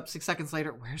 Charlie gets up 6 seconds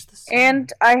later. Where's the sword?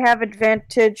 And I have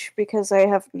advantage because I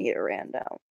have Nidoran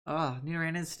now. Oh,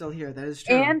 Nidoran is still here. That is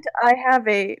true. And I have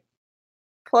a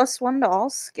 +1 to all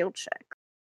skill check.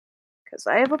 Because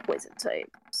I have a poison type.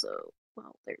 So,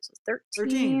 well, there's a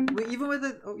 13. Even with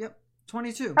it,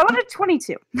 22. How about a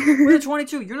 22? With a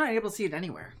 22, you're not able to see it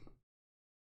anywhere.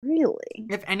 Really?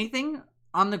 If anything,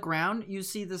 on the ground, you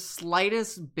see the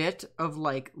slightest bit of,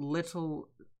 like, little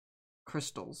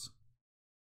crystals.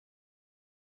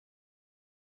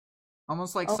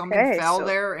 Almost like something fell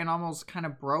there and almost kind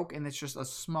of broke, and it's just a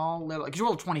small little... Because you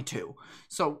rolled a 22.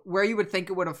 So, where you would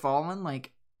think it would have fallen,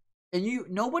 like... And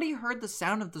nobody heard the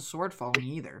sound of the sword falling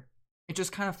either. It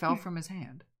just kind of fell from his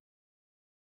hand.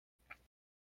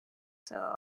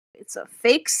 So, it's a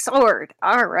fake sword.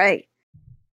 All right.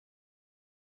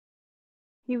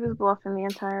 He was bluffing the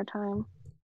entire time.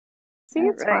 See,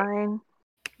 it's fine.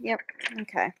 Yep.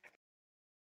 Okay.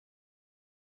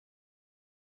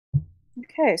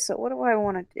 Okay, so what do I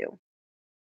want to do?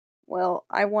 Well,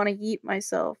 I want to yeet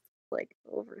myself, like,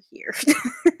 over here.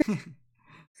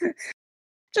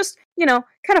 Just,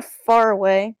 kind of far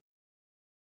away.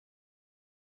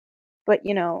 But,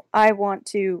 I want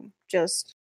to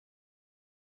just...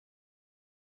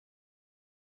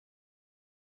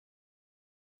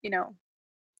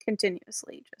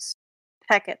 continuously just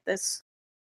peck at this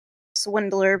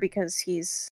swindler because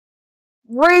he's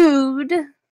rude.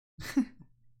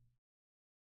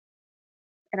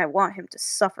 And I want him to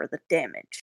suffer the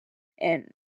damage.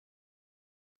 And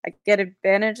I get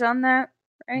advantage on that,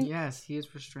 right? Yes, he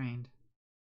is restrained.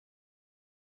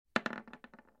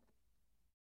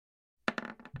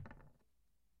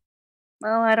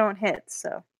 Well, I don't hit, so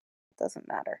it doesn't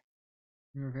matter.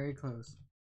 You were very close.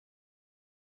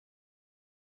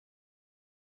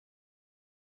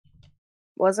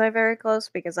 Was I very close?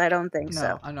 Because I don't think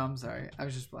so. No, I'm sorry. I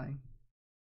was just playing.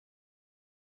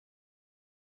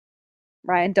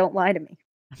 Ryan, don't lie to me.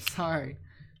 I'm sorry.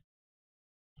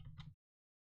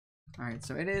 Alright,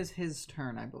 so it is his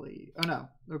turn, I believe. Oh no,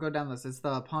 we'll go down this. It's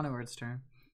the Ponyward's turn.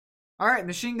 Alright,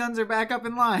 machine guns are back up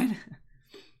in line.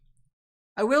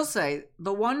 I will say,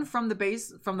 the one from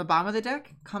the bottom of the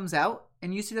deck comes out,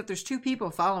 and you see that there's 2 people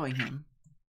following him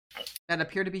that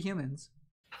appear to be humans.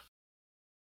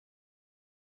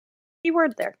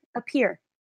 Keyword there. Appear.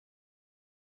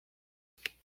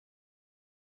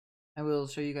 I will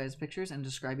show you guys pictures and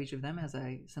describe each of them as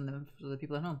I send them to the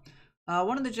people at home.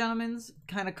 One of the gentlemen's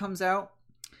kind of comes out,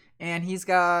 and he's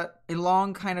got a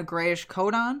long kind of grayish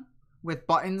coat on with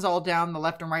buttons all down the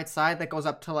left and right side that goes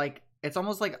up to like, it's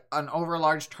almost like an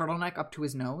overlarge turtleneck up to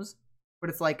his nose, but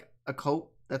it's like a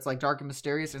coat that's like dark and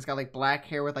mysterious, and it's got like black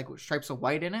hair with like stripes of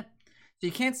white in it. So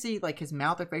you can't see like his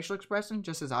mouth or facial expression,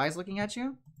 just his eyes looking at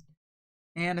you.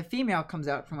 And a female comes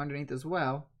out from underneath as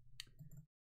well.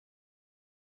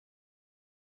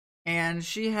 And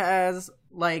she has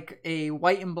like a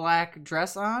white and black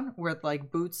dress on with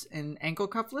like boots and ankle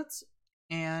cufflets,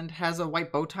 and has a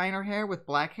white bow tie in her hair with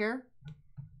black hair.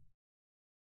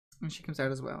 And she comes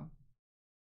out as well.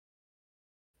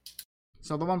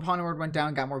 So the one Ponyward went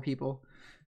down, got more people.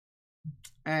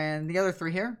 And the other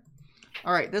 3 here.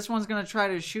 Alright, this one's going to try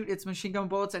to shoot its machine gun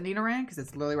bullets at Nidoran, because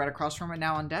it's literally right across from it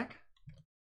now on deck.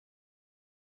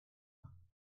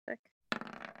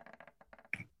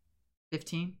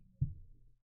 15.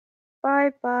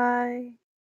 Bye-bye.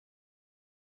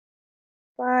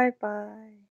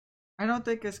 Bye-bye. I don't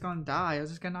think it's gonna die. I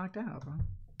was just gonna knocked out.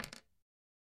 Huh?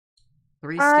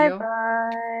 3 Bye steel?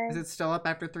 bye. Is it still up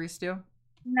after 3 steel?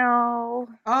 No.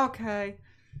 Okay.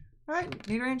 Alright,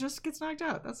 Nidoran just gets knocked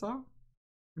out. That's all.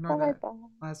 Ignore that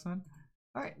last one.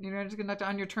 Alright, Nidoran just gets knocked out.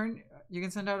 On your turn, you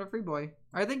can send out a free boy.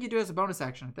 Or I think you do it as a bonus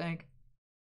action, I think.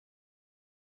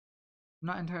 I'm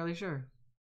not entirely sure.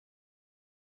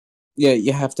 Yeah,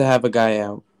 you have to have a guy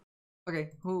out. Okay,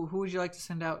 who would you like to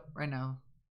send out right now?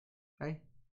 Okay.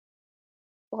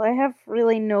 Well, I have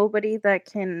really nobody that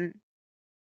can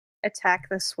attack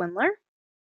the swindler.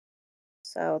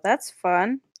 So that's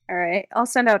fun. Alright, I'll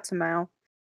send out to Mao.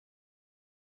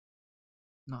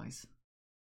 Nice.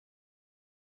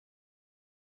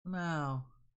 No.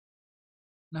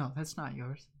 No, that's not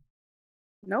yours.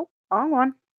 Nope, wrong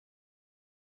one.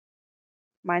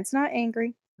 Mine's not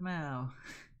angry. No.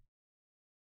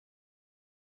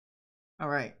 All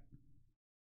right.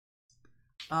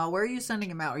 Where are you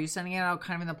sending him out? Are you sending him out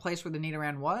kind of in the place where the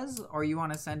Nidoran was? Or you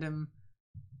want to send him...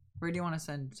 Where do you want to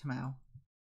send Tamao?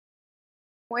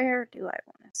 Where do I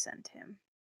want to send him?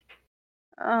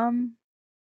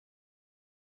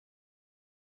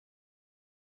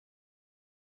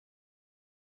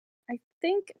 I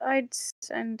think I'd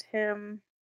send him...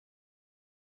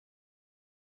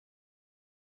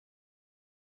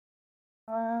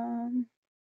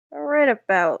 right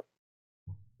about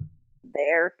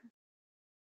there.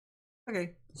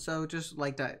 Okay, so just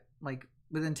like that, like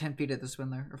within 10 feet of the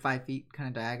Swindler, or 5 feet, kind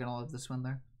of diagonal of the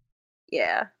Swindler.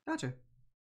 Yeah. Gotcha.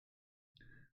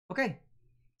 Okay.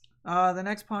 The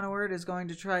next Ponoword is going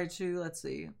to try to, let's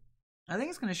see. I think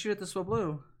it's going to shoot at the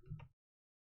Swablu.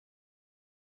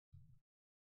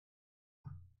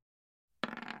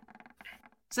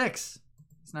 Six.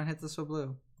 It's not hit the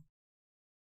Swablu.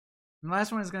 And the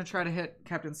last one is going to try to hit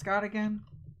Captain Scott again.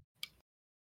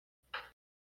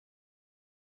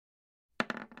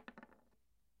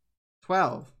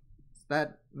 $12.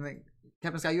 That,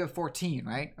 Captain Scott, you have 14,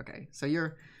 right? Okay, so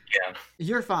you're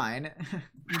fine.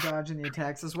 You dodging the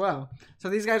attacks as well. So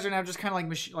these guys are now just kind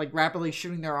of like rapidly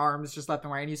shooting their arms just left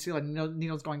and right, and you see like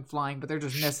needles going flying, but they're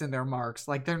just missing their marks.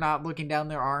 Like they're not looking down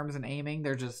their arms and aiming;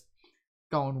 they're just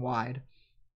going wide.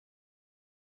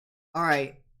 All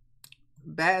right,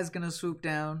 Bat is gonna swoop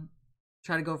down,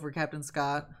 try to go for Captain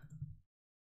Scott.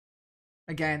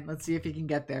 Again, let's see if he can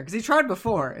get there because he tried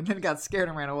before and then got scared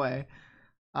and ran away.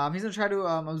 He's gonna try to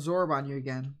absorb on you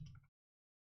again.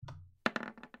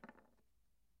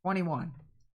 21.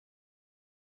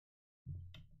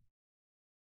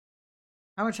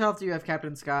 How much health do you have,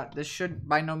 Captain Scott? This should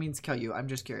by no means kill you. I'm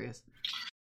just curious.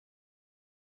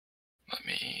 Let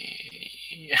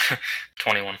me...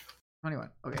 21. 21.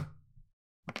 Okay.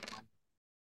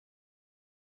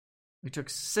 We took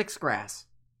 6 grass.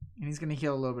 And he's going to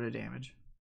heal a little bit of damage.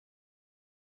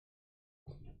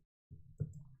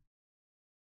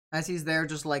 As he's there,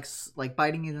 just like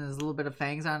biting in his little bit of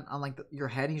fangs on like your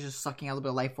head, he's just sucking out a little bit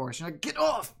of life force. You're like, get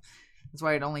off! That's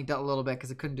why it only dealt a little bit,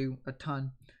 because it couldn't do a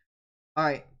ton.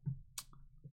 Alright.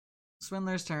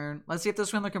 Swindler's turn. Let's see if the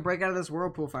Swindler can break out of this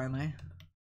whirlpool finally.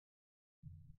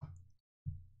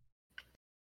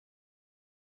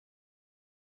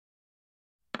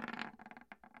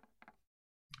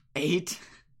 Eight.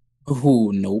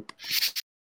 Oh, nope.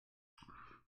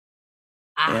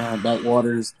 Yeah, that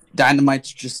water's...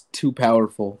 Dynamite's just too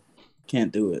powerful.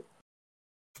 Can't do it.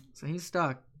 So he's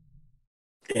stuck.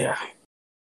 Yeah.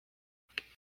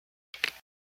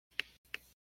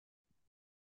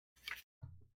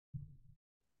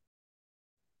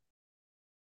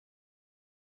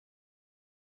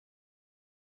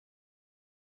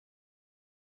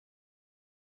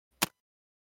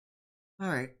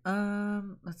 Alright,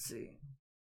 let's see.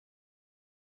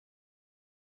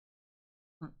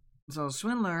 So,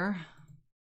 Swindler.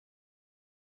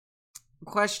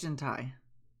 Question, Ty.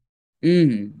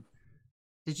 Mm.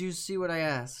 Did you see what I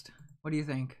asked? What do you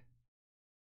think?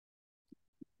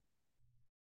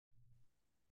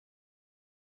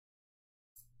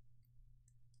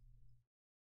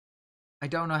 I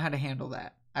don't know how to handle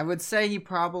that. I would say he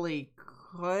probably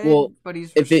could, but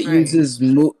he's restrained.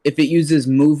 If it uses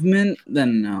movement,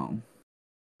 then no.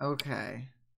 Okay.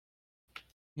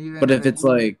 But if it's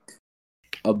like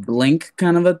a blink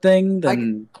kind of a thing,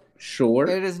 then sure.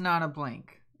 It is not a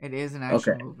blink. It is an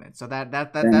actual movement. So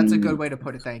that's a good way to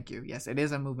put it. Thank you. Yes, it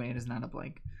is a movement. It is not a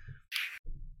blink.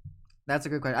 That's a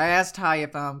good question. I asked Ty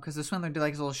if because the Swindler did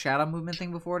like his little shadow movement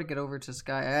thing before to get over to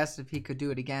Sky. I asked if he could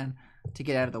do it again to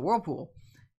get out of the whirlpool,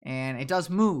 and it does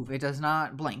move. It does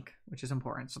not blink, which is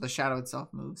important. So the shadow itself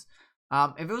moves.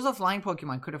 If it was a flying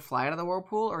Pokemon, could it fly out of the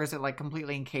whirlpool, or is it like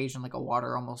completely encaged in like a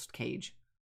water almost cage?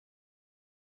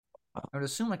 I would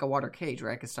assume like a water cage,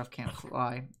 right? Because stuff can't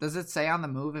fly. Does it say on the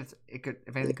move if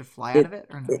anything could fly out of it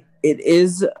or no? It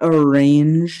is a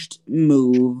ranged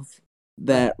move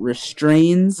that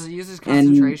restrains. Does it use his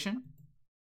concentration?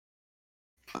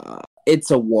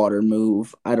 It's a water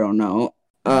move. I don't know.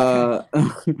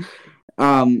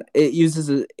 It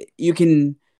uses you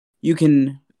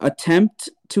can attempt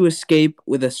to escape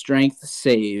with a strength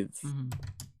save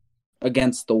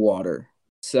against the water.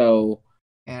 So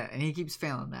yeah, and he keeps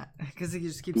failing that because he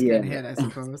just keeps getting hit, I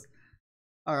suppose.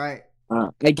 All right.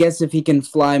 I guess if he can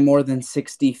fly more than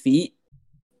 60 feet,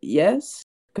 yes,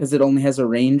 because it only has a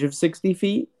range of 60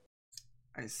 feet.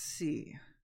 I see.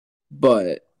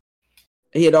 But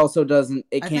it also doesn't.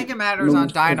 It I can't. think it matters move on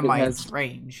 'cause it Dynamite's has-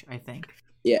 range, I think.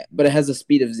 Yeah, but it has a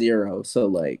speed of 0, so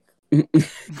like.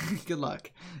 Good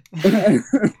luck.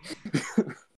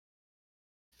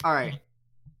 All right.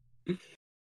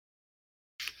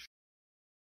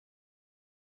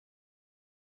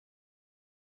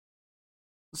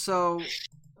 So,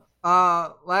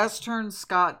 last turn,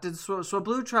 Scott, did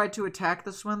Swablu try to attack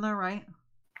the Swindler, right?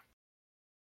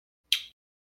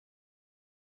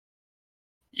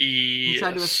 He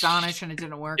tried to astonish and it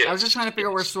didn't work. I was just trying to figure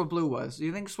out where Swablu was. Do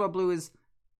you think Swablu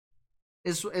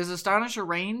is astonish a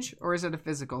range or is it a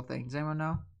physical thing? Does anyone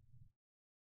know?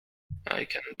 I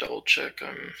can double check.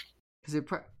 Because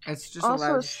it's just Also,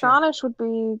 allowed astonish would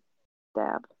be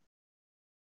stab.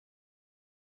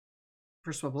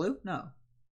 For Swablu? No.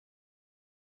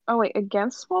 Oh wait,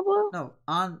 against Swablu? No,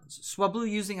 on Swablu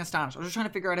using Astonish. I was just trying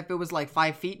to figure out if it was like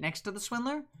 5 feet next to the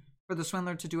Swindler for the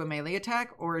Swindler to do a melee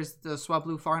attack, or is the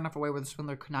Swablu far enough away where the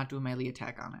Swindler could not do a melee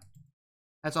attack on it?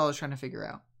 That's all I was trying to figure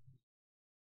out.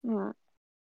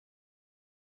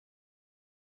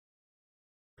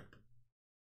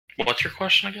 What's your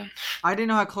question again? I didn't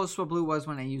know how close Swablu was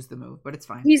when I used the move, but it's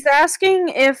fine. He's asking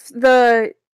if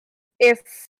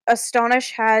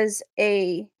Astonish has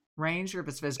a range or if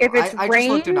it's physical. If it's I just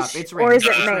looked it up. range, It's range. or is it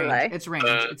It's melee? range. It's range.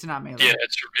 It's not melee. Yeah,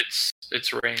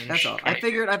 it's range. That's all. I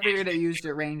figured it used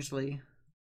it rangely.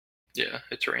 Yeah,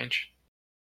 it's range.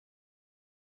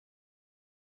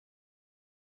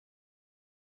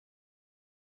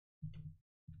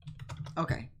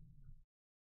 Okay.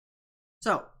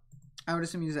 So, I would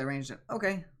assume you use that range.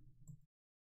 Okay.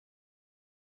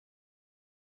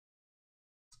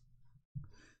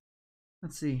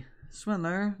 Let's see.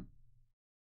 Swindler.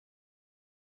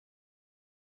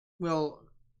 Well,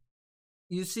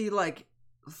 you see like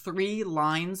 3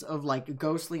 lines of like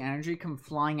ghostly energy come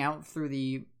flying out through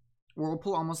the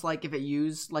whirlpool, almost like if it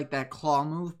used like that claw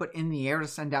move, but in the air to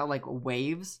send out like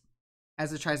waves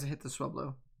as it tries to hit the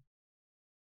Swablu.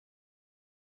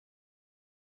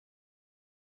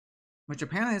 Which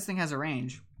apparently this thing has a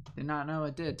range. Did not know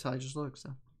it did till I just looked, so.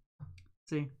 Let's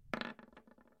see.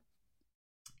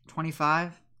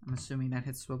 25. I'm assuming that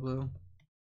hits Swablu.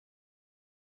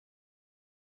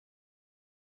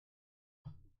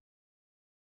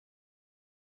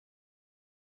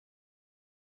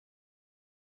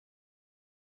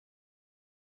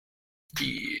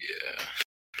 Yeah.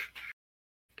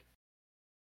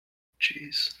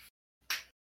 Jeez.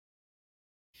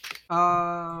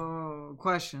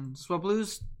 Question.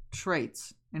 Swablu's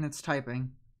traits in its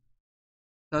typing.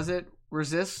 Does it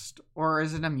resist or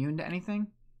is it immune to anything?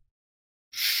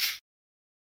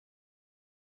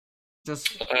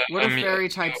 Just what are fairy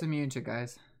types immune to,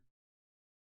 guys?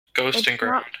 Ghost and It's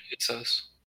ground, not- it says.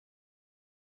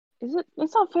 Is it?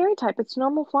 It's not fairy type. It's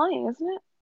normal flying, isn't it?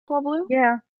 Swablu.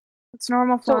 Yeah, it's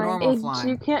normal So flying. Normal flying.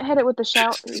 you can't hit it with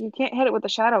the You can't hit it with the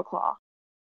shadow claw.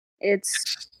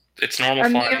 It's It's normal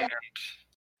Immune. flying and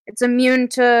it's immune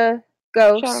to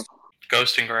Shadow. ghosts.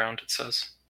 ghost and ground, it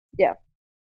says.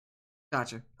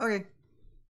 Gotcha. Okay.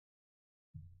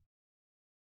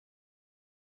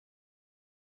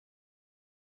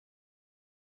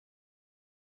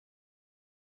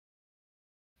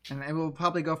 And it will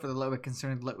probably go for the Litwick,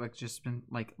 considering Litwick's just been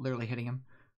like literally hitting him.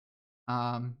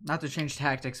 Not to change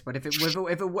tactics, but if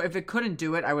it couldn't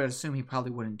do it, I would assume he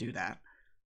probably wouldn't do that.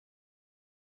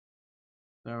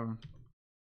 So.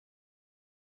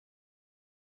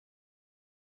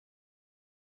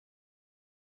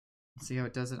 Let's see how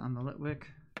it does it on the Litwick.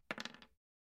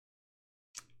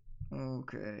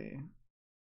 Okay.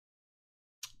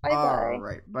 Bye-bye.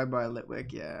 Alright, bye-bye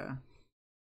Litwick, yeah.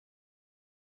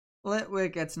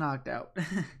 Litwick gets knocked out.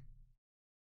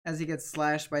 As he gets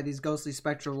slashed by these ghostly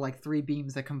spectral, like 3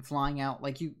 beams that come flying out.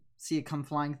 Like you see it come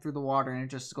flying through the water and it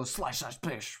just goes slash, slash,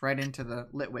 pish right into the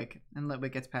Litwick. And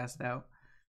Litwick gets passed out.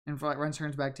 And Run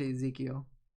turns back to Ezekiel.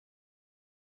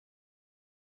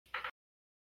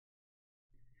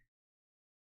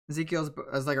 Ezekiel's,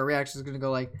 as like a reaction, is going to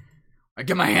go like, I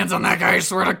get my hands on that guy, I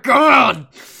swear to God!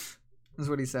 Is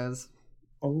what he says.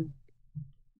 Oh.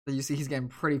 So you see he's getting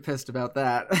pretty pissed about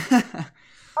that.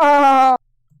 I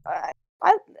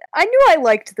knew I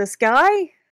liked this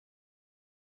guy.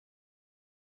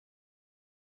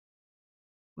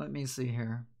 Let me see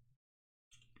here.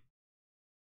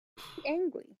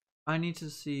 Angry. I need to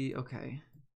see. Okay.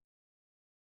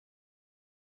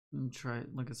 Let me try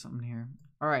look at something here.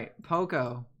 All right,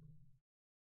 Poco.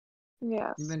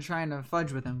 Yes. You've been trying to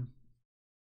fudge with him.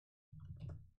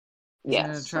 He's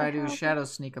gonna Yes. try I to have shadow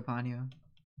sneak upon you.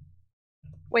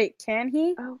 Wait, can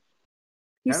he? Oh.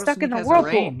 He's Shadow stuck sneak in the has whirlpool.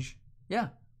 a range. Yeah.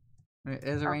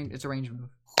 It's a Oh. range. It's a range move.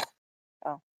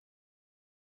 Oh.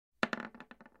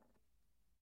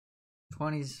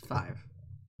 25.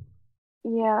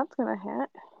 Yeah, that's gonna hit.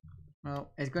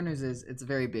 Well, the good news is it's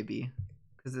very bibby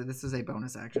because this is a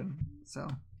bonus action. So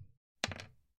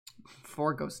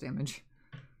 4 ghost damage.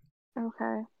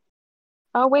 Okay.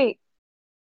 Oh wait.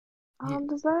 Yeah.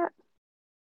 Does that?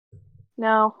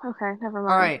 No. Okay, never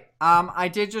mind. All right. I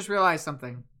did just realize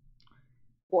something.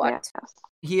 What? Yes.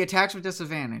 He attacks with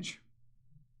disadvantage.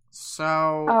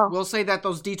 So Oh. we'll say that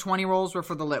those D20 rolls were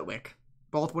for the Litwick.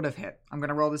 Both would have hit. I'm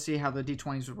gonna roll to see how the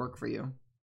D20s would work for you.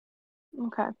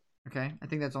 Okay. Okay. I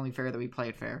think that's only fair that we play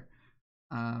it fair.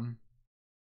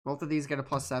 Both of these get a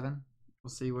 +7. We'll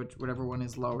see whatever one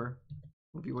is lower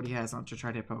will be what he has on to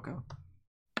try to hit Poco.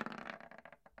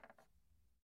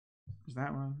 Is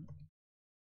that one?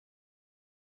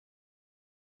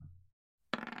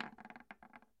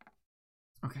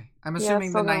 Okay. I'm Yeah, it's assuming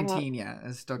the still gonna hit. 19,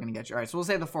 is still gonna get you. Alright, so we'll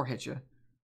say the 4 hits you.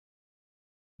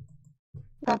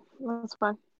 Yeah, that's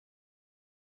fine.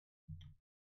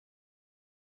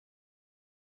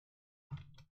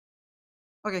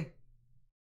 Okay.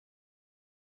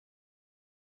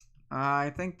 I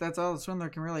think that's all the Swindler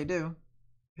can really do.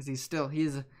 Because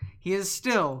he is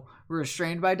still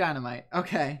restrained by dynamite.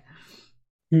 Okay.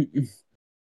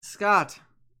 Scott.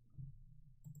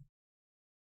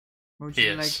 What would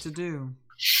you like Yes. to do?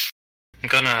 I'm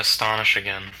gonna astonish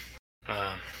again.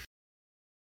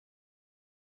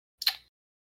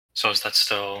 So is that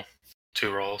still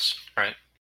 2 rolls, right?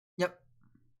 Yep.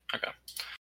 Okay.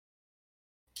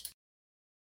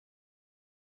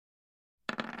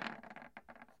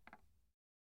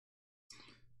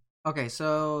 Okay,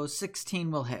 so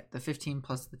 16 will hit. The 15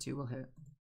 plus the 2 will hit.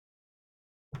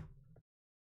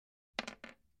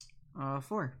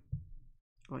 4.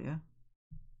 Oh, yeah.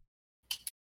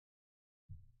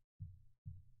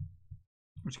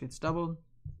 Which gets doubled.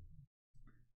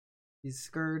 He's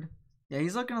scared. Yeah,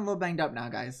 he's looking a little banged up now,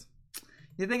 guys.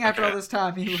 You think after all this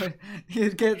time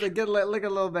he'd get look a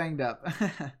little banged up.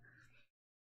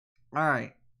 All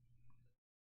right.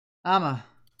 Amma.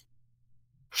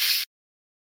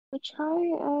 We try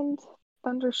and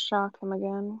Thundershock him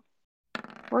again.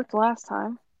 Worked last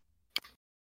time.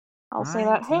 I'll say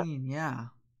that hit. 19, yeah.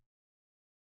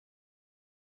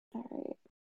 Alright.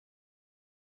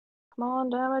 Come on,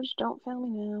 damage. Don't fail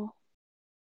me now.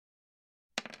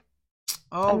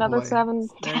 Oh, Another boy. 7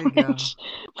 There you go. damage.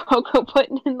 Poco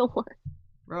putting in the work.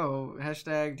 Bro,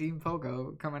 hashtag Team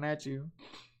Pogo coming at you.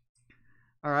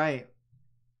 All right.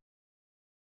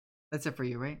 That's it for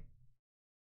you, right?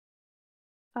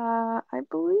 I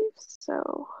believe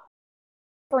so.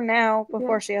 For now,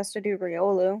 before Yeah. she has to do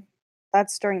Riolu.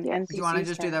 That's during the Yeah. NPC. Do you want to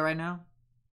just do that right now?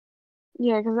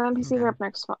 Yeah, because the NPCs Okay. are up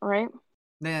next, right?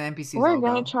 Then NPCs We're all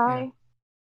gonna go. try. Yeah.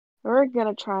 We're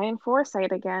gonna try and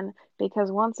Foresight again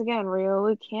because once again,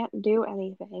 Riolu can't do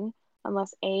anything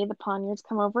unless A, the Poniards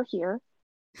come over here,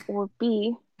 or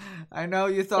B, I know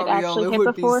you thought It actually Riolu hit would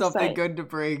the be something foresight. good to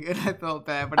bring, and I felt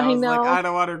bad, but I I was like, know. I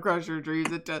don't want to crush your dreams.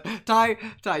 Ty,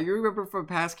 you remember from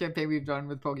past campaign we've done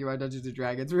with Pokemon Dungeons and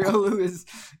Dragons, Riolu is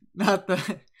not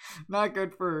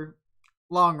good for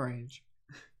long range,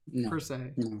 No. per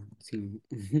se. No.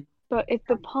 but if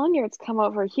the Poniards come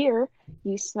over here,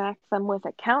 you smack them with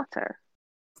a counter.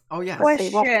 Oh, yes. What? They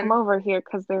won't come Question. over here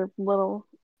because they're little.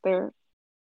 They're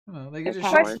Oh, they can They're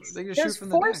just cowards. shoot. They can shoot Does from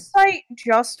the deck. Foresight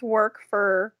just work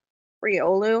for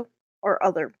Riolu or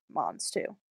other mons too?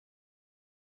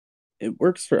 It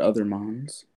works for other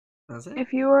mons. Does it?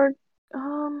 if you are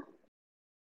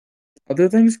Other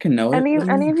things can know it.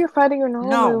 any of your fighting or normal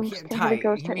No, moves can Ty, hit a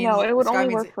ghost he hit. means, No, it would Scott only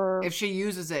means work for. if she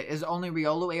uses it. Is only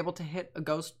Riolu able to hit a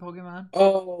ghost Pokemon?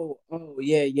 Oh,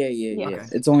 yeah. Yes.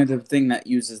 Okay. It's only the thing that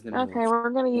uses the Okay, move. we're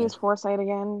gonna Yeah. use Foresight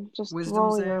again. Just Wisdom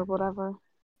roll save? your whatever.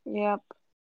 Yep.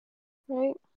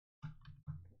 Right.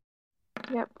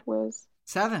 Yep. Whiz.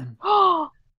 7. Oh,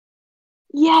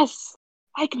 yes!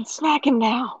 I can smack him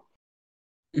now.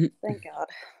 Thank God.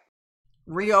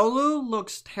 Riolu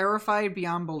looks terrified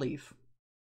beyond belief.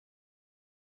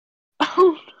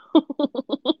 Oh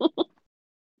no.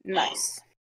 Nice.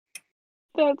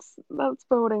 That's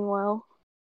boding well.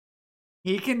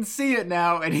 He can see it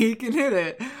now and he can hit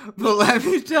it, but let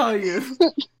me tell you,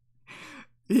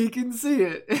 he can see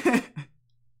it.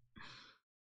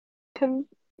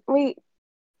 Wait,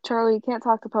 Charlie, you can't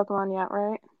talk to Pokemon yet,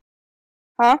 right?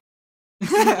 Huh? You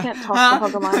can't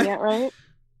talk to Pokemon yet, right?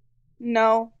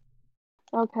 No.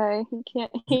 Okay, he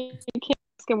can't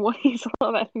ask him what he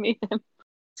saw that made him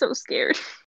so scared.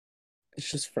 It's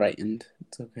just frightened.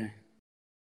 It's okay.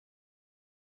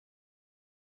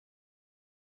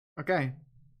 Okay.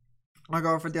 I'll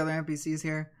go for the other NPCs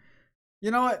here.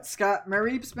 You know what, Scott?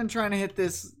 Mareep's been trying to hit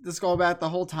this Golbat the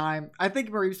whole time. I think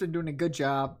Mareep's been doing a good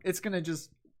job. It's gonna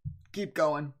just keep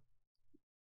going.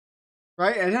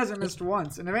 Right? It hasn't missed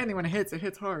once. And if anything, when it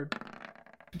hits hard.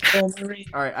 Oh,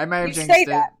 Mareep. Alright, I might have You jinxed say it.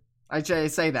 that. I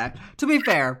say that. To be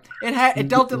fair, it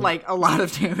dealt it like a lot of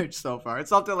damage so far. It's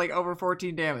dealt it like over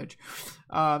 14 damage.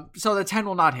 So the 10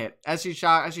 will not hit. As she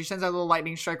sends out a little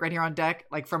lightning strike right here on deck,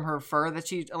 like from her fur that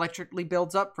she electrically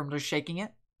builds up from just shaking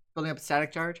it, building up a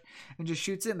static charge, and just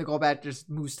shoots it, and the Golbat just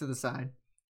moves to the side.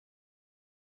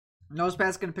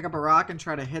 Nosepat's gonna pick up a rock and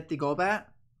try to hit the Golbat.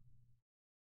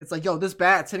 It's like, yo, this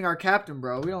bat's hitting our captain,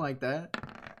 bro. We don't like that.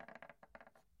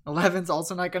 11's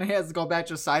also not gonna hit as the Golbat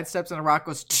just sidesteps and a rock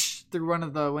goes through one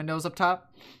of the windows up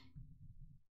top.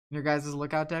 Your guys'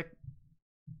 lookout deck.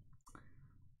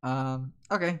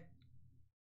 Okay.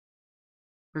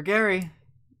 For Gary.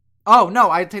 Oh,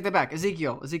 no, I take that back.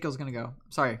 Ezekiel's gonna go.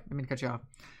 Sorry, I mean to cut you off.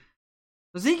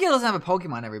 Ezekiel doesn't have a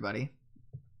Pokemon, everybody.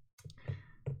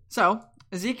 So,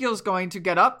 Ezekiel's going to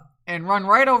get up and run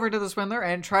right over to the Swindler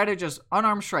and try to just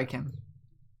unarmed strike him.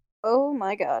 Oh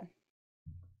my god.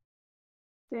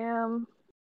 Damn.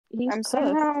 He's I'm pissed.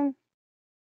 somehow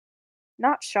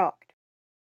not shocked.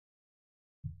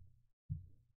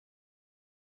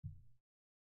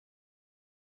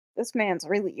 This man's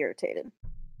really irritated.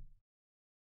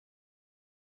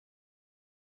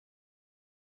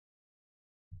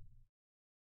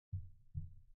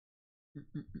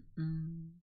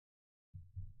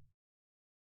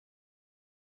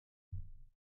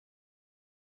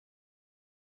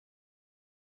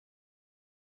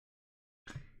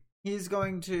 He's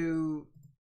going to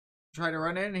try to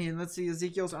run in, and let's see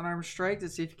Ezekiel's unarmed strike to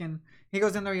see if he can. He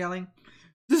goes in there yelling,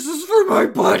 "This is for my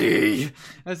buddy!"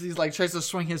 As he's like tries to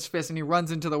swing his fist, and he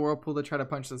runs into the whirlpool to try to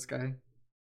punch this guy.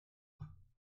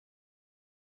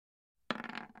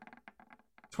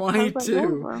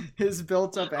 22. His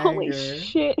built-up anger. Holy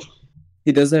shit.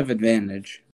 He does have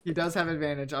advantage. He does have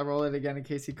advantage. I'll roll it again in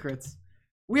case he crits.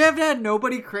 We haven't had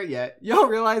nobody crit yet. Y'all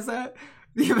realize that?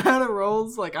 The amount of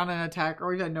rolls like on an attack, or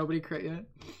we've had nobody crit yet.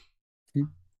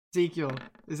 Ezekiel,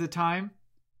 is it time?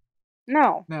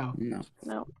 No. No.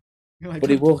 No. You're like, But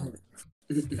he will.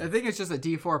 I think it's just a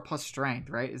D4 plus strength,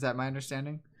 right? Is that my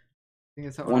understanding? I think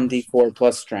it's 1d4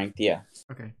 plus strength, yeah.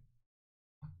 Okay.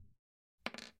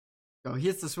 So he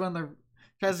hits the Swindler,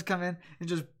 tries to come in, and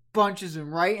just bunches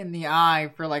him right in the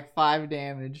eye for like 5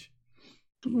 damage.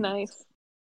 Nice.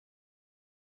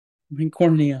 My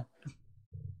cornea.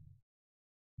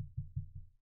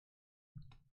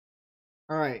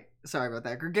 Alright, sorry about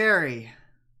that. Gregory.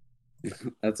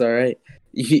 That's alright.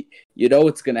 You know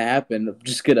what's gonna happen. I'm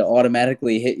just gonna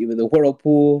automatically hit you with a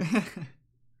whirlpool.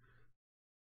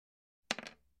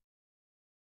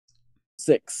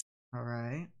 6.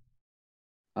 Alright.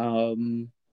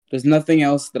 There's nothing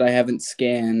else that I haven't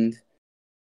scanned.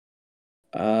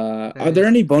 Are there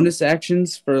any bonus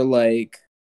actions for like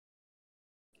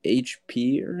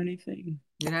HP or anything?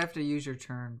 You'd have to use your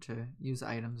turn to use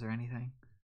items or anything.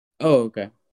 Oh, okay.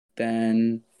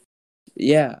 Then,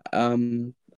 yeah.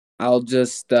 I'll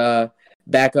just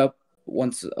back up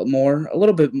once more, a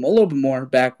little bit more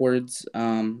backwards,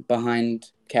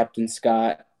 behind Captain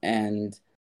Scott and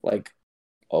like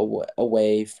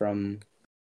away from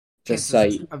the Chances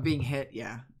site of being hit,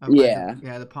 yeah. Yeah.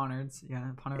 The Ponards.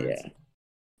 Yeah, Ponards. Yeah.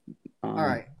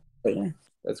 Alright. But yeah,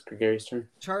 that's Gregory's turn.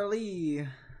 Charlie,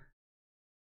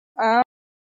 are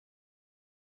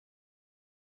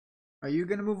you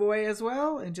gonna move away as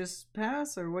well and just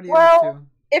pass, or what are you up to?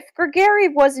 If Gregory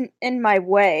wasn't in my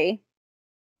way,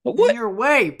 But what? In your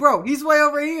way, bro. He's way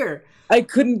over here. I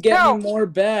couldn't get No. any more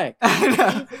back.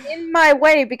 I he's in my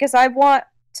way because I want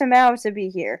Tamao to be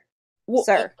here, Well,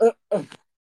 sir.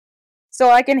 So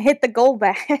I can hit the goal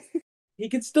back. he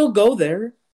can still go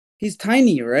there. He's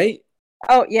tiny, right?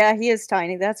 Oh, yeah, he is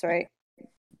tiny, that's right.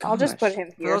 I'll just put Gosh.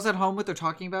 him For here. those at home, what they're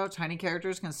talking about, tiny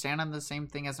characters can stand on the same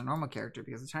thing as a normal character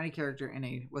because a tiny character in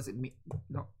a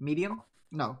medium?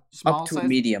 No, small Up to size.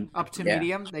 medium. Up to Yeah.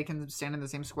 medium, they can stand in the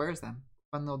same square as them.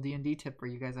 Fun little D&D tip for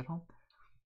you guys at home.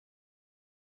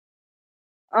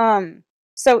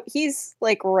 So he's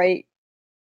like right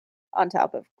on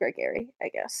top of Gregory, I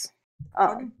guess.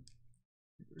 Okay.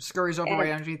 Scurries over and-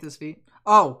 right underneath his feet.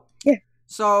 Oh. Yeah.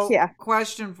 So, Yeah.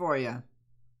 question for you.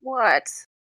 What?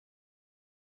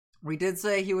 We did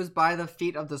say he was by the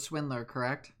feet of the Swindler,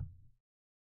 correct?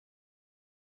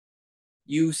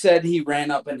 You said he ran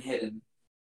up and hit him.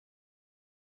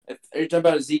 Are you talking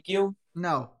about Ezekiel?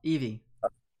 No, Evie.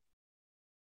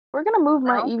 We're gonna move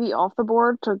my No. Eevee off the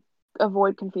board to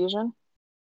avoid confusion.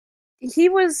 He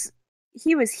was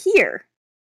here.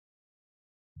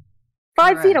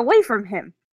 5 feet Correct. away from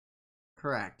him.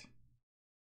 Correct.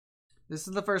 This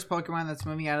is the first Pokemon that's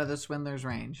moving out of the Swindler's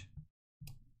range.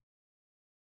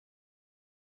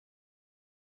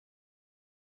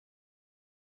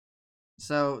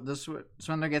 So the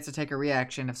Swindler gets to take a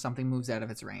reaction if something moves out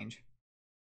of its range.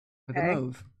 With Okay. a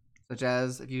move. Such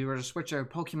as, if you were to switch a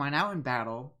Pokemon out in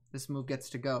battle, this move gets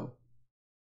to go.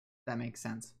 That makes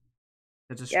sense.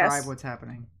 To describe Yes. what's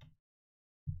happening.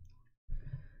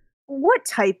 What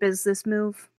type is this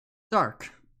move?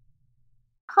 Dark.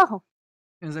 Oh,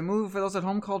 Is a move for those at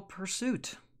home called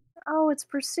Pursuit. oh, it's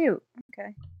Pursuit.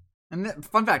 Okay. And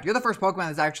fun fact, you're the first Pokemon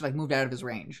that's actually like moved out of his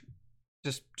range.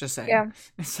 Just saying. Yeah.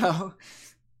 So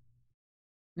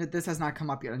this has not come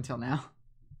up yet until now.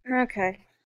 Okay.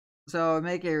 So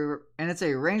it's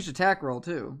a ranged attack roll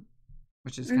too,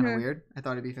 which is kind of Mhm. weird. I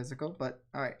thought it'd be physical, but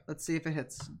all right, let's see if it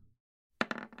hits.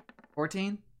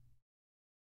 14.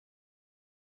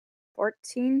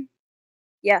 14?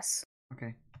 Yes.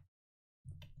 Okay.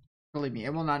 Believe me,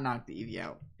 it will not knock the Eevee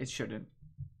out. It shouldn't,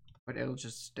 but it'll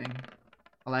just sting.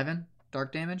 11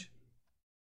 dark damage.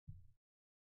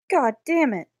 God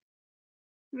damn it.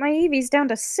 My Eevee's down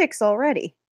to 6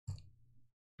 already.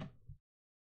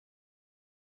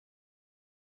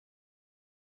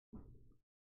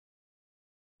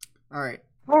 All right.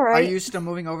 All right. Are you still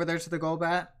moving over there to the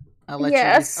Golbat? I'll let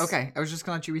Yes. you. Okay, I was just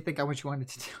gonna let you rethink on what you wanted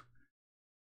to do.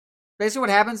 Basically, what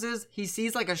happens is he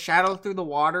sees like a shadow through the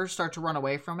water start to run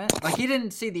away from it. Like he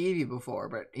didn't see the Eevee before,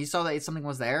 but he saw that something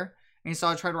was there, and he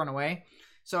saw it try to run away.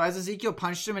 So as Ezekiel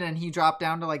punched him, and then he dropped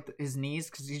down to like his knees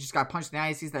because he just got punched in the eye.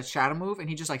 He sees that shadow move, and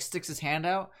he just like sticks his hand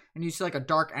out, and you see like a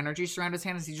dark energy surround his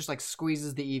hand as he just like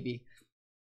squeezes the Eevee,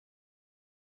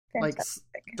 like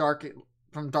Fantastic.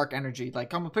 dark energy.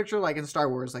 Like come a picture like in Star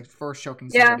Wars, like first choking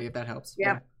Yeah. somebody if that helps.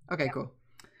 Yeah. Okay, cool.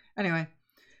 Anyway,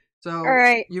 so All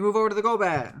right. you move over to the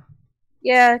Golbat.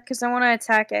 Yeah, because I want to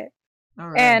attack it. All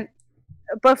right. And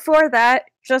before that,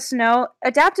 just know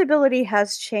adaptability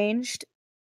has changed.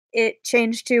 It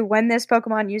changed to when this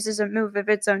Pokemon uses a move of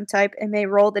its own type, it may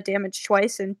roll the damage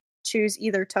twice and choose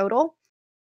either total.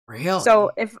 Really?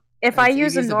 So if I That's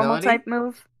use a Eevee's normal ability? type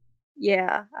move,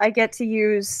 yeah, I get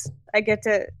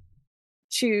to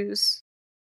choose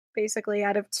basically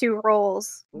out of 2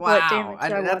 rolls what damage I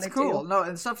that's want to cool. do. No,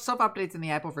 and stuff updates in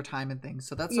the app over time and things,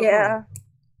 so that's so Yeah.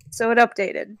 So it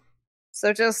updated.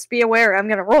 So just be aware I'm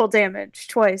gonna roll damage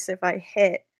twice if I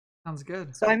hit. cool. Sounds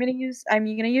good. So I'm gonna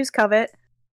use Covet.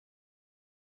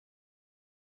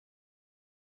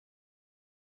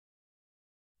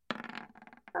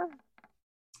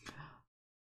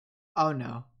 Oh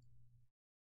no,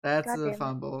 that's God a damn it.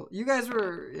 fumble. You guys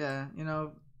were,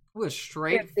 it was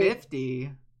straight 50.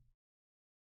 50.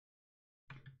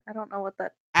 I don't know what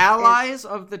that Allies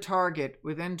of the target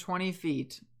within 20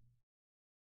 feet.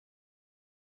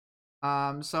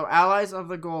 So allies of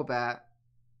the Golbat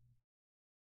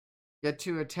get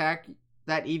to attack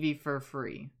that Eevee for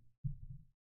free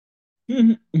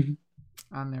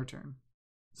on their turn.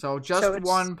 So just So it's-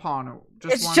 one pawn.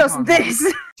 it's one just pawn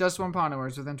this. Just one Pawniard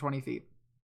is within 20 feet.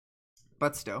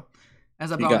 But still,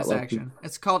 as a You got bonus lucky. action.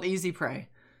 It's called Easy Prey.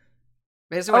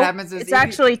 Basically, what happens is it's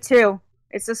actually 2.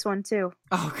 It's this one too.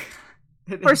 Oh,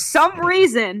 it For is. some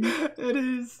reason, It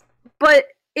is. but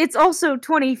it's also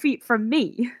 20 feet from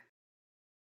me.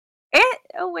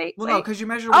 Wait. Well, no, because you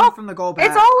measure Oh, one from the goal back.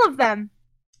 It's all of them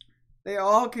They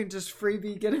all can just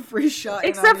get a free shot. in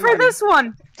except for anybody. this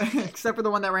one. Except for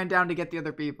the one that ran down to get the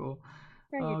other people.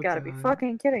 You Oh, gotta be God.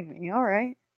 fucking kidding me. All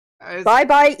right. It's Bye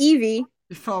bye, Eevee.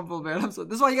 fumble, man. This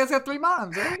is why you guys got 3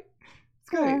 moms, right? It's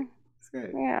great. Yeah. It's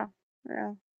great. Yeah.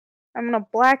 I'm gonna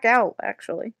black out.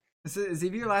 Actually, Is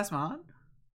Eevee your last mom?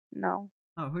 no.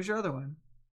 Oh, who's your other one?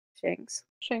 Shinx.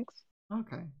 Shinx.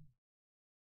 Okay.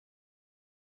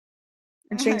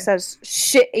 And Shinx has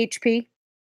shit HP.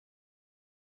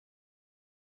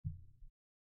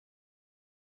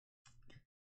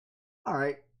 All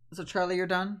right. So Charlie, you're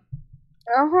done.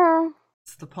 Uh-huh.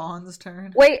 It's the pawn's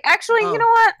turn. Wait, actually, Oh. you know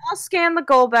what? I'll scan the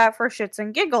Golbat for shits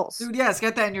and giggles. Dude, yes,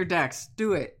 get that in your decks.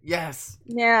 Do it. Yes.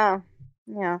 Yeah.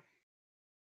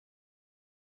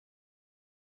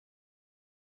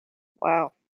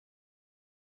 Wow.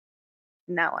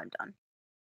 Now I'm done.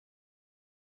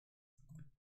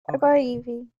 Okay. Bye-bye,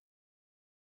 Eevee.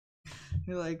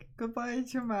 You're like, goodbye,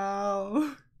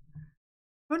 Tamal.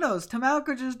 Who knows? Tamal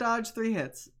could just dodge 3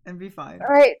 hits and be fine.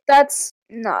 Alright, that's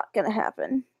not gonna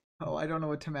happen. Oh, I don't know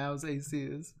what Tamal's AC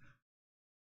is.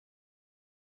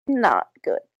 Not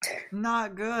good.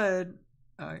 Not good.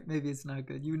 Alright, maybe it's not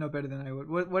good. You know better than I would.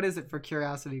 What is it for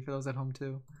curiosity for those at home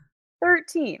too?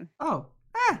 13. Oh,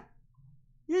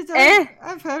 You don't, Eh.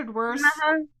 I've heard worse.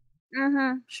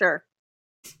 Sure.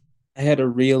 I had a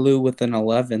Riolu with an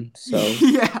 11, so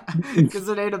Yeah, because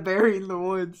it ate a berry in the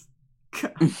woods.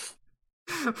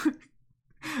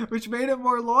 Which made it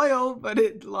more loyal, but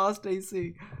it lost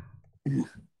AC.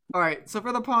 Alright, so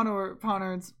for the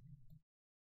Pawnards,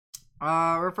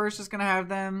 we're first just gonna have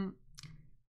them.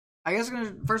 I guess we're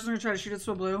gonna try to shoot at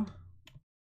Swablu.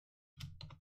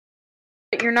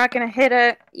 You're not gonna hit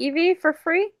a Eevee for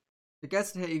free? It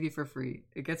gets to hit Eevee for free.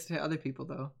 It gets to hit other people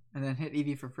though, and then hit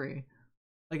Eevee for free.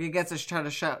 Like it gets to try to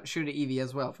shoot at Eevee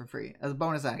as well for free as a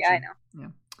bonus action. Yeah, I know.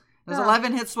 Yeah. Does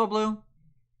 11 hit Swablu?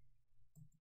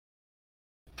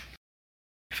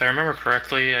 If I remember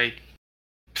correctly, I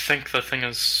think the thing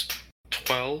is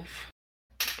 12.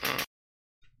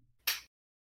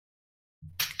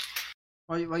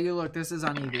 While you look, this is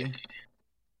on Eevee.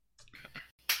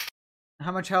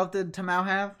 How much health did Tamao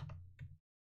have?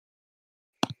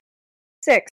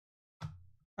 6.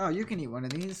 Oh, you can eat one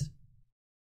of these.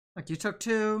 Look, you took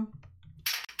 2.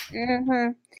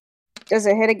 Mm-hmm. Does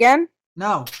it hit again?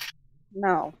 No.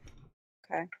 No.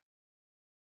 Okay.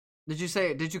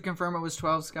 Did you confirm it was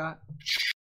 12, Scott?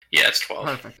 Yeah, it's 12.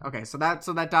 Perfect. Okay, so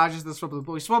that dodges the Swablu.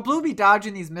 Boy, Swablu be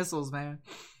dodging these missiles, man.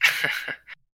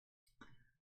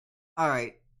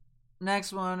 Alright.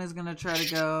 Next one is gonna try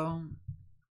to go.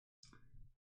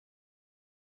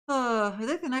 I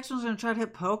think the next one's gonna try to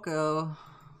hit Poco.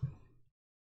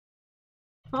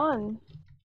 Fun.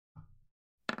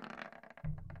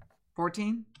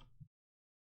 14?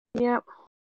 Yep.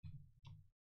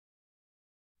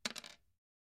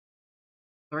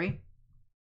 3?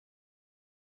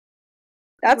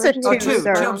 That's a Where'd you 2, get Two.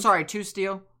 sir. I'm sorry, 2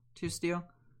 steel. 2 steel.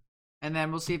 And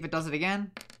then we'll see if it does it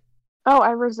again. Oh,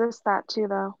 I resist that too,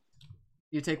 though.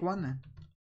 You take 1 then.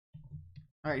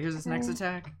 Alright, here's this next Okay.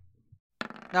 attack.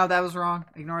 No, that was wrong.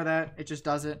 Ignore that. It just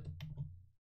does it.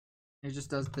 It just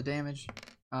does the damage.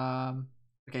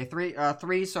 Okay,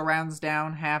 3, so rounds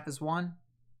down, half is 1.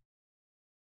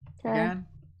 Okay. Again.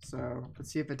 So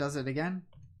let's see if it does it again.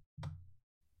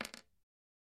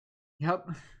 Yep.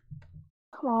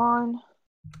 Come on.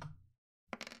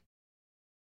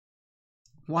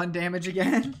 1 damage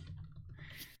again.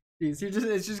 Jeez,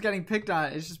 it's just getting picked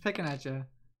on. It's just picking at you.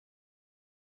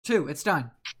 2, it's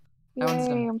done. That one's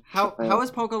Yay, done. I'm How super-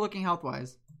 is Poco looking health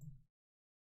wise?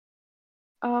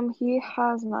 He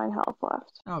has 9 health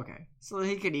left. Okay, so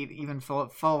he could eat even full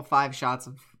 5 shots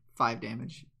of 5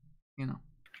 damage. You know.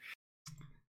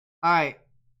 All right.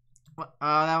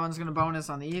 That one's gonna bonus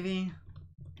on the Eevee.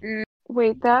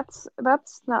 Wait, that's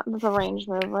not the range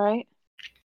move, right?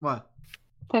 What?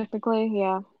 Technically,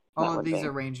 yeah. All That of would these be.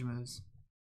 are range moves.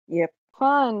 Yep.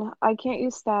 Fun. I can't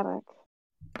use static.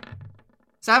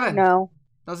 7. No.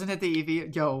 Doesn't hit the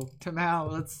Eevee. Yo, Tamao.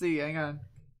 Let's see. Hang on.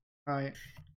 All right.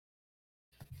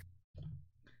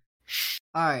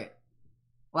 All right.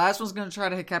 Last one's gonna try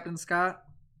to hit Captain Scott.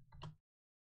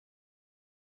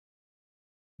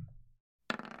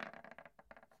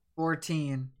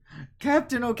 14.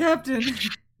 Captain, oh Captain!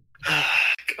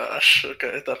 Gosh,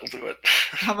 okay, that'll do it.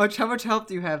 How much health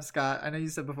do you have, Scott? I know you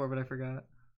said before, but I forgot.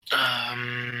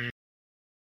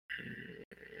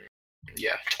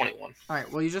 Yeah, 21. All right.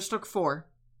 Well, you just took 4,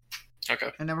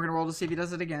 Okay. and then we're gonna roll to see if he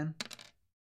does it again.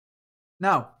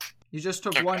 No, you just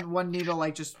took Okay. one needle,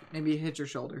 like just maybe hit your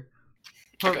shoulder.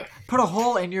 Okay. Put a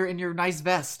hole in your nice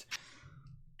vest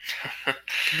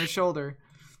in the shoulder.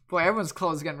 Boy, everyone's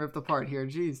clothes getting ripped apart here.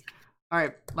 Jeez. All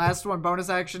right, last one, bonus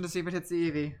action to see if it hits the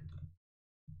Eevee.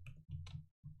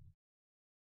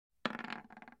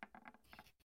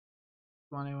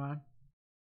 Anyone?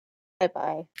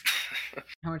 Bye-bye.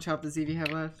 How much health does Eevee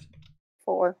have left?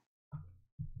 4.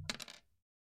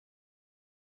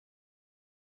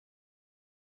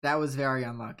 That was very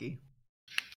unlucky.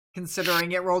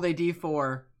 Considering it rolled a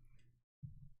d4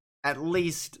 at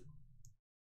least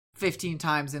 15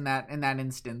 times in that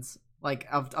instance, like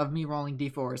of me rolling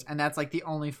d4s, and that's like the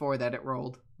only 4 that it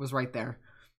rolled was right there.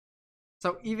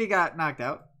 So Eevee got knocked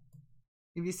out.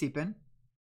 Eevee Seepin.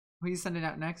 Who are you sending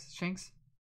out next, Shanks?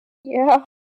 Yeah.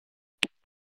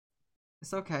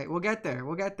 It's okay. We'll get there.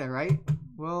 We'll get there, right?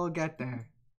 We'll get there.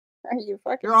 Are you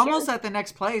fucking You're almost at the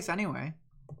next place anyway.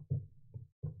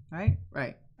 Right?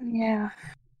 Right. Yeah.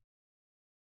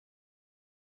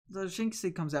 So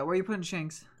Shanksy comes out. Where are you putting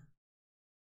Shanks?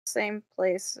 Same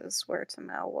place as where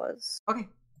Tamao was. Okay,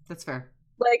 that's fair.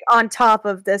 Like on top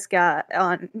of this guy,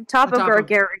 on top On of top of-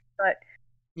 Gargari, but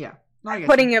Yeah. No, I get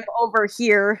putting you. him over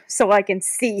here so I can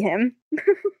see him.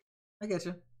 I get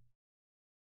you.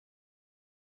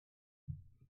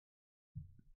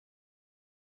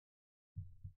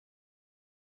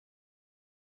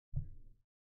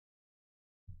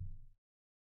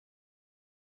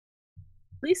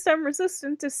 At least I'm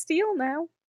resistant to steel now.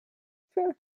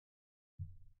 Him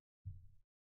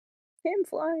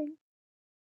flying.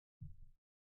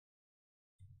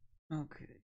 Okay.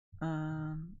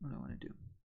 What do I want to do?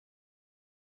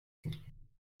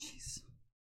 Jeez.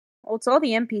 Well, it's all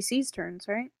the NPCs' turns,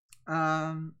 right?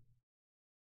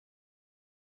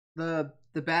 The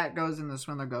bat goes and the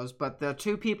swindler goes, but the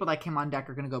two people that came on deck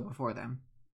are gonna go before them.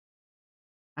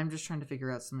 I'm just trying to figure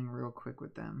out something real quick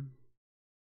with them.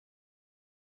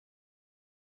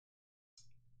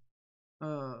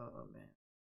 Oh man.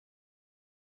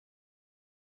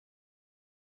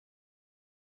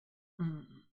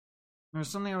 There's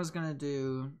something I was gonna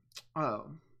do.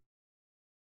 Oh.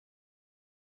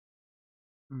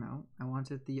 No, I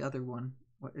wanted the other one.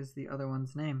 What is the other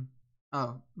one's name?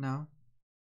 Oh, no.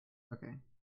 Okay.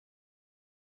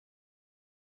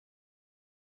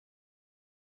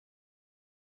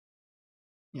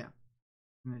 Yeah.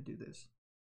 I'm gonna do this.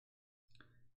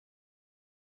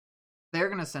 They're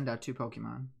gonna send out 2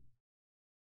 Pokemon.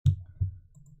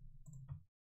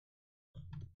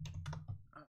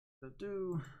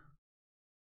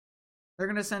 They're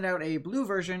going to send out a blue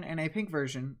version and a pink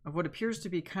version of what appears to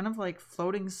be kind of like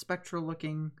floating spectral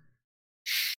looking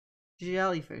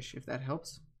jellyfish, if that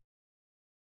helps.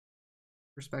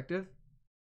 Perspective.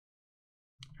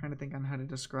 I'm trying to think on how to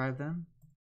describe them.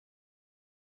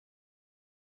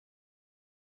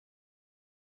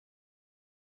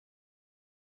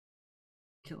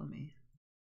 Killing me.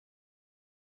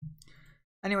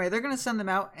 Anyway, they're going to send them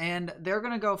out, and they're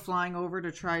going to go flying over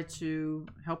to try to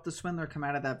help the swindler come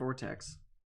out of that vortex.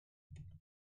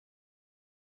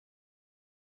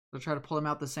 They'll try to pull him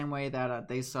out the same way that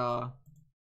they saw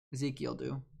Ezekiel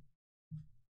do.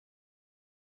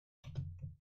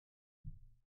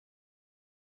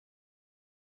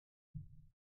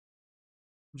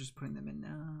 I'm just putting them in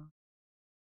now.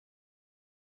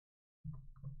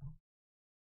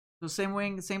 So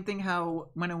same thing how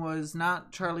when it was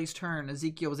not Charlie's turn,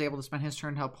 Ezekiel was able to spend his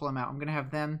turn to help pull him out. I'm going to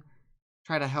have them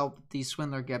try to help the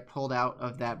swindler get pulled out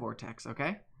of that vortex,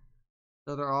 okay?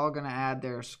 So they're all going to add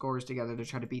their scores together to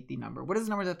try to beat the number. What is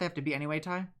the number that they have to beat anyway,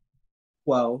 Ty?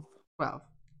 12. 12.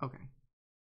 Okay.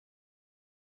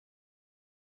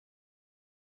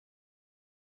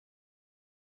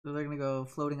 So they're going to go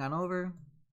floating on over.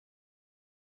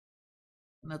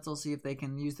 Let's all see if they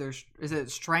can use their... Is it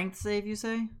strength save, you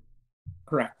say?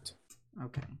 Correct.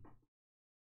 Okay.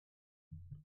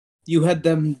 You had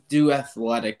them do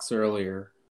athletics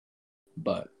earlier,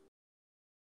 but...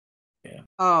 Yeah.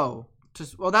 Oh.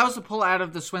 Well, that was to pull out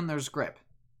of the swindler's grip.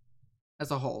 As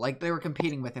a whole. Like, they were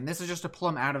competing with him. This is just to pull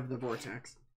him out of the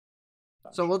vortex.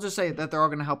 So we'll just say that they're all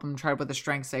going to help him try to put the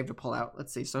strength save to pull out.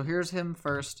 Let's see. So here's him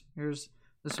first. Here's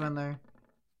the swindler.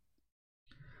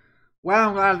 Well,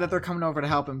 I'm glad that they're coming over to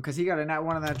help him, because he got a nat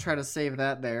 1 and that try to save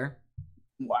that there.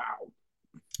 Wow.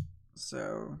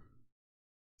 So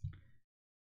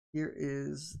here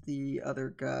is the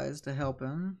other guys to help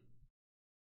him.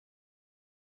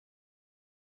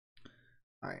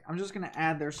 Alright, I'm just going to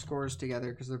add their scores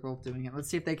together because they're both doing it. Let's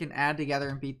see if they can add together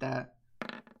and beat that.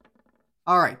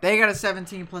 Alright, they got a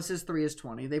 17 plus his 3 is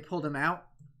 20. They pulled him out.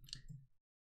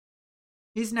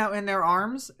 He's now in their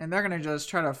arms, and they're going to just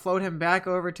try to float him back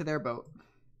over to their boat.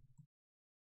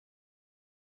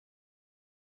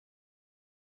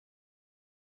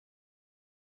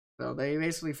 So they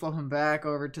basically float him back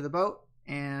over to the boat,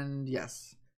 and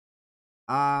yes.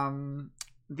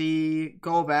 The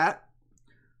Golbat,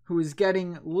 who is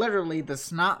getting literally the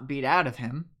snot beat out of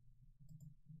him.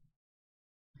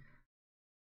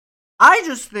 I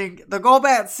just think the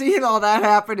Golbat, seeing all that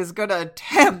happen, is going to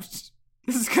attempt...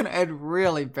 This is going to end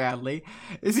really badly.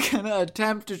 Is going to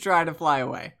attempt to try to fly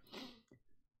away.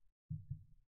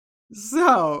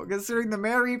 So, considering the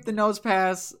Mareep, the Nose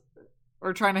Pass,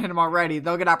 we're trying to hit him already,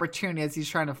 they'll get opportunity as he's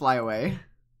trying to fly away.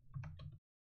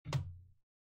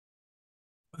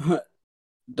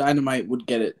 Dynamite would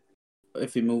get it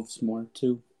if he moves more,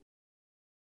 too.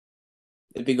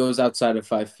 If he goes outside of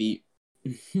 5 feet.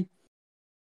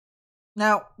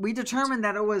 Now, we determined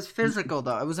that it was physical,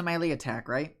 though. It was a melee attack,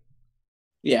 right?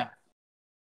 Yeah.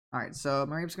 Alright, so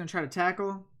Mareep's going to try to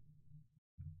tackle.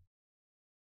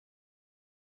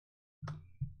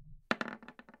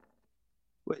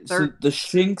 Wait, so the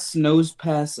Shinx, Nose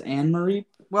Pass, and Mareep?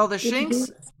 Well, the Shinx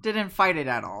didn't fight it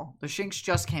at all. The Shinx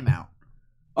just came out.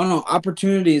 Oh, no.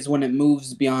 Opportunity is when it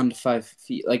moves beyond 5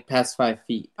 feet, like past 5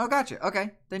 feet. Oh, gotcha.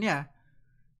 Okay, then yeah.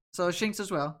 So Shinx as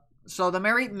well. So the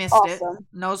Mareep missed it.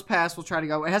 Nose Pass will try to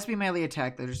go. It has to be melee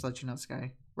attack, though, just to let you know,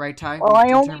 Sky. Right, Ty? Well,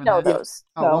 I only know those.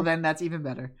 Oh, well, then that's even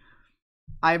better.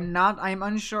 I'm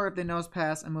unsure if the Nose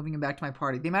Pass, I'm moving him back to my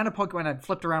party. The amount of Pokemon I've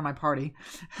flipped around my party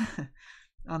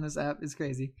on this app is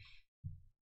crazy.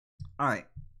 All right.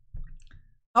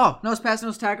 Oh, nose pass,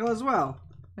 nose tackle as well.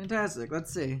 Fantastic.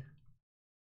 Let's see.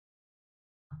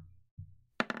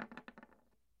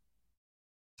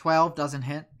 12 doesn't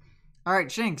hit. All right,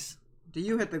 Shinx, do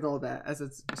you hit the goal bat as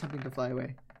it's attempting to fly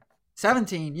away?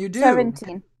 17, you do.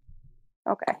 17.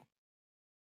 Okay.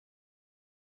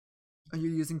 Are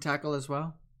you using tackle as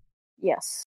well?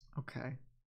 Yes. Okay.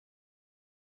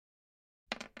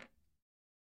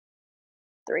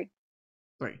 3.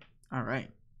 3. All right.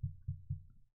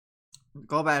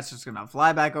 Golbat's just gonna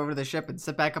fly back over to the ship and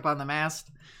sit back up on the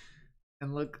mast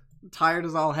and look tired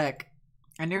as all heck.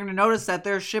 And you're gonna notice that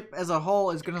their ship as a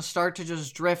whole is gonna start to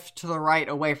just drift to the right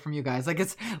away from you guys. Like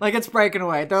it's breaking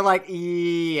away. They're like,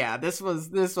 yeah, this was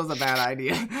a bad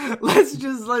idea. let's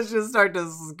just start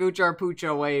to scooch our pooch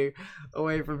away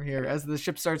from here as the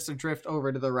ship starts to drift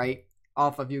over to the right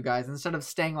off of you guys instead of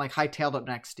staying like hightailed up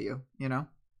next to you, you know?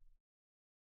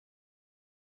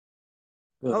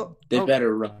 Well, they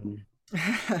better run.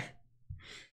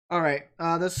 All right.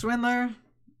 The Swindler,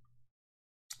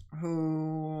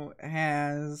 who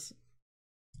has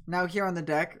now here on the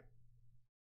deck,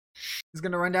 is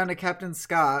going to run down to Captain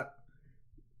Scott.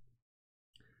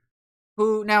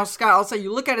 Who now, Scott? I'll say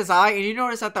you look at his eye and you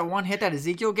notice that one hit that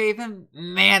Ezekiel gave him.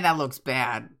 Man, that looks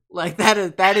bad. Like that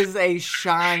is a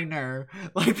shiner.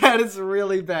 Like that is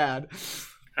really bad.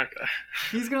 Okay.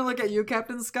 He's gonna look at you,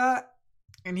 Captain Scott,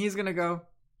 and he's gonna go.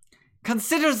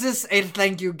 Consider this a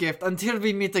thank you gift until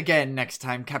we meet again next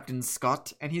time, Captain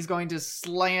Scott. And he's going to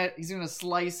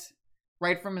slice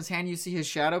right from his hand. You see his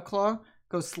shadow claw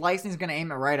go slice, and he's going to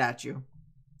aim it right at you.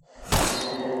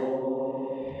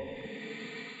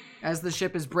 As the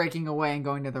ship is breaking away and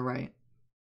going to the right.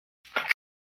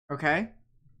 Okay?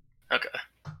 Okay.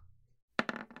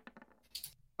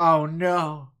 Oh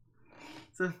no.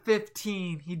 It's a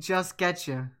 15. He just gets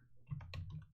you.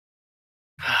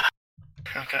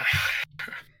 Okay.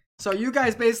 So you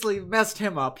guys basically messed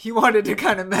him up. He wanted to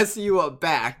kind of mess you up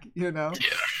back, you know?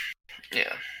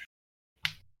 Yeah.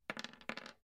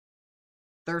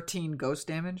 13 ghost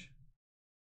damage.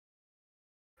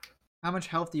 How much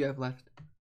health do you have left?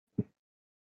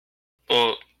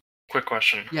 Well, quick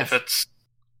question. Yes. If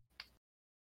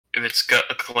it's got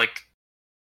like.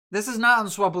 This is not on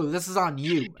Swablu. This is on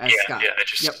you as Scott.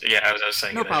 I was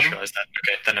saying No it. I just problem. realized that.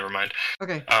 Okay, then never mind.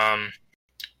 Okay.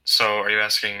 So are you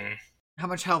asking? How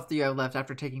much health do you have left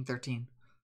after taking 13?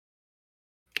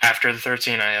 After the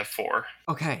 13, I have 4.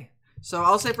 Okay. So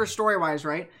I'll say for story-wise,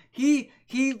 right? He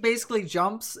basically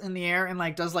jumps in the air and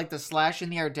like does like the slash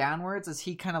in the air downwards as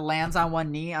he kind of lands on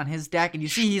one knee on his deck, and you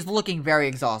see he's looking very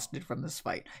exhausted from this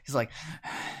fight. He's like,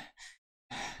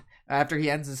 after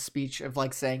he ends his speech of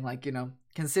like saying like, you know,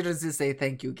 considers this a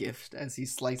thank you gift as he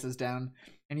slices down,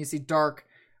 and you see dark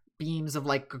beams of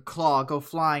like a claw go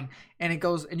flying, and it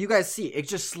goes, and you guys see it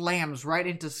just slams right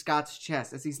into Scott's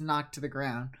chest as he's knocked to the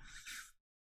ground.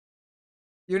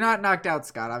 You're not knocked out,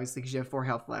 Scott, obviously, because you have 4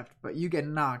 health left, but you get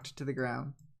knocked to the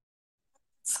ground.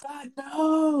 Scott,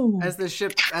 no! As their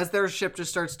ship just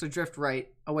starts to drift right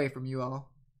away from you all.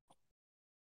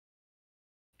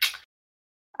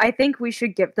 I think we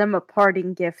should give them a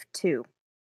parting gift too.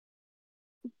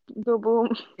 Go boom.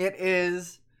 It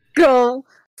is Go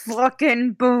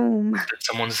fucking boom. Did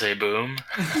someone say boom?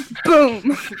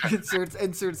 Boom.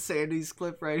 insert Sandy's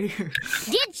clip right here.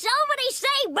 Did somebody say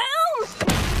boom?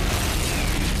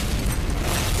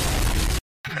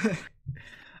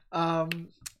 All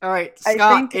right,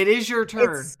 Scott, it is your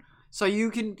turn. It's... So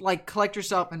you can like collect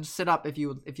yourself and sit up if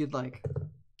you'd like.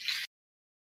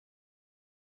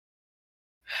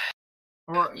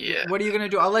 Or Yeah. What are you gonna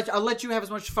do? I'll let you have as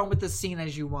much fun with this scene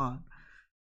as you want.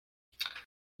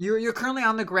 You're currently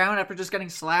on the ground after just getting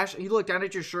slashed, and you look down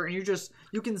at your shirt, and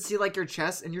you can see like your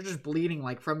chest, and you're just bleeding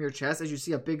like from your chest as you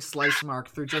see a big slice mark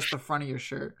through just the front of your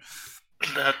shirt.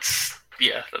 That's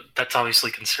obviously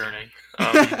concerning.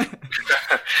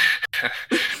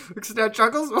 Now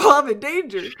Chuckles, well, I'm in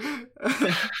danger.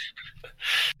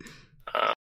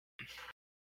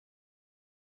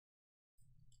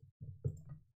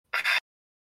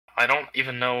 I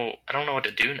don't know what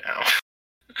to do now.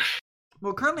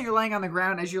 Well, currently you're laying on the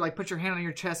ground as you like put your hand on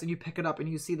your chest and you pick it up and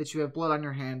you see that you have blood on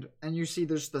your hand, and you see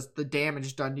there's the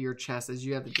damage done to your chest as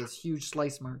you have this huge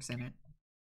slice marks in it.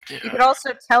 Yeah. You could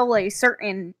also tell a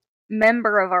certain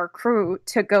member of our crew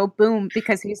to go boom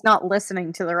because he's not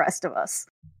listening to the rest of us.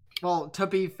 Well, to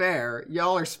be fair,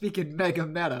 y'all are speaking mega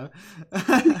meta.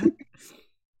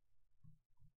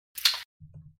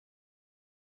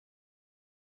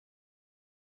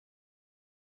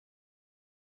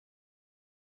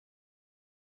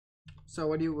 So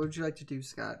what would you like to do,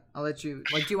 Scott? I'll let you,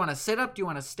 like, do you want to sit up? Do you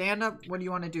want to stand up? What do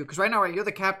you want to do? Because right now, right, you're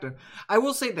the captain. I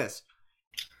will say this.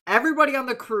 Everybody on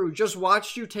the crew just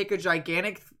watched you take a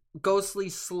gigantic ghostly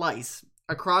slice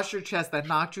across your chest that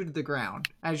knocked you to the ground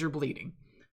as you're bleeding.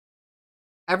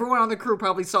 Everyone on the crew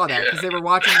probably saw that because they were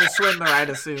watching the swindler, I'd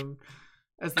assume,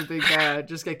 as the big bad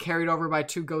just get carried over by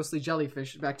two ghostly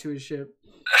jellyfish back to his ship.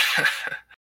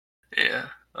 Yeah.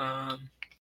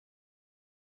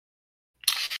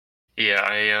 Yeah,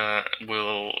 I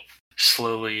will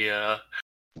slowly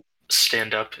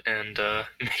stand up and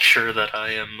make sure that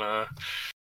I am,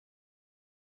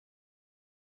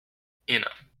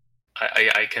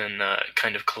 I can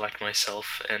kind of collect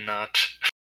myself and not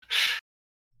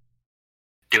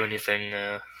do anything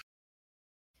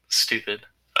stupid.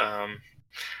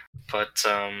 But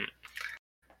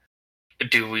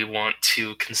do we want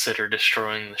to consider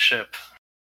destroying the ship?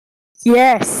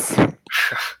 Yes.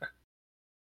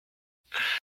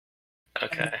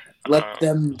 Okay. Let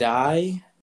them die?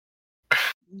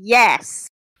 Yes.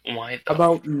 Why? How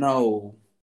about no?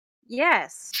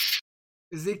 Yes.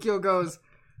 Ezekiel goes,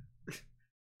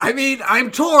 I mean,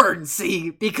 I'm torn, see,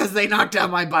 because they knocked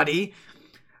out my buddy.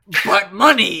 But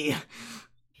money!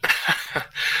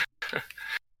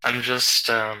 I'm just,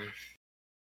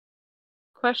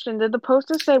 Question: did the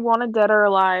poster say wanted dead or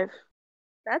alive?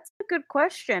 That's a good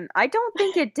question. I don't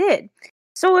think it did.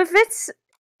 So if he's,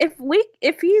 if we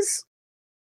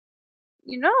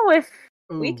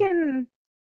Ooh. can.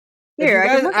 If Here, you I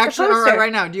guys can look actually, at the poster.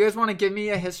 right now, do you guys want to give me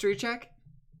a history check?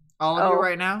 All of you Oh.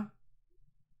 right now?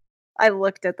 I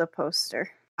looked at the poster.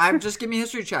 I'm just give me a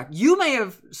history check. You may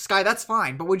have, Sky, that's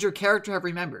fine, but would your character have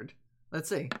remembered? Let's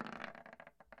see.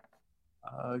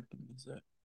 Give me a sec.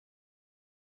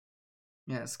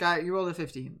 Yeah, Sky, you rolled a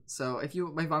 15. So if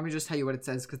you, my mom would just tell you what it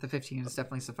says because the 15 is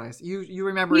definitely suffice. You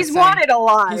remember He's it saying, wanted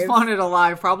alive. He's wanted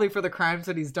alive, probably for the crimes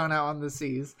that he's done out on the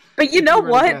seas. But you if know were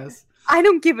to what? guess. I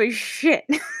don't give a shit.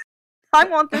 I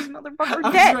want this motherfucker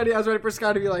I dead. was ready for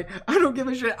Sky to be like, I don't give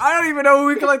a shit. I don't even know who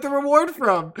we collect the reward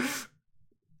from.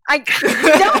 I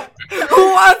don't. Who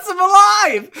wants him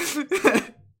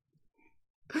alive?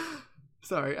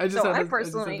 Sorry, I just So had I to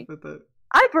personally- put that.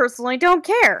 I personally don't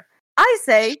care. I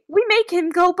say we make him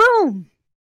go boom.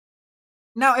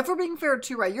 Now, if we're being fair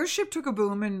too, right? Your ship took a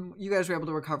boom and you guys were able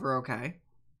to recover okay.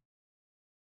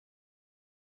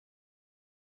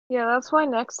 Yeah, that's why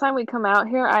next time we come out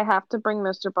here, I have to bring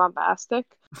Mr. Bombastic,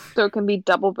 so it can be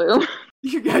double boom.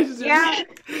 You guys just Yeah, have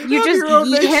you just your own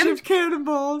yeet him. makeshift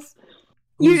cannonballs.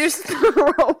 You just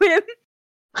throw him.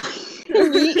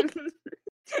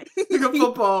 Like a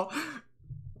football.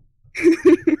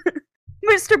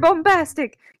 Mr.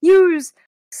 Bombastic, use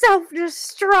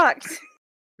self-destruct.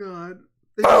 God.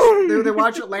 Boom! They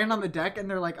watch it land on the deck and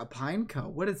they're like, a pine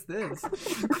cone? What is this?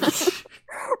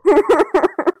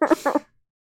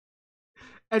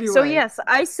 Anyway. So yes,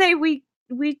 I say we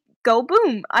go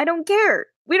boom. I don't care.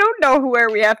 We don't know where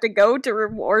we have to go to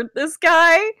reward this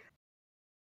guy.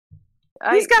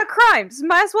 He's got crimes.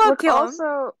 Might as well Look, kill him.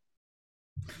 also,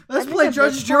 Let's I think play at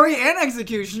judge, this jury, and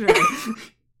executioner.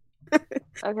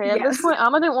 okay, at Yes. this point,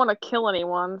 Amma didn't want to kill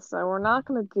anyone, so we're not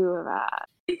gonna do that.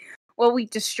 Well, we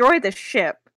destroy the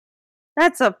ship.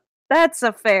 That's a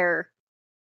fair.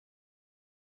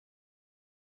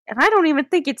 And I don't even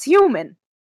think it's human.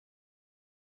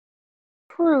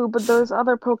 True, but there's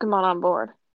other Pokemon on board.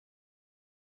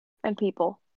 And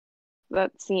people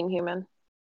that seem human.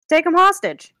 Take him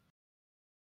hostage.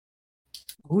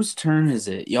 Whose turn is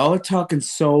it? Y'all are talking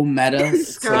so meta.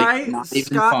 It's Sky, like not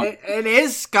even Scott, fun. it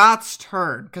is Scott's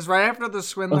turn because right after the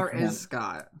swindler Okay. is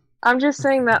Scott. I'm just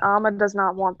saying that Amma does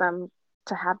not want them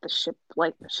to have the ship,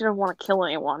 like, she doesn't want to kill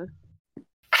anyone.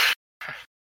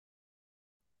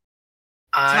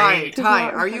 Ty, Does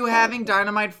not are you affect having us.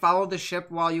 Dynamite follow the ship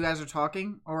while you guys are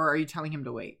talking, or are you telling him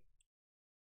to wait?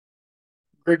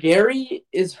 Gregory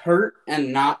is hurt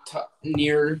and not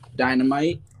near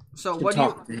Dynamite So to what do you,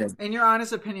 talk to him. in your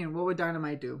honest opinion, what would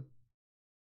Dynamite do?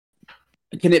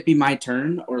 Can it be my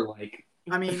turn or like?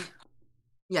 I mean,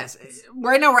 yes.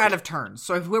 Right now we're out of turns,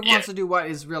 so if whoever Yeah. wants to do what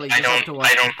is really I just up don't- to I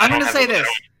what. don't- I I'm don't gonna have say a- this.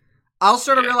 I'll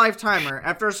start a Yeah. real life timer.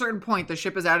 After a certain point, the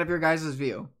ship is out of your guys'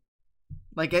 view.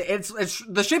 Like it's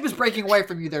the ship is breaking away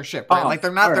from you. Their ship, right? Oh, Like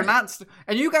they're not. all They're right. not.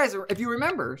 And you guys, if you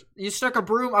remember, you stuck a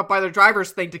broom up by the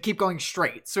driver's thing to keep going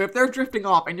straight. So if they're drifting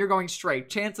off and you're going straight,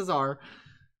 chances are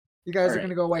you guys All are right. going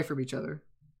to go away from each other.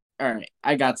 All right,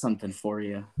 I got something for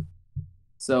you.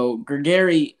 So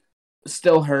Gregory,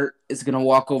 still hurt, is gonna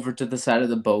walk over to the side of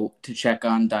the boat to check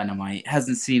on Dynamite.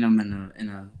 Hasn't seen him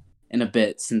in a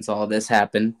bit since all this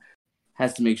happened.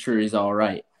 Has to make sure he's all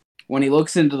right. When he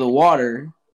looks into the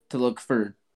water to look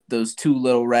for those two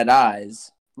little red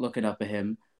eyes looking up at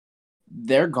him,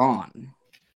 they're gone.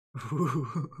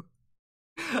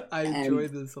 I enjoy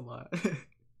this a lot.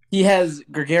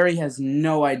 Gregory has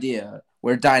no idea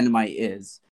where Dynamite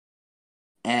is.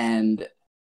 And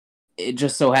it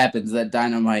just so happens that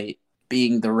Dynamite,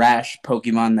 being the rash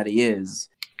Pokemon that he is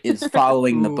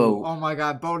following the Ooh, boat. oh my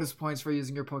god, bonus points for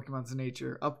using your Pokemon's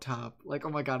nature up top. Like, oh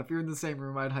my god, if you're in the same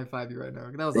room, I'd high five you right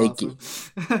now. That was Thank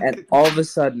awesome. And all of a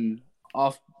sudden,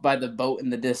 off by the boat in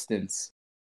the distance,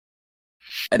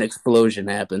 an explosion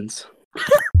happens.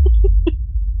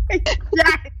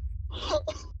 Yeah.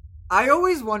 I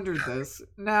always wondered this.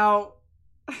 Now,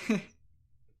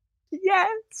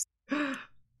 Yes.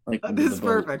 Like this is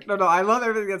perfect. No, I love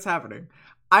everything that's happening.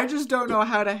 I just don't know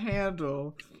how to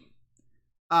handle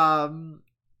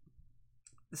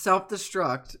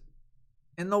self-destruct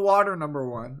in the water, number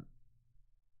one.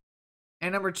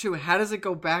 And number two, how does it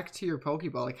go back to your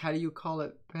Pokeball? Like, how do you call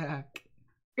it back?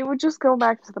 It would just go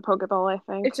back to the Pokeball, I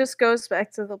think. It just goes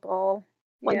back to the ball.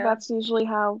 Like Yeah. that's usually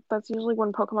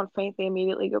when Pokemon faint, they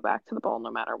immediately go back to the ball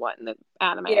no matter what in the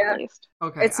anime Yeah. at least.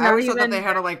 Okay, It's I not always thought that they even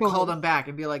had to like their call choice. them back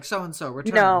and be like, so and so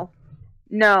return.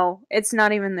 No, it's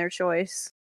not even their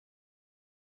choice.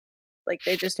 Like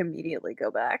they just immediately go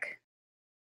back.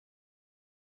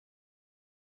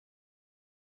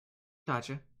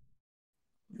 Gotcha.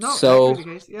 No, So- that could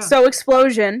be the case. Yeah. So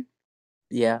explosion.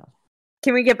 Yeah.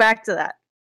 Can we get back to that?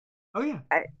 Oh yeah.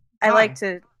 I Hi. like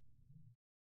to.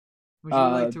 Would you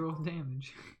like to roll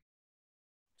damage?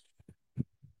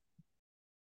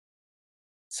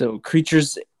 So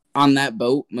creatures on that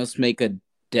boat must make a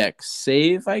dex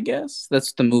save, I guess.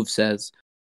 That's what the move says.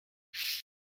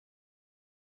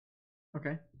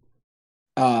 Okay.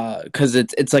 Because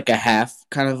it's like a half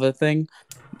kind of a thing,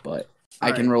 but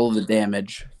I can Alright. roll the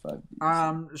damage.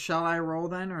 Shall I roll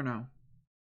then or no?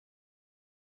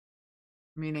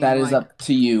 Meaning That is like up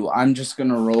to you. I'm just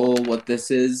gonna roll what this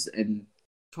is, and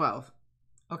 12.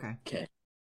 Okay. okay.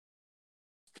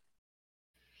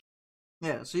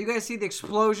 Yeah, so you guys see the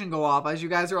explosion go off as you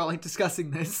guys are all like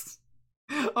discussing this.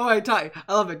 Oh, wait, Ty,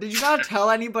 I love it. Did you not tell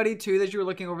anybody too that you were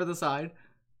looking over the side?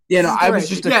 Yeah, This no, is I was great.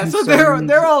 just a yeah. So concerned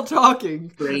they're all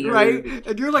talking, trainer. right?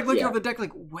 And you're like looking Yeah. over the deck,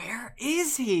 like, where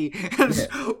is he? And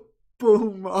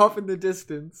boom, off in the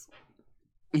distance.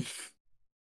 He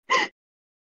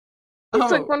Oh,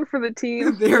 took one for the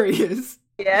team. there he is.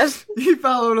 Yes. He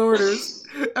followed orders.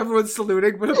 Everyone's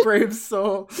saluting, but a brave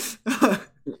soul.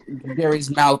 Gary's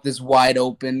mouth is wide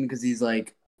open because he's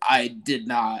like, I did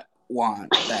not want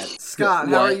that. Scott,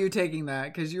 how are What? you taking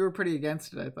that? Because you were pretty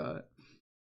against it, I thought.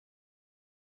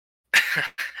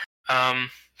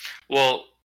 Well,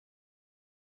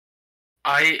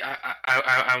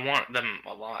 I want them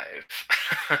alive.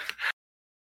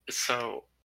 So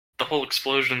the whole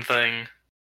explosion thing,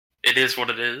 it is what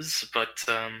it is. But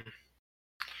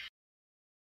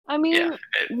I mean, yeah,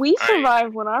 we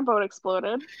survived when our boat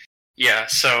exploded. yeah.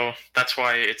 So that's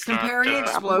why it's Comparing not.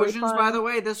 explosions, Probably by fine. the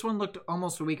way, this one looked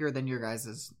almost weaker than your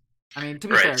guys's. I mean, to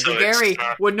be Right, fair, so it's Gary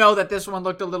not- would know that this one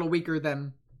looked a little weaker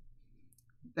than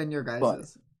your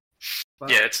guys's. But-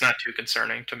 Yeah, it's not too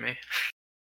concerning to me.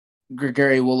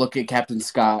 Gregory will look at Captain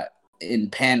Scott in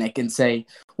panic and say,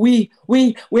 We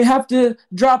have to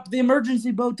drop the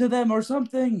emergency boat to them or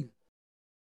something."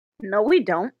 No, we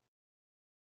don't.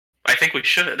 I think we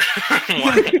should.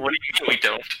 What do you mean we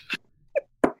don't?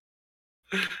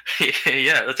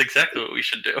 Yeah, that's exactly what we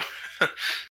should do.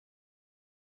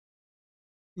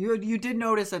 You did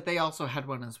notice that they also had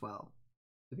one as well,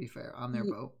 to be fair, on their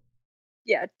boat.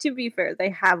 Yeah, to be fair, they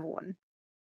have one.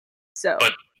 So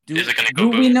But is it gonna Do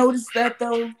go we boom? notice that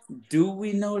though? Do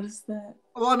we notice that?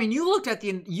 Well, I mean, you looked at the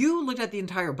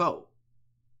entire boat.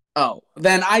 Oh,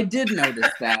 then I did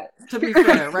notice that. To be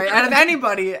fair, right? Out of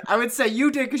anybody, I would say you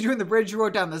did because you're in the bridge. You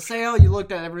wrote down the sail. You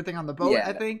looked at everything on the boat. Yeah.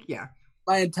 I think, yeah.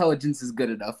 My intelligence is good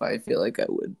enough. I feel like I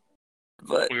would.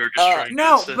 But We were just trying to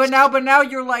No, assist. but now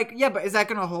you're like, yeah, but is that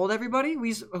going to hold everybody?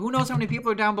 Who knows how many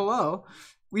people are down below?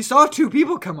 We saw 2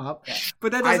 people come up, Yeah.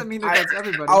 but that doesn't mean that that's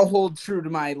everybody. I'll hold true to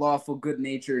my lawful good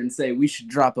nature and say we should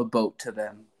drop a boat to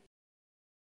them.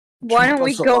 why don't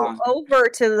we Us go along. over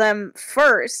to them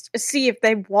first, see if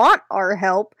they want our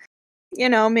help? You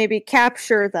know, maybe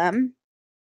capture them.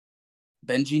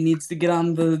 Benji needs to get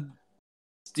on the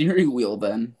steering wheel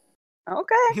then.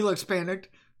 Okay. He looks panicked.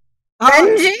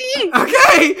 Benji!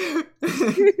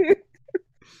 Okay.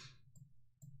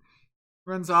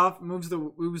 Runs off, moves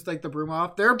like the broom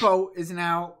off. Their boat is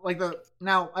now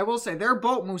now I will say their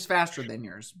boat moves faster than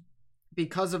yours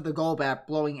because of the Golbat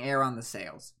blowing air on the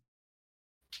sails.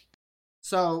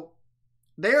 So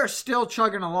they are still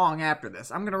chugging along after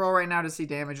this. I'm gonna roll right now to see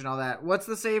damage and all that. What's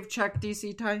the save check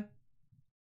DC, Ty?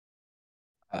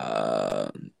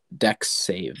 Dex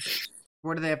save.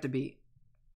 What do they have to beat?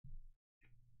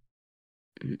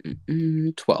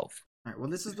 12. All right. Well,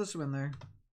 this is the swindler.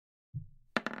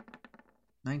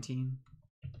 19.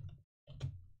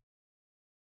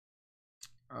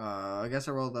 I guess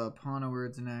I roll the pawn of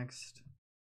words next.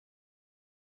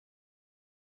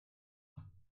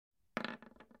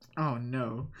 Oh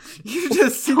no! You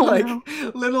just see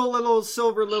little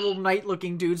silver little knight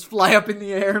looking dudes fly up in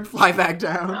the air and fly back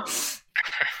down.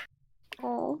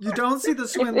 Oh. You don't see the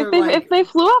swindler If they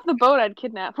flew off the boat, I'd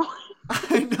kidnap one.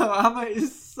 I know, Amma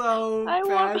is so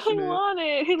passionate. I want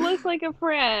it. He looks like a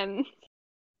friend.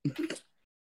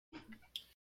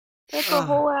 That's a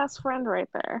whole ass friend right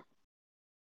there.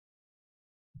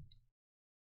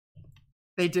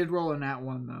 They did roll a nat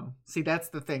 1 though. See, that's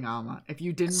the thing, Amma. If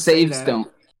you didn't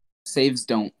Saves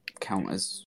don't count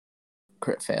as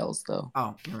crit fails though.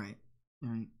 Oh, you're right.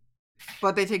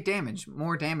 But they take damage,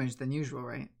 more damage than usual,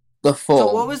 right? The full.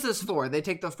 So what was this for? They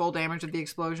take the full damage of the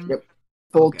explosion? Yep.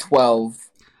 Full 12.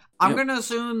 I'm gonna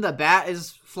assume the bat is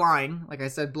flying, like I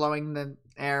said, blowing the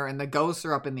air, and the ghosts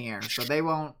are up in the air, so they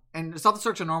won't. And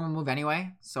Self-Destruct's a normal move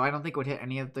anyway, so I don't think it would hit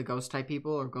any of the ghost type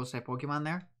people or ghost type Pokemon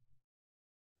there.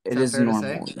 It is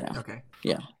normal, yeah. Okay.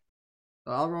 Yeah.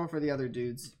 So I'll roll for the other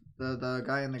dudes. The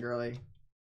guy and the girly.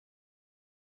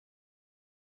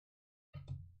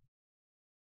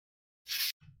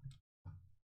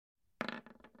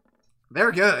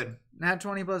 They're good. Nat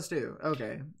 20 plus 2.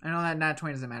 Okay. I know that Nat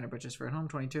 20 doesn't matter, but just for at home,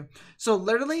 22. So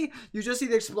literally, you just see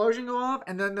the explosion go off,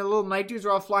 and then the little night dudes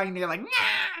are all flying. They're like, nah!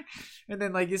 And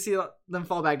then like you see them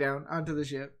fall back down onto the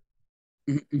ship.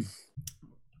 All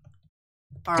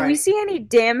right. Do we see any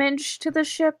damage to the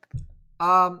ship?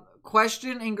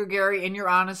 Question, Ingrid, in your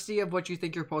honesty of what you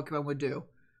think your Pokemon would do.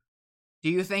 Do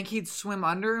you think he'd swim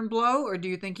under and blow, or do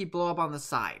you think he'd blow up on the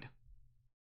side?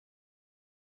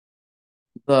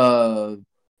 The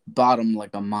bottom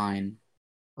like a mine.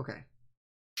 Okay.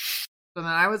 So then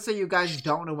I would say you guys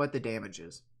don't know what the damage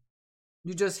is.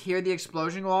 You just hear the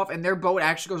explosion go off, and their boat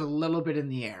actually goes a little bit in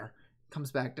the air.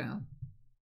 Comes back down.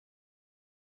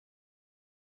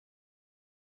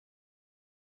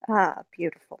 Ah,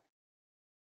 beautiful.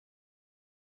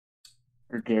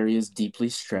 Gary is deeply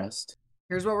stressed.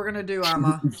 Here's what we're gonna do,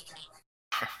 Amma.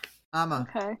 Amma.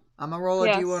 Okay. I'm gonna roll a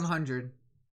Yes. D100.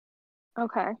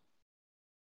 Okay.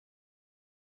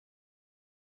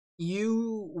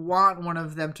 You want one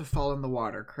of them to fall in the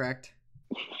water, correct?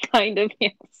 Kind of,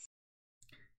 yes.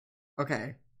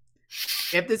 Okay.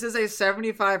 If this is a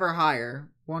 75 or higher,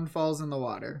 one falls in the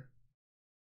water.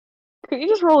 Could you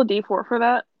just roll a d4 for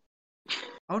that?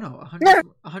 Oh no,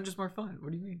 100's more fun.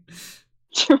 What do you mean?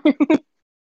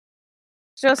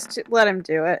 Just let him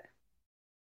do it.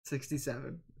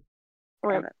 67.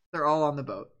 Right. They're all on the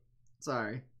boat.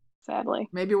 Sorry. Sadly.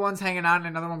 Maybe one's hanging on and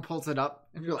another one pulls it up.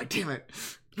 And you're like, damn it.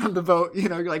 From the boat. You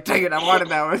know, you're like, dang it, I wanted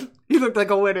that one. You looked like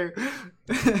a winner.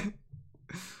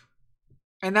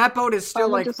 And that boat is still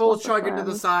like full chug into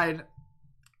the side.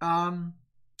 I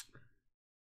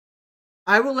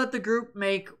will let the group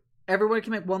everyone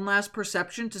can make one last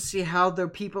perception to see how the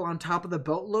people on top of the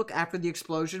boat look after the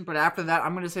explosion. But after that,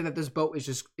 I'm going to say that this boat is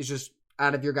just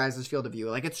out of your guys' field of view.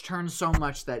 Like, it's turned so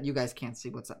much that you guys can't see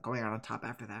what's going on top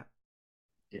after that.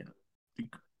 Yeah.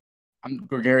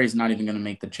 Gregary's not even going to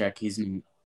make the check. He's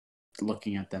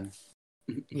looking at them.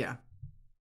 Yeah.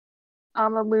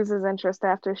 Amma loses interest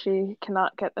after she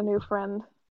cannot get a new friend.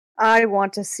 I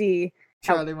want to see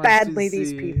how Charlie wants badly to these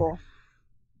see. people.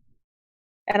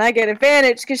 And I get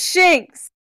advantage because Shinx.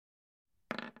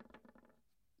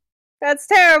 That's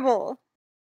terrible.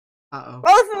 Uh-oh.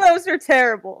 Both of those are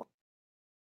terrible.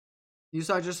 You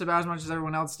saw just about as much as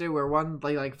everyone else did, where one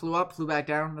like flew up, flew back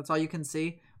down. That's all you can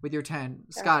see with your 10.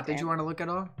 Scott, did you want to look at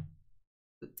all?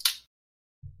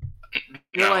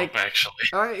 You're No, like, actually.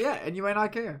 all right, yeah, and you might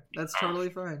not care. That's totally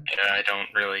fine. Yeah, I don't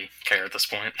really care at this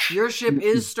point. Your ship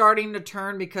is starting to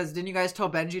turn because didn't you guys tell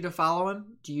Benji to follow him?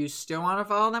 Do you still want to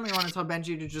follow them, or you want to tell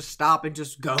Benji to just stop and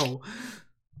just go?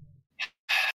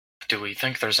 Do we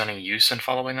think there's any use in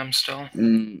following them still?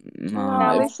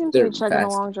 No, they seem to be chugging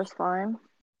along just fine.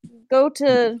 Go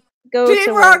to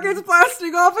Team Rocket's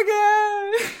blasting off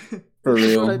again! For That's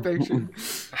real. what I pictured.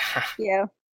 Yeah.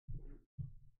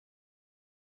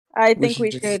 I think we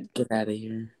just should. get out of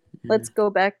here. Let's go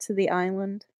back to the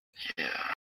island.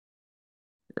 Yeah.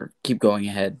 Or keep going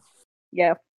ahead.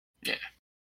 Yeah.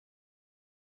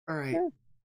 All right.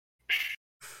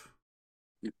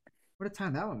 Yeah. What a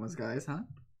time that one was, guys, huh?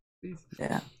 Jeez.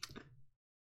 Yeah.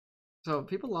 So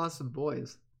people lost some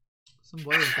boys. Some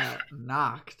boys got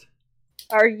knocked.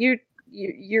 Are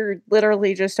you're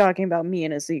literally just talking about me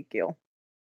and Ezekiel.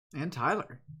 And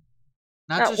Tyler.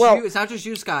 Not just well- you. It's not just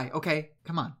you, Sky. Okay,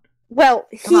 come on. Well,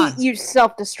 Come on. he used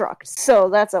self-destruct, so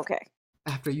that's okay.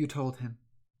 After you told him.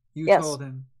 You Yes. told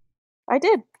him. I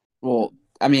did. Well,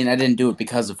 I mean, I didn't do it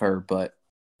because of her, but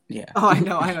yeah. Oh, I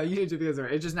know. You didn't do it because of her.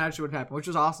 It just naturally would happen, which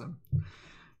was awesome.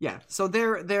 Yeah. So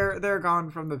they're gone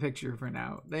from the picture for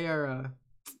now. They are.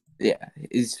 Yeah,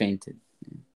 he's fainted.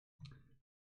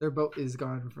 Their boat is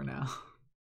gone for now.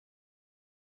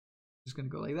 Just gonna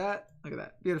go like that. Look at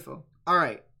that. Beautiful. All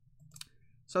right.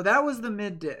 So that was the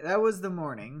midday. That was the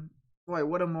morning. Boy,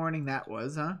 what a morning that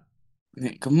was, huh?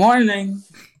 Good morning.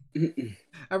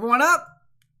 Everyone up?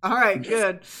 All right,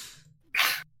 good.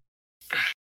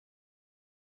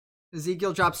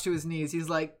 Ezekiel drops to his knees. He's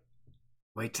like,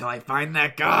 wait till I find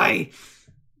that guy.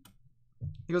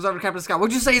 He goes over to Captain Scott.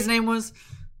 What'd you say his name was?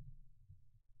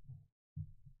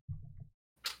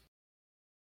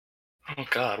 Oh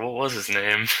God, what was his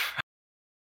name?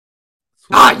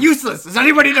 Ah, useless. Does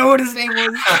anybody know what his name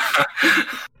was?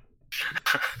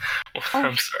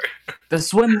 I'm sorry. The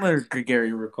swindler,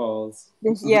 Gary recalls.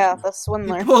 Yeah, the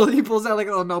swindler. He pulls out like a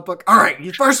little notebook. All right,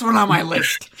 the first one on my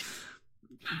list.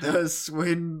 The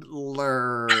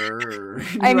swindler.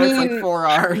 He I writes mean- like 4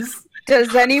 R's.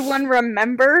 Does anyone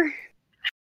remember?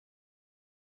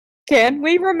 Can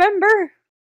we remember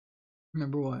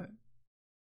Remember what?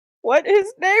 what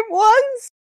his name was?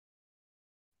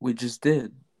 We just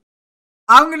did.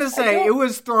 I'm gonna say don't- it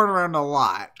was thrown around a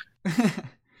lot.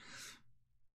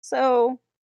 So,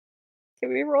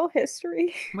 can we roll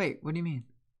history? Wait, what do you mean?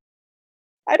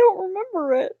 I don't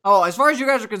remember it. Oh, as far as you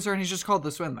guys are concerned, he's just called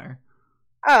the swindler.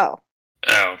 Oh,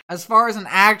 Oh, As far as an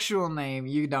actual name,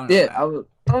 you don't know. Yeah, that. I was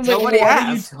Nobody like, what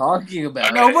asked. are you talking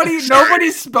about? Nobody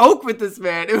spoke with this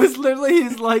man. It was literally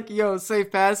he's like, yo,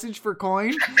 safe passage for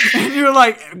coin. And you're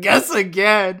like, guess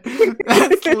again.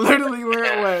 That's literally where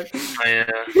it went. I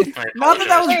Not that was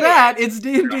apologize. bad. It's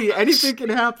D&D. Anything can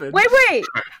happen.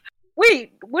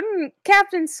 wait. Wouldn't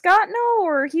Captain Scott know,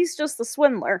 or he's just the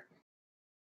swindler?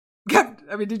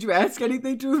 I mean, did you ask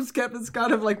anything to him, Captain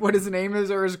Scott, of like what his name is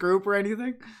or his group or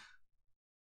anything?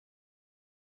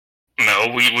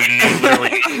 No, we knew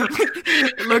literally.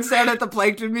 Looks down at the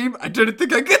plankton meme. I didn't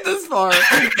think I'd get this far.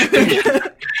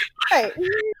 Right.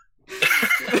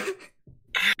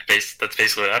 That's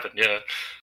basically what happened. Yeah,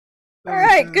 All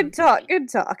right. Good talk. Good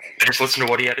talk. I just listened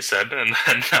to what he had to said, and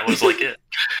then that was like it.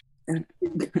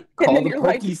 Call then the you're Poke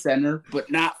like- Center, but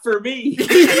not for me.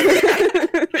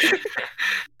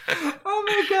 Oh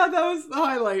my god, that was the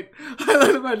highlight.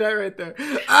 Highlight of my night right there.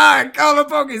 I call the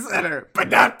Poke Center, but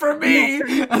not for me.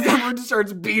 As everyone just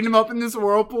starts beating him up in this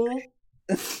whirlpool.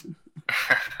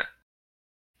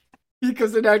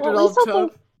 Because it acted Well, at all least I'll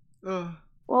tough. think- Ugh.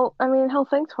 Well, I mean, he'll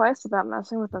think twice about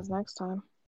messing with us next time.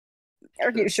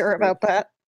 Are you sure about that?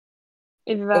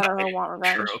 Either that or he'll want Sure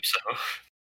revenge. hope so.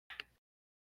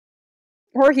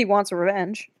 Or he wants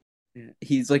revenge?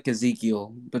 He's like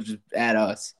Ezekiel, but just at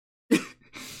us.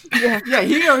 Yeah. Yeah,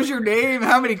 he knows your name,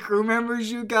 how many crew members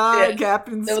you got, Yeah.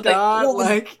 Captain They were like, Scott, what was-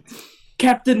 like...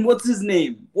 Captain, what's his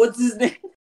name? What's his name?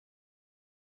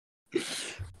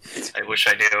 I wish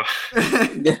I knew.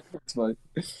 Yeah, that's fine.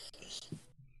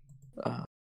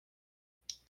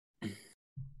 Can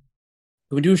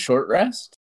we do a short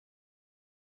rest?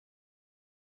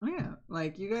 Oh, yeah,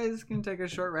 like, you guys can take a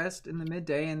short rest in the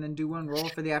midday and then do one roll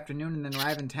for the afternoon and then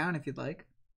arrive in town if you'd like.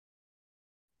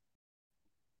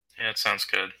 Yeah, it sounds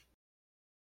good.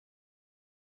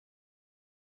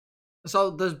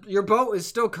 So your boat is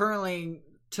still currently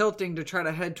tilting to try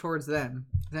to head towards them.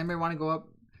 Does anybody want to go up?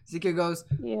 Ezekiel goes,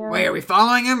 Yeah. wait, are we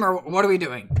following him or what are we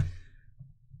doing?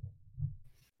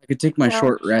 I could take my Yeah.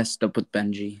 short rest up with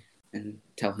Benji and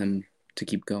tell him to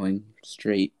keep going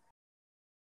straight.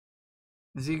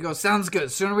 Ezekiel goes, sounds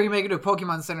good. Sooner we make it to a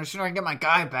Pokemon Center, sooner I can get my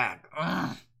guy back.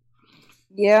 Ugh.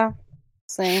 Yeah.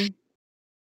 Same.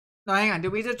 No, hang on.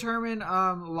 Did we determine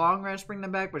long rest bring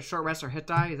them back, but short rest or hit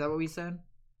die? Is that what we said?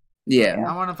 Yeah,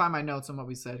 I want to find my notes on what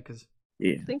we said because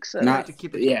yeah. I think so. I like Not to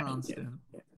keep it yeah, constant.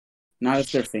 Not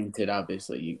if they're fainted,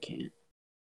 obviously you can't.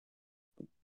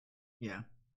 Yeah.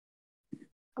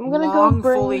 I'm gonna long go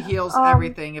bring. fully heals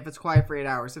everything if it's quiet for 8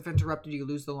 hours. If interrupted, you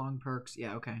lose the long perks.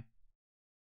 Yeah, okay.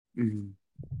 Mhm.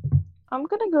 I'm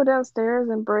gonna go downstairs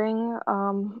and bring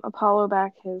Apollo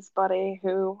back his buddy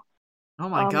who. Oh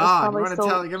my It's god. You probably want to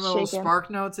still give him a little shaken. Spark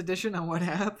Notes edition on what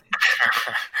happened?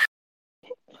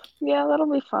 Yeah,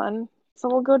 that'll be fun. So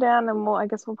we'll go down and I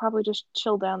guess we'll probably just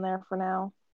chill down there for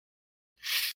now.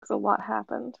 Because a lot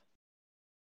happened.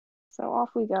 So off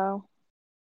we go.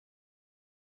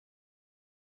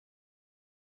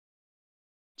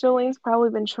 Jolene's probably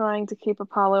been trying to keep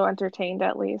Apollo entertained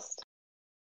at least.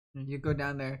 And you go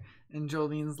down there, and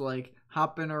Jolene's like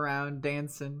hopping around,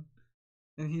 dancing,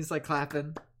 and he's like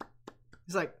clapping.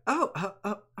 He's like, "Oh,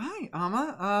 hi,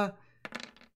 Amma.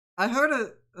 I heard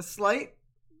a slight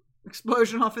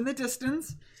explosion off in the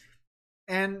distance,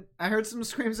 and I heard some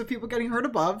screams of people getting hurt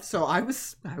above, so I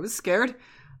was scared.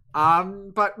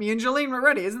 But me and Jolene were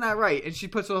ready, isn't that right? And she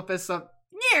puts her fists up.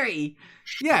 Neri!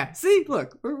 Yeah, see,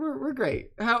 look, we're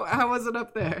great. How was it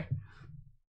up there?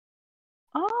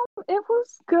 It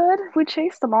was good. We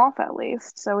chased them off at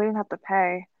least, so we didn't have to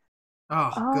pay.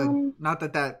 Oh, good. Not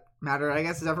that mattered. I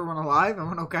guess, is everyone alive?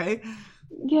 Everyone okay?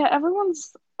 Yeah,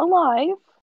 everyone's alive.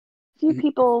 A few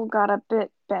people got a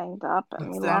bit banged up, and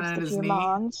we Looks down lost at a his few knee.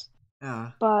 mons.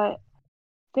 Yeah. But I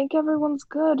think everyone's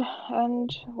good, and,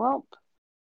 well,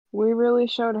 we really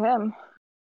showed him.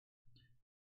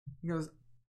 He goes,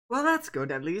 well, that's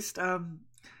good, at least. You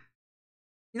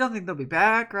don't think they'll be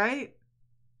back, right?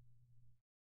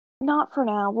 Not for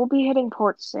now. We'll be hitting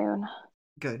port soon.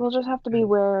 Good. We'll just have to be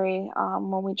wary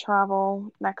when we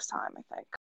travel next time, I think.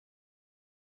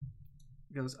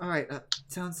 He goes, all right,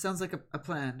 sounds like a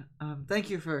plan. Thank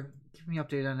you for keeping me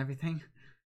updated on everything.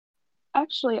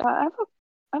 Actually, I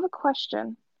have a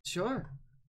question. Sure.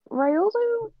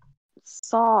 Ryolu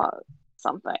saw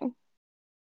something.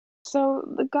 So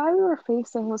the guy we were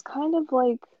facing was kind of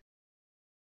like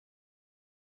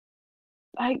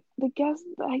I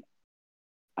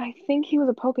think he was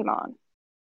a Pokemon.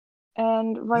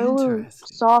 And Ryolu Interesting.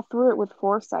 saw through it with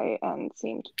foresight and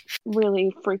seemed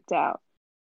really freaked out.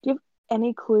 Do you have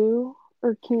any clue,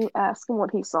 or can you ask him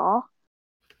what he saw?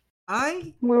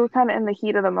 We were kind of in the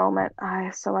heat of the moment,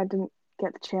 so I didn't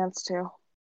get the chance to.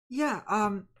 Yeah,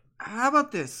 how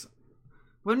about this?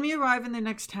 When we arrive in the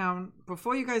next town,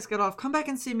 before you guys get off, come back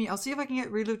and see me. I'll see if I can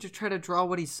get Rilu to try to draw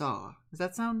what he saw. Does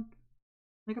that sound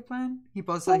like a plan? He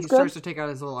Sounds good. starts to take out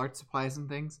his little art supplies and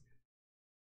things.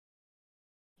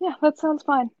 Yeah, that sounds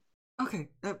fine. Okay,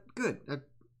 good.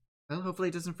 Well, hopefully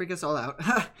it doesn't freak us all out.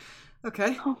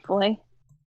 Okay. Hopefully.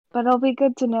 But it'll be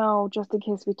good to know just in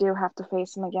case we do have to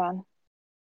face him again.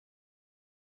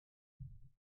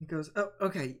 He goes, oh,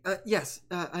 okay, yes,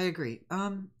 I agree.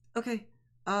 Okay,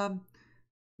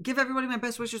 give everybody my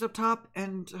best wishes up top,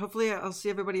 and hopefully I'll see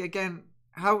everybody again.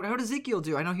 How did Ezekiel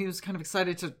do? I know he was kind of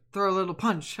excited to throw a little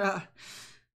punch.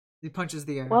 He punches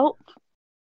the air. Well,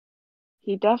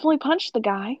 he definitely punched the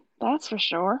guy, that's for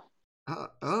sure.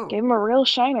 Oh. Gave him a real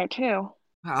shiner, too.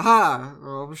 Aha!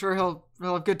 Well, I'm sure he'll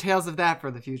have good tales of that for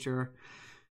the future.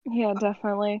 Yeah,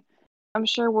 definitely. I'm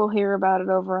sure we'll hear about it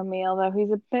over a meal, though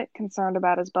he's a bit concerned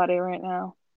about his buddy right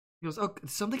now. He goes, oh,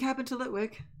 something happened to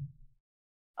Litwick?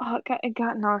 Oh, it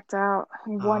got knocked out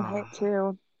in one hit,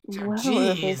 too. Whoever we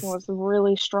were facing Jeez. was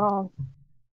really strong.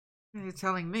 You're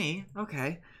telling me?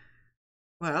 Okay.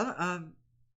 Well,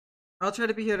 I'll try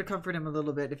to be here to comfort him a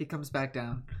little bit if he comes back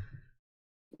down.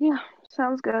 Yeah,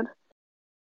 sounds good.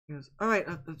 He goes, all right,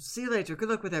 see you later. Good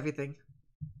luck with everything.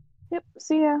 Yep,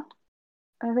 see ya.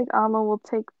 I think Amma will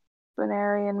take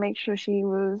Benary and make sure she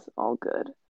was all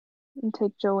good. And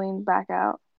take Jolene back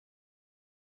out.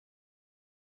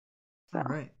 So, All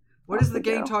right. What is the we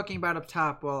gang go. talking about up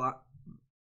top while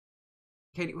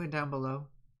Katie went down below?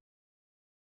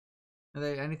 Are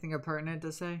there anything pertinent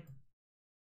to say?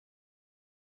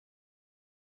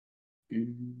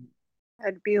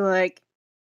 I'd be like,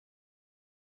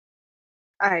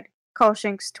 I'd call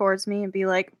Shinx towards me and be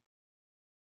like,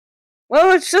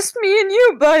 well, it's just me and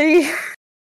you, buddy.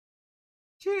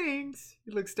 Jinx!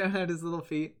 He looks down at his little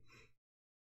feet.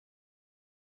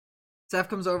 Seth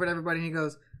comes over to everybody and he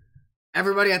goes,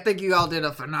 everybody, I think you all did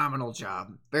a phenomenal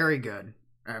job. Very good.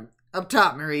 Up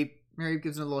top, Mary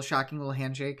gives him a little shocking little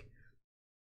handshake.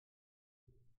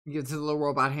 He gives his little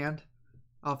robot hand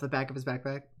off the back of his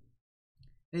backpack.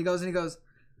 And he goes,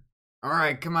 all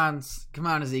right, come on,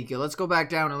 Ezekiel. Let's go back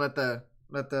down and let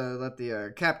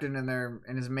the captain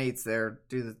and his mates there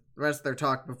do the rest of their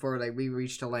talk before we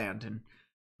reach to land. And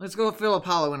let's go fill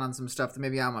Apollo in on some stuff that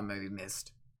maybe Alma maybe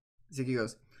missed. Ezekiel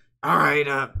goes, all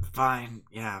right, fine,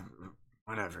 yeah,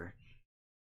 whatever.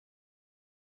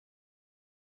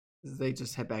 They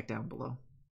just head back down below. All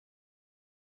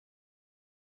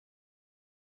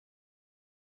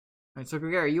right, so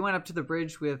Gregory, you went up to the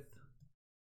bridge with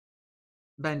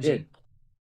Benji.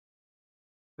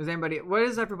 Yeah. What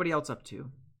is everybody else up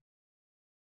to?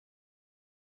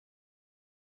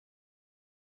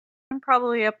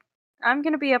 I'm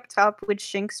gonna be up top with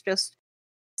Shinx just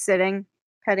sitting,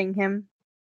 petting him.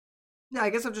 Yeah, I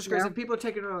guess I'm just curious. Yeah. If people are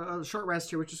taking a short rest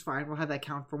here, which is fine, we'll have that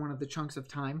count for one of the chunks of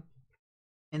time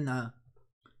in the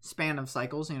span of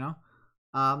cycles, you know?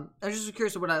 I was just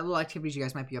curious what little activities you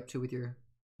guys might be up to with your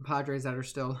Padres that are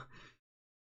still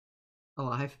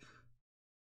alive.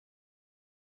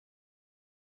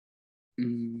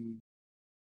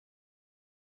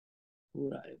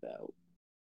 Right about.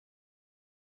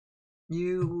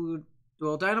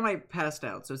 Well, Dynamite passed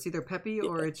out, so it's either Peppy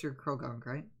or it's your Krogunk,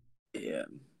 right? Yeah.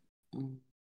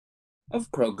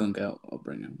 Of Krogunk, I'll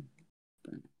bring him.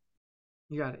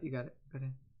 You got it. Go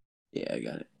ahead. Yeah, I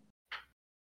got it.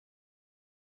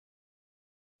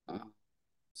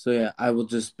 So yeah, I will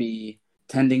just be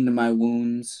tending to my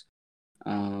wounds,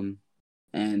 and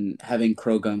having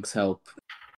Krogunk's help.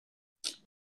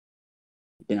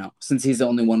 Since he's the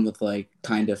only one with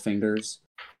kind of fingers.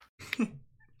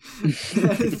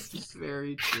 That is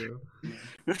very true.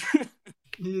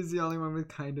 He is the only one with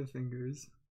kind of fingers.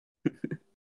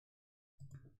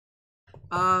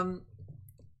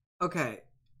 Okay.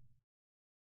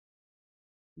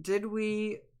 Did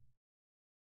we...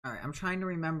 Alright, I'm trying to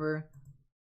remember.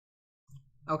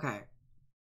 Okay.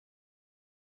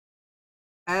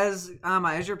 As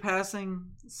you're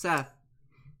passing Seth,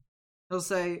 he'll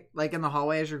say, in the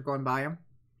hallway as you're going by him,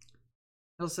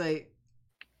 he'll say,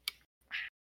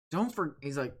 don't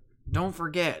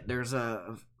forget, there's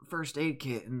a first aid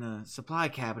kit in the supply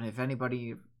cabinet if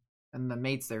anybody and the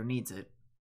mates there needs it.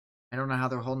 I don't know how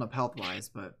they're holding up health-wise,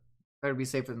 but better be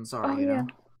safer than sorry, you know?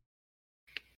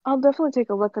 I'll definitely take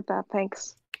a look at that,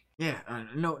 thanks. Yeah,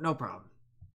 no problem.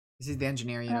 This is the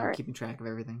engineer, Alright. keeping track of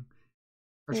everything.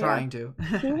 Or trying to.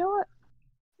 You know what?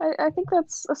 I think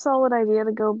that's a solid idea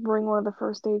to go bring one of the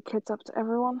first aid kits up to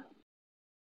everyone.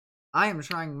 I am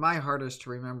trying my hardest to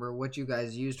remember what you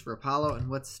guys used for Apollo and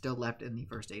what's still left in the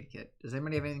first aid kit. Does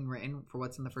anybody have anything written for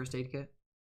what's in the first aid kit?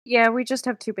 Yeah, we just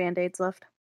have 2 band-aids left.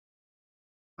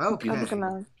 Okay. I'm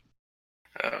gonna...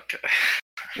 Okay.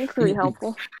 It's pretty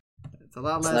helpful. It's a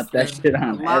lot less Slap that shit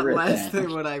on a lot everything. less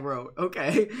than what I wrote.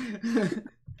 Okay.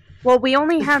 Well, we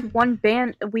only had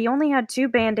 2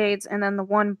 band-aids and then the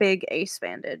one big ace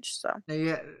bandage, so.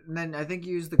 Yeah, and then I think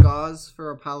you used the gauze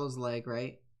for Apollo's leg,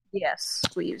 right? Yes,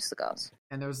 we used the gauze.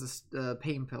 And there was the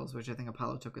pain pills, which I think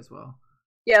Apollo took as well.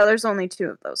 Yeah, there's only 2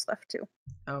 of those left, too.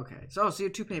 Okay. So you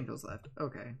have 2 pain pills left.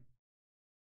 Okay.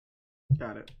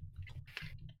 Got it.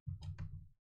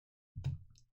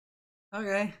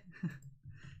 Okay.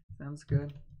 Sounds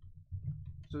good.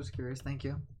 Just curious. Thank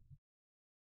you.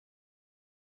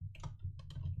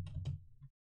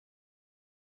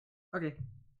 Okay.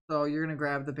 So you're gonna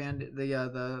grab the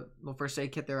the little first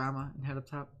aid kit there, Amma, and head up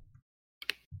top.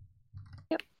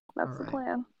 Yep, that's the Alright.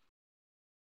 plan.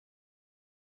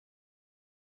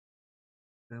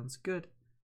 Sounds good.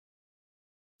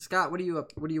 Scott, what do you want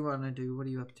to do? What are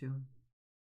you up to?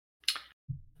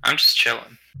 I'm just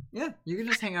chilling. Yeah, you can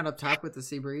just hang out up top with the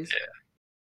sea breeze. Yeah.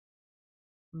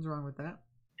 What's wrong with that?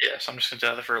 Yeah, so I'm just gonna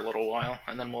do that for a little while,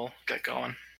 and then we'll get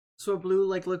going. So Blue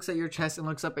looks at your chest and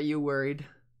looks up at you worried.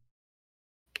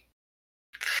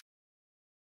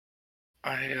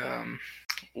 I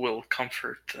will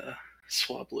comfort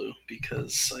Swablu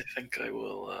because I think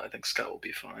I think Scott will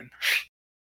be fine.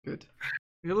 Good.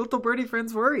 Your little birdie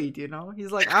friend's worried, you know?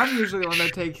 He's like, I'm usually the one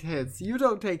that takes hits. You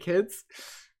don't take hits.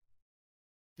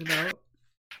 You know?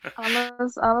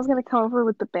 Anna's gonna come over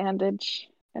with the bandage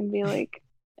and be like,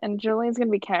 and Julian's gonna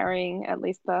be carrying at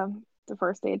least the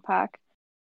first aid pack.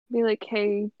 Be like,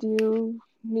 hey, do you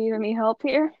need any help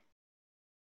here?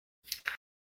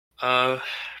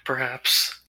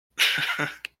 Perhaps.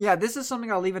 Yeah, this is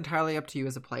something I'll leave entirely up to you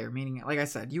as a player. Meaning, like I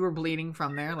said, you were bleeding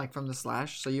from there, from the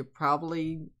slash, so you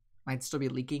probably might still be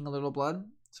leaking a little blood.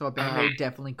 So a band-aid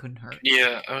definitely couldn't hurt.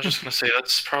 Yeah, I was just gonna say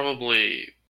that's probably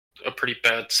a pretty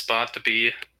bad spot to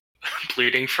be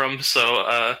bleeding from. So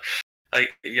I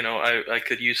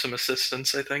could use some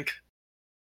assistance, I think.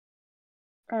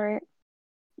 Alright.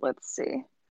 Let's see.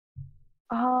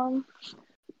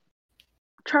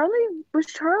 Charlie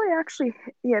actually...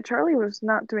 Yeah, Charlie was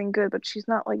not doing good, but she's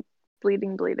not,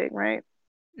 bleeding, right?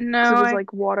 No, So it was,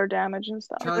 water damage and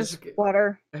stuff. Charlie's-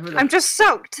 water. Who the- I'm just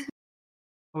soaked!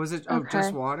 Was it? Okay.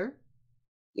 Just water?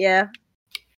 Yeah.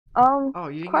 Oh,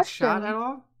 you didn't Question. get shot at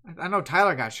all? I know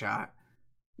Tyler got shot.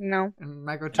 No. And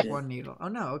Micro took 1 needle. Oh,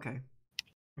 no, okay.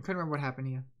 I couldn't remember what happened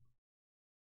to you.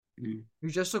 You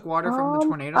just took water from the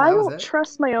tornado? I That was don't it?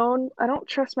 trust my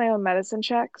own medicine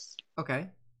checks. Okay.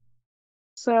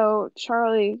 So,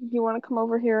 Charlie, you want to come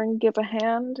over here and give a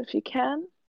hand if you can?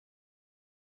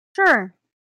 Sure.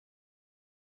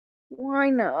 Why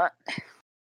not?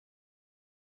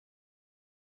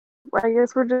 I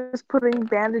guess we're just putting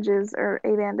bandages or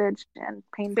a bandage and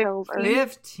pain pills. Or...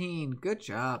 15. Good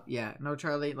job. Yeah. No,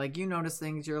 Charlie, you notice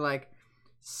things. You're like,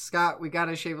 Scott, we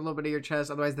gotta shave a little bit of your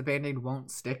chest, otherwise the band-aid won't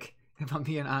stick. If I'm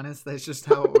being honest, that's just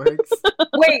how it works.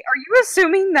 Wait, are you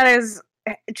assuming that his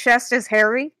chest is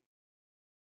hairy?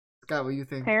 Scott, what do you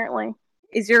think? Apparently.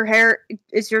 Is your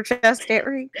chest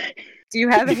hairy? Do you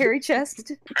have a hairy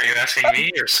chest? Are you asking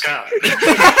me or Scott?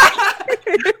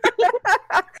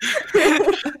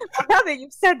 Now that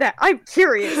you've said that, I'm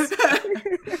curious.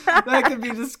 That can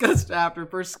be discussed after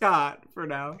for Scott for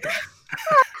now.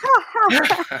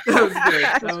 That was good.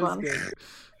 That That's was fun. good.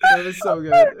 That was so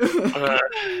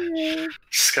good.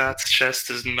 Scott's chest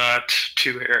is not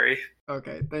too hairy.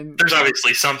 Okay, then. There's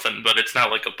obviously something, but it's not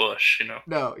like a bush, you know.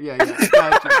 No, yeah.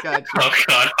 Gotcha. Oh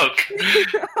god, okay.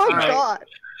 Oh Alright. god.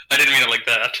 I didn't mean it like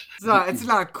that. It's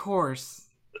not coarse.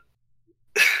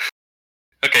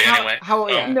 Okay, anyway.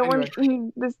 Yeah, No anyway.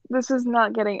 one. This is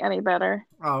not getting any better.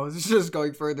 Oh, it's just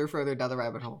going further down the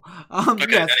rabbit hole. Okay,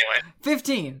 Yes. anyway.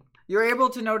 15. You're able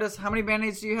to notice how many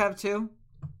band-aids do you have? 2?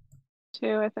 2,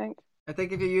 I think. I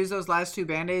think if you use those last 2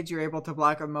 band-aids, you're able to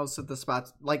block up most of the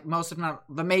spots, like most, if not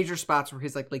the major spots where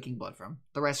he's like leaking blood from.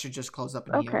 The rest should just close up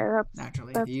and Okay, heal that's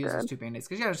naturally. that's if you use those good. 2 band-aids,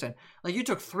 because you understand, like you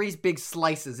took 3 big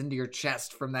slices into your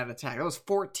chest from that attack. That was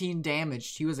 14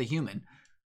 damage to you as a human.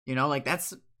 You know, like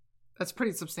that's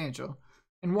pretty substantial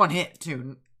in one hit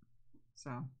too.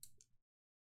 So,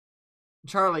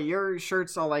 Charlie, your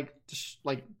shirt's all like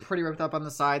pretty ripped up on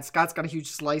the side. Scott's got a huge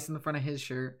slice in the front of his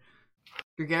shirt.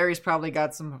 Gary's probably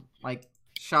got some like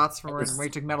shots from where he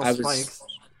took metal spikes.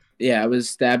 Yeah, I was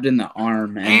stabbed in the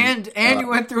arm, And you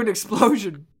went through an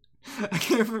explosion. I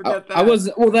can't forget that.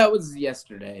 That was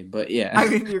yesterday, but yeah. I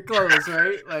mean, your clothes,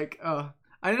 right? Like, I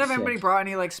didn't have anybody Yes. brought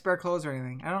any like spare clothes or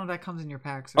anything. I don't know if that comes in your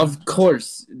packs. Of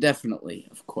course, definitely,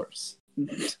 of course.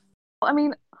 I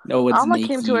mean, No, it's Alma Nike.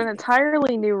 came to an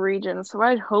entirely new region, so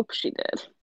I'd hope she did.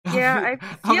 Yeah,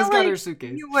 I Alma's feel got her like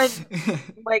suitcase. you would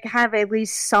like have at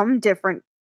least some different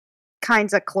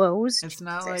kinds of clothes. It's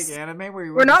not like Jesus. anime where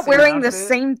you We're not wear wearing the outfit.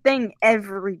 same thing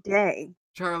every day.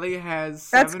 Charlie has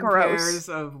That's 7 gross. pairs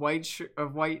of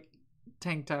white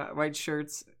tank top, white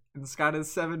shirts, and Scott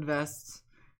has 7 vests,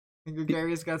 and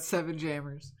Gregarious got 7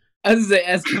 jammers. I was gonna say,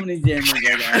 ask how many jammers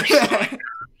I got.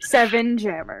 7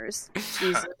 jammers.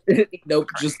 Jesus. Nope,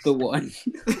 just the one.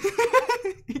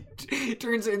 He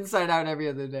turns inside out every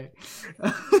other day.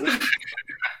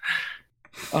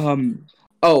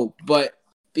 But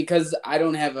because I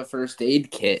don't have a first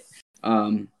aid kit,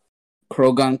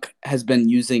 Krogunk has been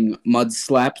using Mud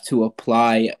Slap to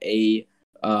apply a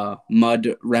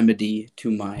mud remedy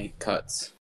to my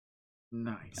cuts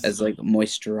Nice. as like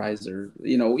moisturizer.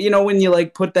 You know when you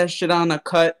like put that shit on a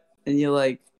cut and you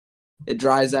like it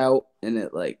dries out and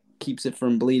it like keeps it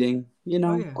from bleeding. You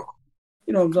know, Oh, yeah.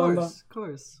 you know what I'm Of talking about. course, of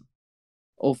course.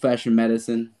 Old fashioned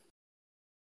medicine.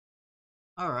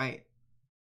 All right.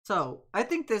 So I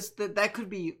think that could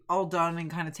be all done and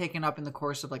kind of taken up in the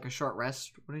course of like a short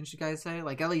rest. Wouldn't you guys say?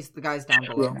 Like at least the guys down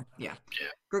below. Yeah.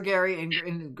 Gregary and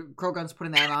Krogun's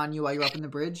putting that on you while you're up in the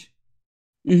bridge.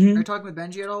 Are you talking with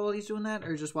Benji at all while he's doing that,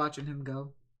 or just watching him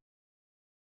go?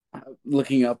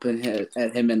 Looking up at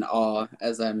him in awe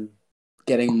as I'm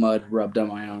getting mud rubbed on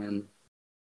my arm.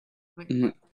 Like,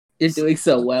 You're doing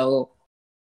so well.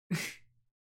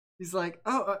 he's like,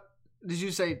 "Oh, did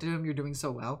you say to him you're doing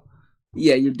so well?"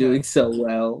 Yeah, you're doing so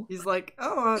well. He's like,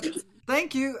 "Oh,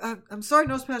 thank you. I'm sorry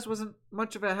Nosepass wasn't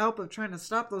much of a help of trying to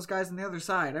stop those guys on the other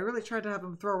side. I really tried to have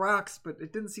them throw rocks, but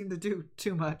it didn't seem to do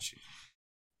too much."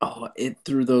 Oh, it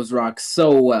threw those rocks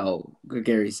so well,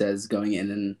 Gary says, going in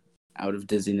and out of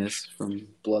dizziness from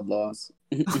blood loss.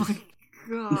 Oh my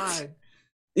god.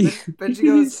 Benji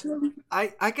goes,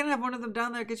 I can have one of them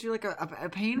down there get you like a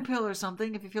pain pill or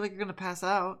something if you feel like you're gonna pass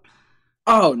out.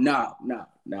 Oh,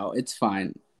 no, it's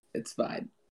fine. It's fine.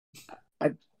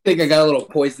 I think I got a little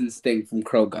poison sting from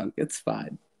Krogunk. It's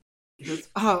fine. He goes,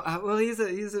 well, he's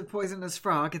a poisonous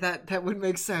frog. That would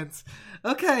make sense.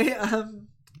 Okay,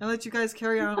 I'll let you guys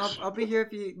carry on. I'll be here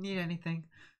if you need anything.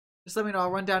 Just let me know. I'll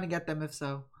run down and get them if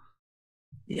so.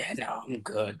 Yeah, no, I'm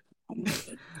good.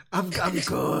 I'm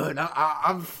good.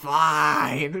 I'm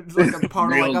fine. It's like a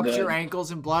puddling Real up to good. your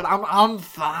ankles in blood. I'm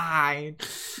fine.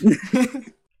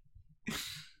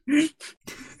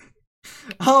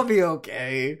 I'll be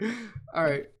okay. All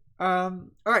right. All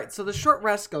right. So the short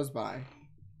rest goes by.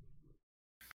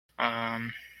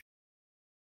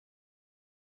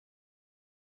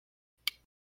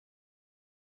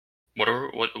 What?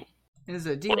 It is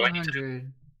a What do I need to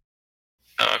D100.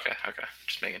 Oh, okay.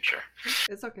 Just making sure.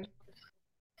 It's okay.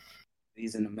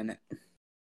 These in a minute.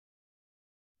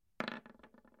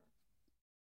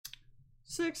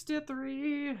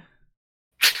 63.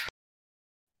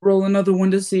 Roll another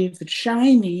one to see if it's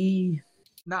shiny.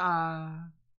 Nah.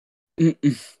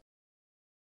 Mm-mm.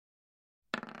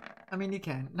 I mean, you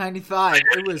can. 95.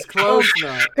 It was close,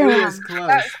 though. It was close.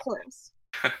 That was close.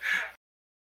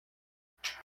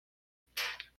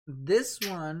 This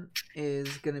one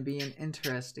is going to be an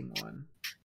interesting one.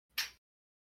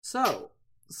 So,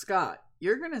 Scott,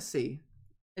 you're going to see.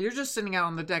 You're just sitting out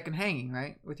on the deck and hanging,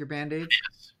 right? With your band-aid?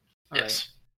 Yes. All Yes. right.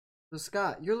 So,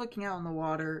 Scott, you're looking out in the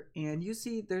water, and you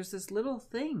see there's this little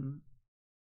thing.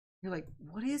 You're like,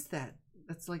 what is that?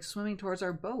 That's like swimming towards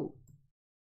our boat.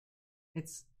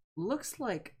 It's looks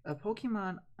like a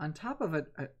Pokemon on top of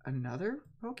another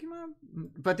Pokemon?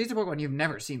 But these are Pokemon you've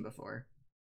never seen before.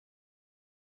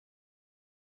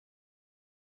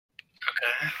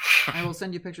 Okay. I will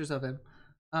send you pictures of him.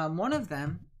 One of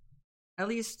them, at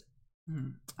least,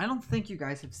 I don't think you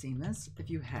guys have seen this. If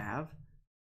you have,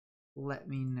 let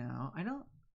me know. I don't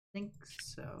think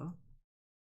so.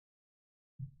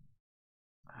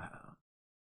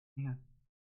 Yeah.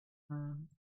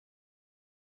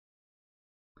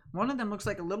 One of them looks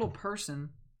like a little person,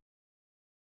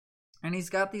 and he's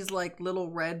got these like little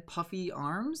red puffy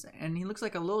arms, and he looks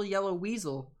like a little yellow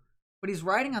weasel, but he's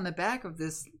riding on the back of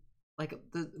this,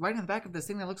 riding on the back of this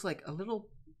thing that looks like a little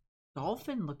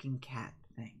dolphin-looking cat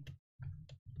thing.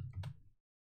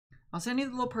 I'll send you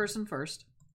the little person first,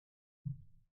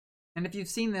 and if you've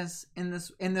seen this in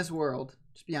this world,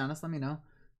 just be honest. Let me know.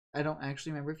 I don't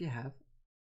actually remember if you have.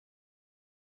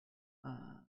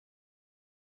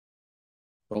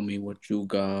 Show me what you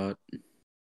got.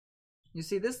 You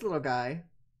see this little guy,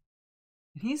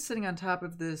 and he's sitting on top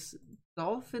of this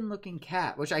dolphin-looking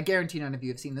cat, which I guarantee none of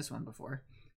you have seen this one before.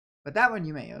 But that one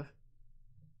you may have.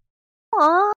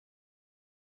 Aww.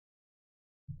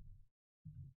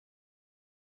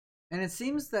 And it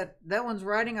seems that one's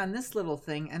riding on this little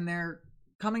thing, and they're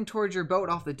coming towards your boat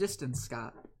off the distance,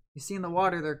 Scott. You see in the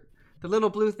water, the little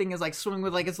blue thing is like swimming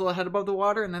with like its little head above the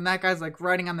water, and then that guy's like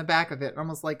riding on the back of it,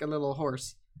 almost like a little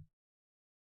horse.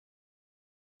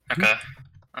 Okay.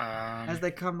 As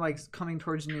they coming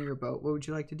towards near your boat, what would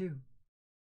you like to do?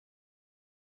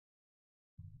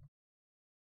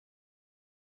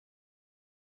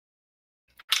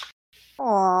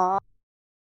 Aww.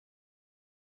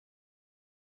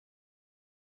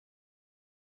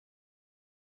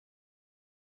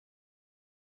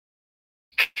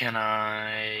 Can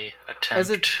I attempt as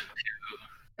it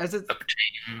to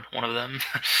obtain one of them?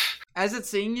 as it's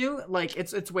seeing you, like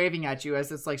it's waving at you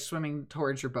as it's like swimming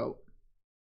towards your boat.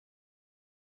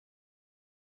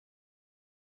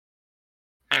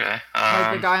 Okay.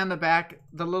 Like the guy on the back,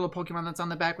 the little Pokemon that's on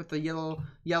the back with the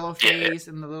yellow face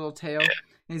and the little tail, and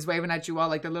he's waving at you all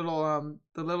like the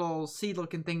little seed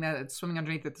looking thing that it's swimming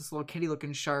underneath it. This little kitty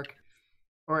looking shark,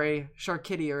 or a shark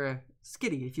kitty, or a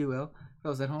skitty, if you will, for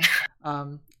those at home.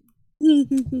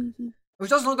 Which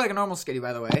doesn't look like a normal skitty,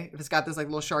 by the way. If it's got this like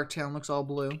little shark tail and looks all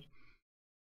blue.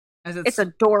 As It's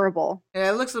adorable.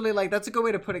 Yeah, it looks really like, that's a good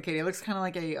way to put it, Katie. It looks kind of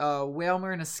like a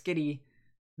Whalmer and a skitty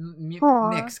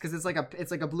mix, because it's like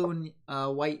a blue and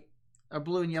white, a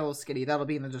blue and yellow skitty. That'll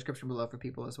be in the description below for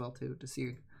people as well too to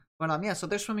see. But yeah, so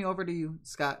they're swimming over to you,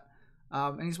 Scott,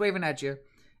 and he's waving at you,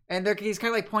 and he's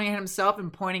kind of like pointing at himself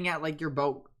and pointing at like your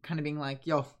boat, kind of being like,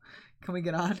 "Yo, can we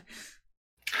get on?"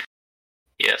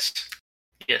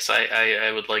 Yes,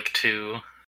 I would like to.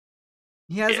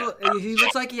 He has. He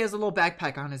looks like he has a little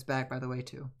backpack on his back, by the way,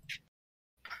 too.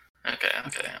 Okay.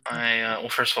 Well,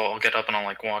 first of all, I'll get up and I'll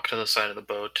like walk to the side of the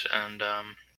boat, and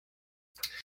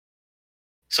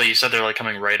So you said they're like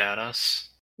coming right at us?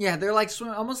 Yeah, they're like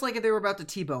swimming, almost like if they were about to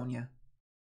T-bone you.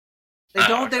 They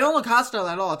don't look hostile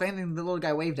at all. If anything, the little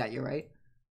guy waved at you, right?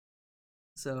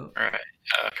 So. All right.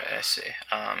 Okay, I see.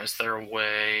 Is there a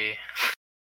way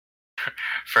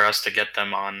for us to get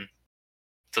them on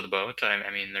to the boat? I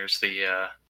mean, there's the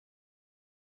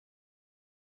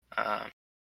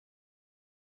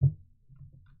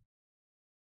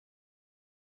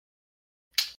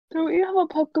Do you have a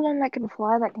Pokemon that can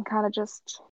fly that can kind of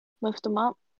just lift them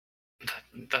up?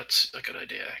 That's a good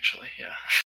idea, actually. Yeah.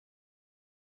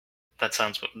 That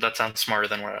sounds smarter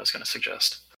than what I was going to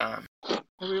suggest. What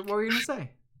were you going to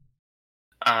say?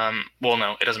 Well,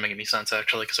 no, it doesn't make any sense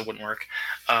actually because it wouldn't work.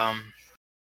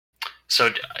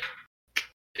 So,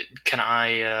 can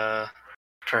I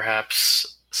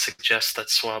perhaps suggest that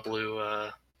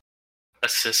Swablu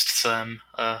assists them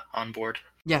on board?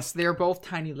 Yes, they are both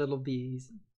tiny little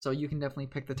bees, so you can definitely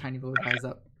pick the tiny little guys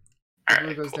up.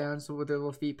 Alright, goes cool. down, so with their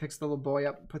little feet, picks the little boy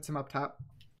up, puts him up top,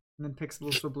 and then picks the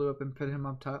little Swablu up and put him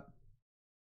up top.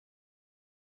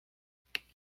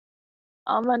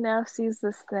 Alma now sees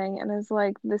this thing and is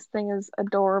like, this thing is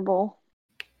adorable.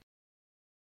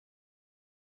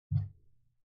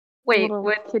 Wait, Little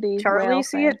would kitty Charlie whale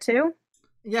see thing. it too?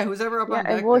 Yeah, who's ever up Yeah, on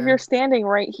deck and well, there. you're standing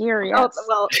right here, yes. Oh,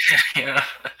 well, Yeah.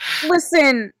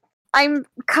 listen, I'm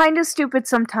kind of stupid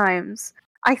sometimes.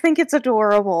 I think it's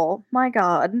adorable. My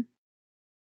god.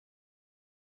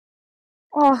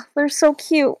 Oh, they're so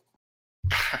cute.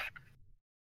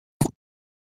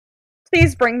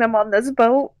 Please bring them on this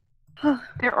boat.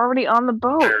 They're already on the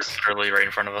boat. They're literally right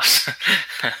in front of us.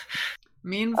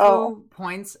 Mean Fu Oh.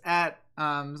 points at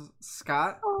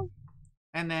Scott, Oh.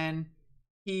 and then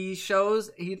he shows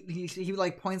he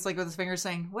like points like with his finger,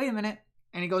 saying, "Wait a minute,"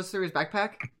 and he goes through his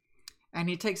backpack, and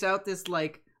he takes out this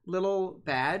like little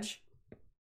badge,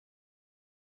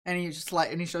 and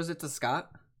he shows it to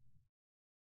Scott.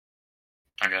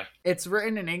 Okay. It's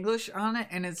written in English on it,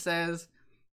 and it says,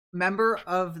 "Member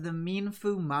of the Mean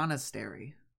Fu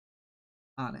Monastery,"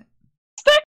 on it.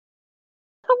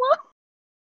 Hello?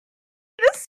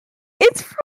 It's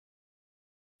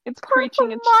It's Part of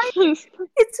preaching a its mind- truth.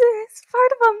 it's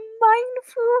part of a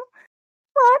mindful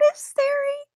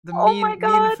monastery. The Oh my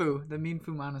God. the Mean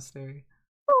Fu Monastery.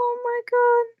 Oh my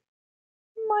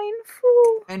god,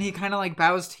 mindful. And he kind of like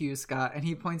bows to you, Scott, and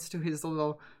he points to his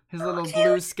little cute.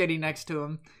 blue skitty next to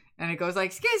him, and it goes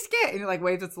like skit skit, and he like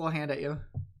waves its little hand at you.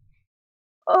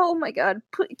 Oh my god,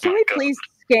 can we please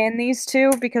scan these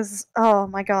two because oh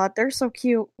my god, they're so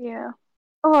cute. Yeah.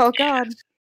 Oh god.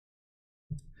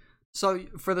 So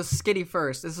for the skitty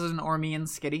first, this is an Ormean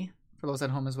skitty for those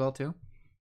at home as well too.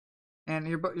 And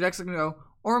you're actually gonna go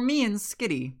Ormean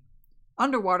skitty,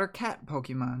 underwater cat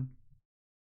Pokemon,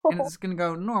 and it's gonna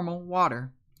go normal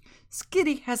water.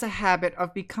 Skitty has a habit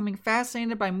of becoming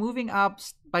fascinated by moving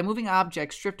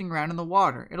objects drifting around in the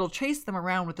water. It'll chase them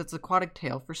around with its aquatic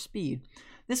tail for speed.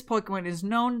 This Pokemon is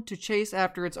known to chase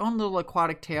after its own little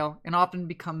aquatic tail and often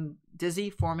become dizzy,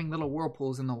 forming little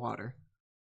whirlpools in the water.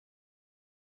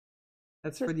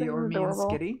 That's for This the thing is Ormean adorable.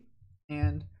 Skitty.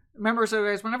 And remember, so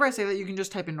guys, whenever I say that, you can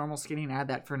just type in normal Skitty and add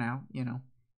that for now, you know.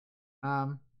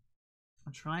 I'm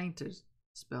trying to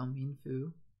spell Mean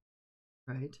Fu,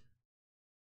 right?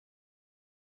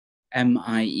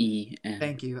 M-I-E-N.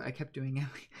 Thank you. I kept doing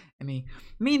it.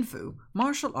 Mean Fu,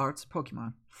 martial arts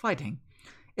Pokemon, fighting.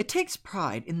 It takes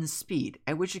pride in the speed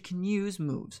at which it can use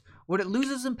moves. What it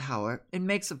loses in power, it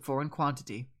makes up for in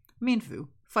quantity. Mean Fu,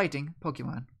 fighting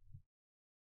Pokemon.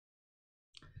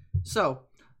 So,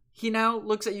 he now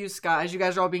looks at you, Scott, as you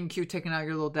guys are all being cute, taking out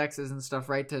your little dexes and stuff,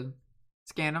 right, to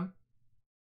scan him.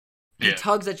 He Yeah.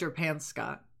 tugs at your pants,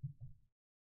 Scott.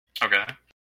 Okay.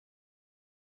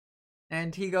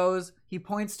 And he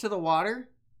points to the water,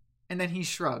 and then he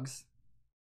shrugs.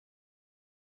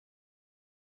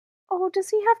 Oh, does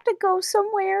he have to go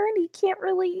somewhere and he can't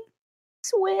really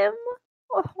swim?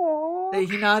 Oh.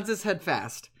 He nods his head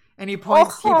fast, and he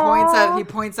points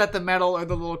at the medal or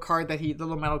the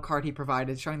little metal card he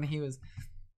provided, showing that he was.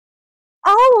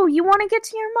 Oh, you want to get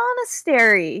to your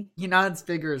monastery? He nods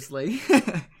vigorously.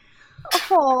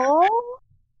 Oh.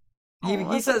 he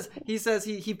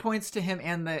points to him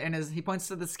he points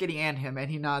to the Skitty and him,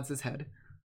 and he nods his head.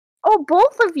 Oh,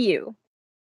 both of you.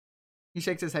 He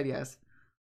shakes his head, yes.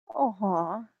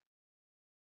 Oh.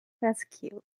 That's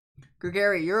cute.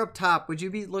 Gregory, you're up top. Would you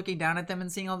be looking down at them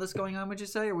and seeing all this going on, would you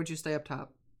say, or would you stay up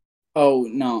top? Oh,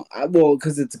 no. Well,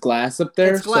 because it's glass up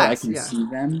there, It's glass, so I can yeah. see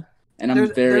them. And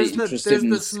I'm very interested there's in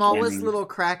the smallest scanning. little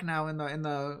crack now in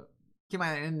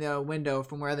the window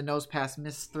from where the nose pass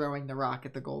missed throwing the rock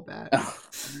at the Golbat.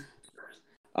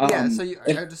 Yeah, so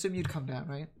I'd assume you'd come down,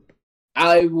 right?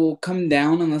 I will come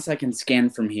down unless I can scan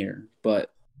from here,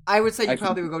 but... I would say you I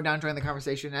probably can- would go down during the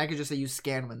conversation, and I could just say you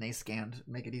scan when they scanned,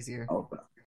 make it easier. Oh,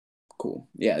 cool.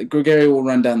 Yeah, Gregory will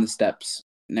run down the steps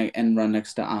and run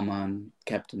next to Amon,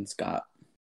 Captain Scott,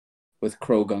 with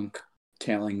Krogunk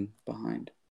tailing behind.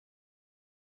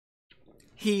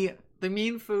 The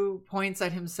Mean Fu points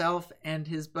at himself and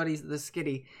his buddies, the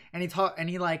Skitty, and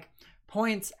he like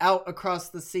points out across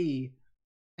the sea,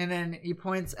 and then he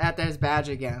points at his badge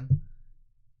again.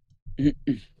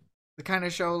 To kind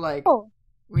of show like Oh.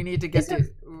 we need to get Is to.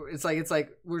 it- It's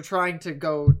like we're trying to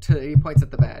go to. He points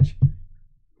at the badge.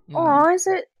 You know? Oh,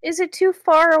 is it too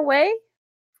far away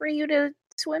for you to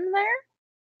swim there?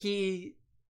 He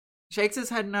shakes his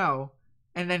head no,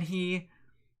 and then he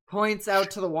points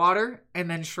out to the water and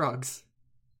then shrugs.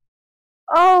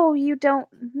 Oh, you don't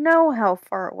know how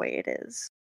far away it is.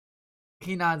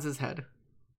 He nods his head.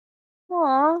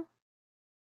 Aw.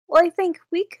 Well, I think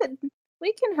we can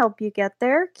help you get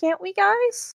there, can't we,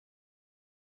 guys?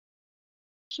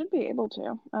 Should be able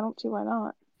to. I don't see why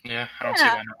not. Yeah, I don't see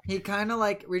Yeah. why not. He kind of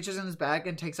like reaches in his bag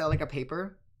and takes out like a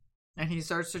paper, and he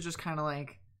starts to just kind of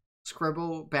like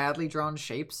scribble badly drawn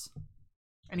shapes,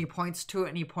 and he points to it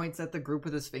and he points at the group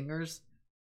with his fingers.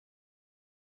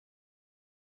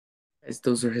 As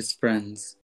those are his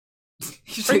friends.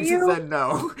 He shakes his you- head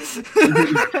no.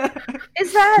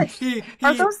 Is that he,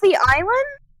 are he, those the island?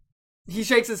 he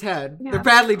shakes his head. Yeah. They're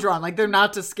badly drawn, like they're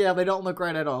not to scale. They don't look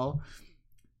right at all.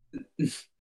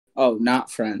 Oh, not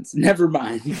friends. Never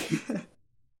mind.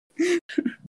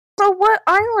 So what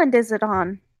island is it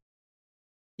on?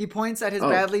 He points at his Oh.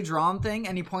 badly drawn thing,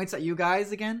 and he points at you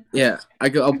guys again. Yeah,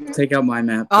 I'll take out my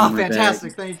map. Oh, from my bag,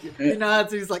 fantastic! Thank you. He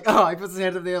nods. He's like, "Oh," he puts his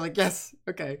hand up there, like, "Yes,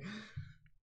 okay."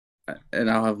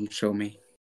 and I'll have him show me.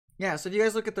 Yeah. So if you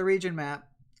guys look at the region map,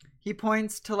 he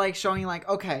points to like showing like,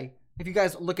 okay, if you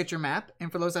guys look at your map,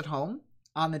 and for those at home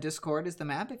on the Discord is the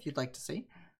map if you'd like to see.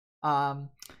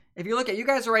 If you look at, you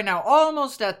guys are right now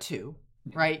almost at 2,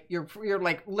 right? You're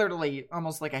like literally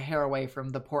almost like a hair away from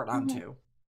the port on 2.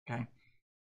 Okay.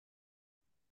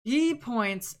 He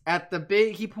points at the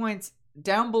big. He points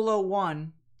down below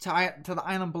 1 to the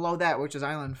island below that, which is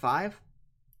Island 5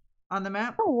 on the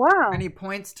map. Oh wow! And he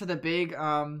points to the big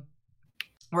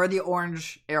where the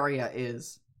orange area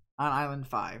is on Island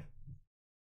 5.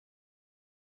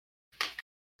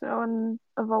 So in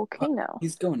a volcano.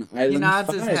 He's going to Island He nods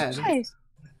 5. his head. Nice.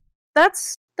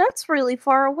 That's really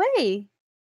far away,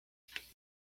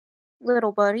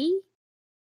 little buddy.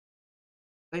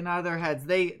 They nod their heads.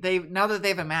 They now that they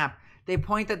have a map, they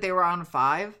point that they were on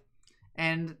 5,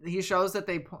 and he shows that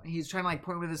he's trying to like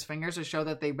point with his fingers to show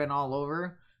that they've been all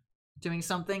over doing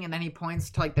something, and then he points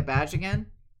to like the badge again,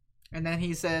 and then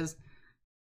he says,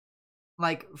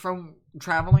 like from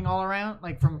traveling all around,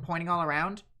 like from pointing all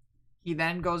around, he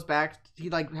then goes back. He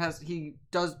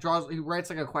writes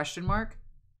like a question mark,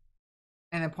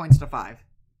 and then points to 5.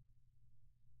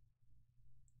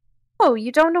 Oh,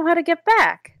 you don't know how to get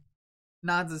back?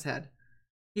 Nods his head.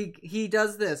 He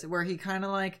does this where he kind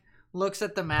of like looks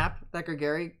at the map that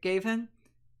Gregory gave him,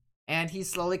 and he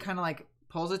slowly kind of like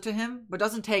pulls it to him, but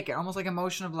doesn't take it. Almost like a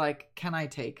motion of like, can I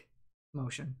take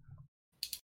motion?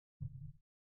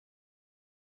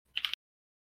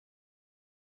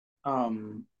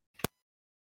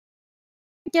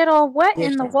 Get all wet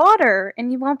in the Yeah. water,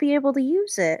 and you won't be able to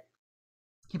use it.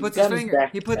 He puts He's his got his finger.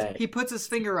 backpack. He puts his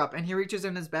finger up, and he reaches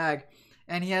in his bag,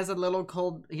 and he has a little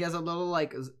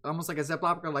like almost like a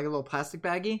Ziploc or like a little plastic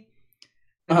baggie.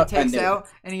 And he I takes knew it. out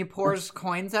and he pours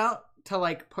coins out to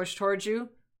like push towards you,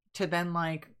 to then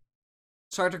like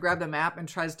start to grab the map and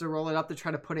tries to roll it up to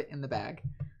try to put it in the bag.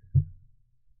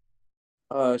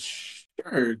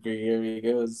 Sure, Gregory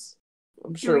goes.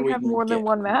 I'm sure Do we have can more than get-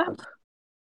 one map?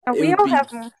 Oh, It we would all be-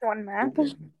 have one map.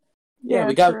 Yeah,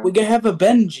 we true. can have a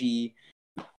Benji.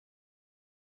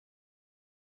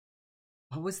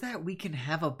 What was that? We can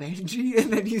have a Benji,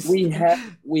 and then you.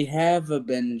 We have a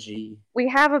Benji. We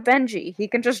have a Benji. He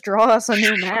can just draw us a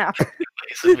new map.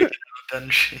 So we can have a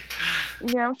Benji.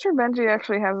 Yeah, I'm sure Benji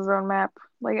actually has his own map.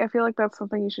 Like, I feel like that's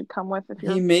something you should come with if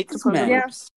you're He makes supposedly-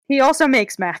 maps. He also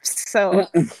makes maps, so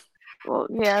Well,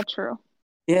 yeah, true.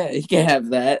 Yeah, he can have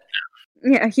that.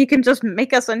 yeah, he can just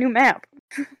make us a new map.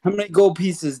 How many gold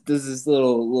pieces does this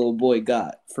little boy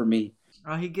got for me?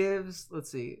 He gives. Let's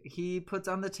see. He puts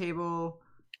on the table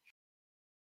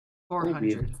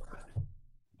 400,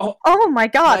 400. Oh my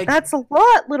god, Like- that's a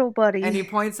lot, little buddy. and he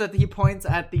points at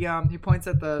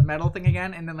the metal thing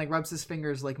again, and then like rubs his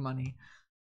fingers like money.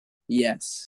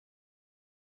 Yes.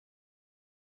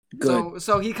 Good.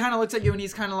 So he kind of looks at you, and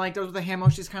he's kind of like, does with the hand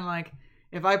motion. He's kind of like,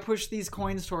 if I push these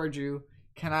coins towards you,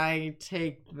 can I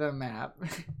take the map?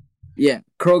 Yeah,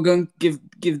 Krogan, give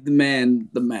the man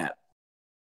the map.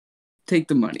 Take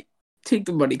the money. Take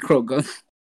the money, Krogan.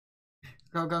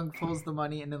 Grogung pulls the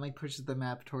money and then like pushes the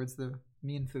map towards the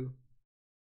Mianfu.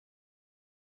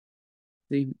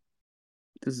 See,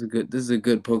 this is a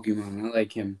good Pokemon. I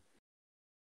like him.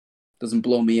 Doesn't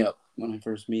blow me up when I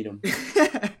first meet him.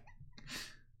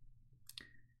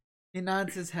 He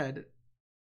nods his head.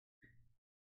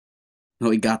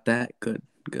 Oh, he got that? Good.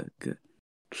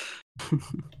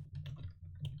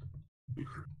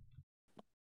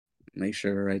 Make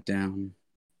sure to write down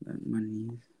that money.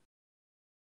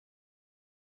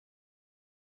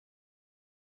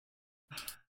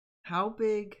 How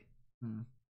big?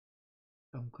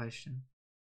 Dumb question.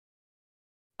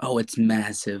 Oh, it's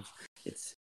massive.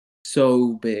 It's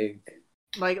so big.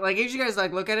 Like as you guys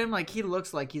like look at him, like he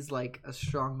looks like he's like a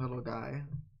strong little guy.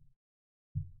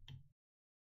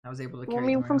 I was able to Well, carry I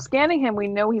mean, him from around. scanning him, we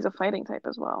know he's a fighting type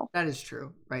as well. That is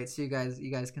true, right? So you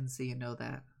guys can see and know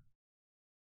that.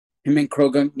 Him and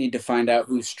Krogan need to find out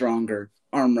who's stronger.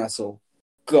 Arm wrestle.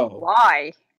 Go.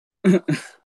 Why?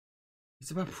 It's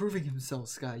about proving himself,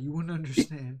 Sky. You wouldn't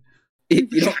understand. You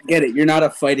don't get it. You're not a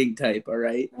fighting type, all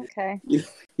right? Okay. You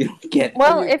don't get it.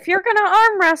 Well, if you're gonna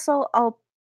arm wrestle, I'll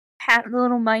pat the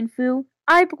little Mindfu.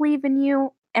 I believe in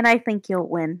you, and I think you'll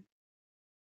win.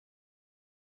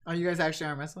 Are you guys actually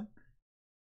arm wrestling?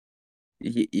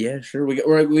 Yeah, sure.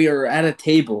 We are at a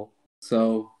table,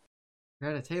 so You're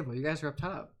at a table. You guys are up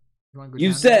top. wanna go You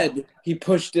down said he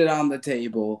pushed it on the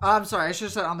table. I'm sorry, I should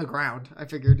have said on the ground. I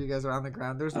figured you guys were on the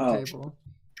ground. There's no Oh. table.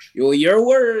 Well, your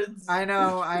words. I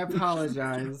know, I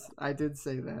apologize. I did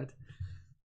say that.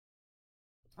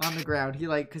 On the ground. He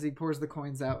because he pours the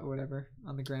coins out or whatever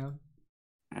on the ground.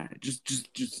 Alright, just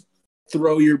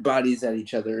throw your bodies at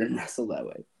each other and wrestle that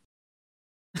way.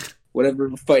 Whatever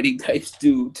fighting types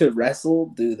do to wrestle,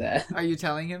 do that. Are you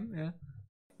telling him? Yeah.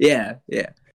 Yeah,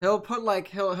 yeah. He'll put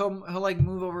he'll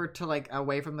move over to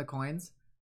away from the coins.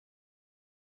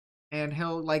 And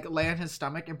he'll lay on his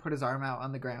stomach and put his arm out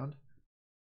on the ground.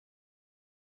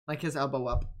 His elbow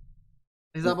up.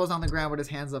 His elbow's on the ground with his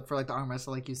hands up for the arm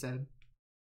wrestle like you said.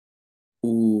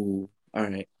 Ooh.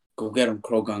 Alright. Go get him,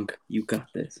 Krogunk. You got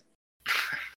this.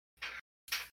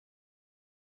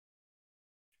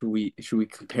 Should we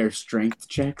compare strength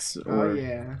checks or Oh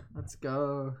yeah. Let's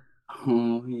go.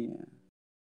 Oh yeah.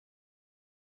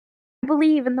 I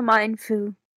believe in the Mind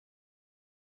Fu.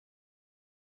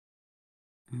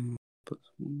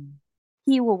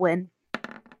 He will win.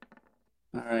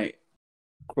 Alright.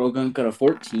 Krogunk got a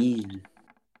 14.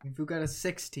 Mifu got a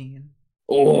 16.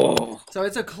 Oh. So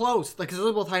it's a close, because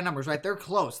they're both high numbers, right? They're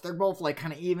close. They're both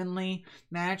kind of evenly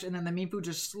matched, and then the Mifu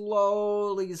just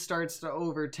slowly starts to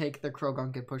overtake the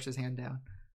Krogunk and push his hand down.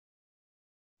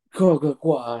 Krogunk,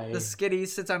 why? The Skitty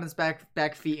sits on his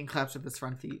back feet and claps with his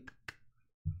front feet,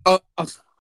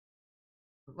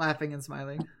 laughing and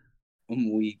smiling.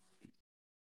 I'm weak.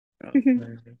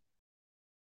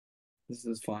 This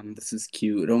is fun. This is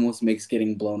cute. It almost makes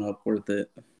getting blown up worth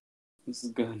it. This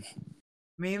is good.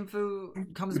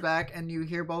 Mifu comes back, and you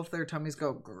hear both their tummies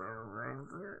go. Grr,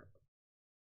 grr.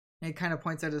 And he kind of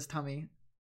points at his tummy,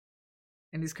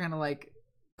 and he's kind of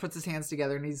puts his hands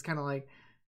together, and he's kind of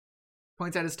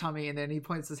points at his tummy, and then he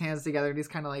points his hands together, and he's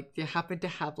kind of do you happen to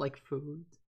have food?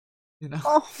 You know?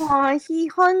 Oh, he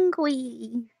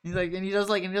hungry. He's and he does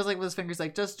with his fingers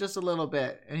just a little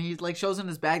bit, and he shows in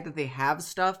his bag that they have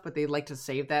stuff, but they like to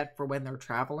save that for when they're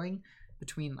traveling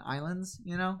between islands,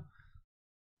 you know.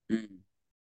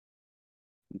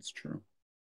 It's true.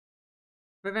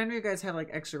 But if any of you guys have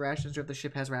extra rations, or if the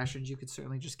ship has rations, you could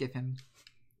certainly just give him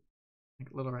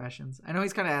little rations. I know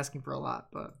he's kind of asking for a lot,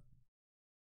 but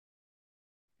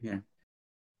yeah,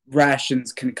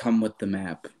 rations can come with the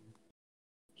map.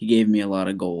 He gave me a lot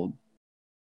of gold.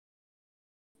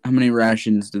 How many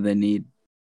rations do they need?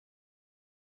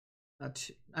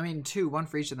 Two. One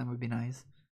for each of them would be nice.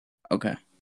 Okay.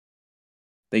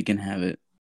 They can have it.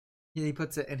 Yeah, he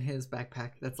puts it in his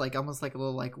backpack. That's almost like a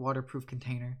little waterproof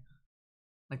container.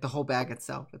 The whole bag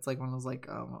itself. It's one of those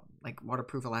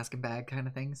waterproof Alaskan bag kind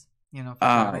of things. You know.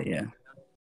 Yeah.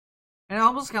 And it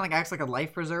almost kind of acts like a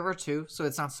life preserver too, so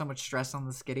it's not so much stress on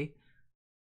the Skitty.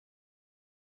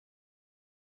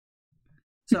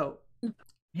 So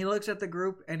he looks at the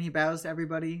group and he bows to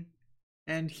everybody,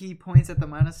 and he points at the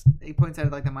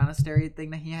monastery thing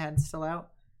that he had still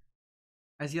out.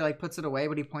 As he puts it away,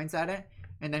 but he points at it,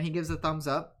 and then he gives a thumbs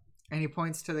up, and he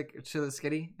points to the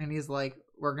Skitty, and he's like,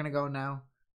 "We're gonna go now.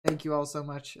 Thank you all so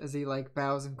much." As he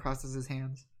bows and crosses his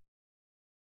hands.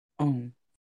 Oh.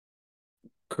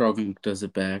 Krogunk does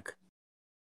it back.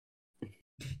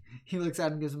 He looks at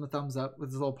him and gives him a thumbs up with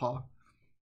his little paw.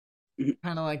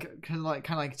 Kind of like,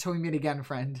 till we meet again,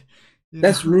 friend.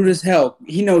 That's rude as hell.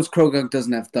 He knows Krogunk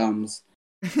doesn't have thumbs.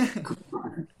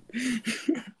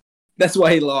 That's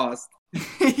why he lost.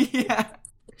 Yeah.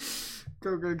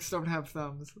 Krogunks don't have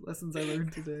thumbs. Lessons I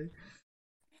learned today.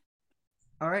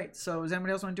 Alright, so does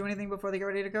anybody else want to do anything before they get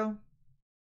ready to go?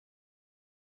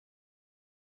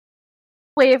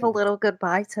 Wave a little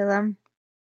goodbye to them.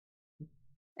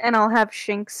 And I'll have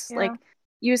Shinx,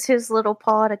 use his little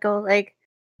paw to go,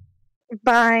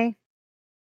 bye.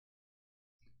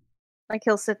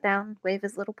 He'll sit down, wave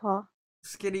his little paw.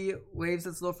 Skitty waves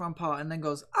its little front paw and then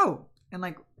goes, "Oh!"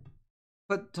 And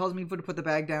tells me to put the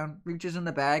bag down, reaches in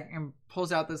the bag and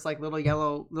pulls out this little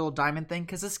yellow little diamond thing,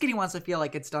 because the Skitty wants to feel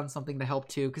like it's done something to help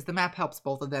too, because the map helps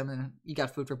both of them and you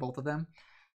got food for both of them.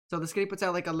 So the Skitty puts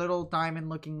out a little diamond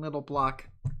looking little block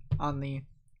on the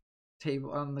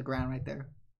table, on the ground right there.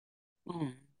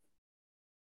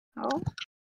 Oh.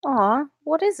 Aw,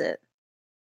 what is it?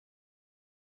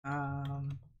 The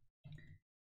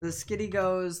Skitty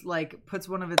goes, puts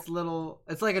one of its little,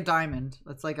 it's like a diamond.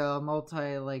 It's like a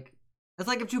it's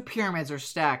like if two pyramids are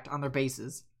stacked on their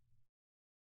bases.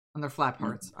 On their flat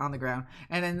parts on the ground.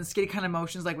 And then the Skitty kind of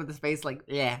motions with his face,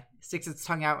 sticks its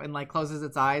tongue out and closes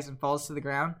its eyes and falls to the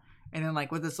ground. And then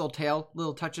with this little tail,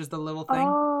 touches the little thing.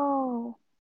 Oh.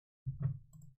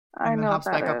 I and then know hops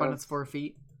that back up on is. its 4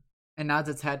 feet. And nods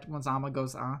its head when Zama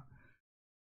goes,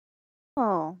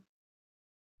 Oh.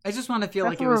 I just want to feel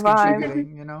That's like it was a revive.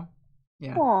 contributing, you know?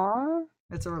 Yeah, Aww.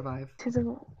 it's a revive. Tis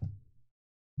a-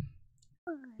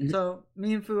 So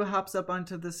Mienfu hops up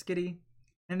onto the skitty,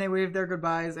 and they wave their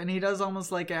goodbyes. And he does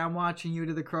almost like I'm watching you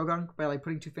to the Krogunk by like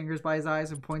putting 2 fingers by his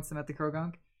eyes and points them at the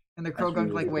Krogunk, and the Krogunk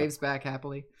really like cool. waves back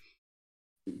happily.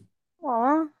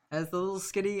 Aww. As the little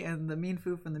skitty and the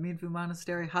Mienfu from the Mienfu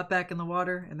Monastery hop back in the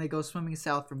water, and they go swimming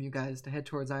south from you guys to head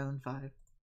towards Island 5.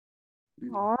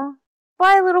 Aww.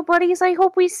 Bye, little buddies. I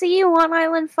hope we see you on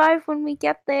Island 5 when we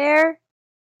get there.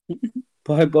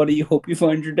 Bye, buddy. Hope you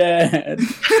find your dad.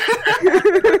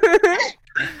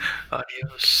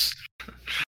 Adios.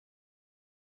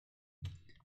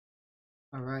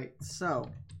 All right, so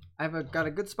I've got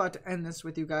a good spot to end this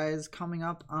with you guys coming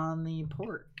up on the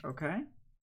port, okay?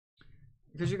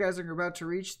 Because you guys are about to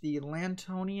reach the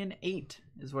Lantonian 8,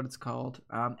 is what it's called.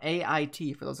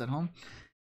 AIT for those at home.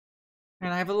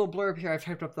 And I have a little blurb here I've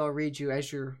typed up that I'll read you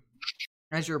as you're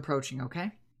approaching,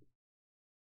 okay?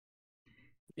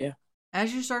 Yeah.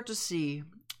 As you start to see,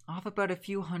 off about a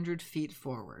few hundred feet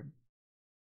forward,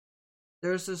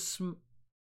 there's this...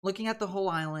 Looking at the whole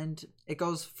island, it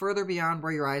goes further beyond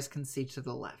where your eyes can see to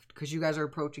the left, because you guys are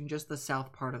approaching just the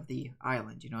south part of the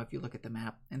island, you know, if you look at the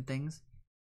map and things.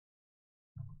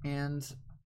 And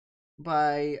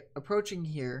by approaching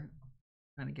here,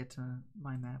 I'm trying to get to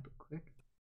my map quick.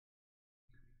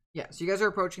 Yeah, so you guys are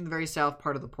approaching the very south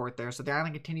part of the port there, so the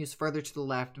island continues further to the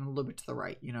left and a little bit to the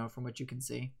right, you know, from what you can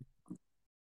see.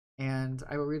 And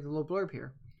I will read the little blurb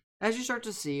here. As you start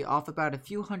to see, off about a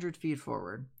few hundred feet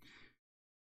forward,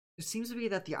 it seems to be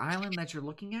that the island that you're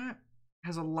looking at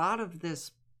has a lot of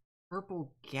this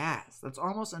purple gas that's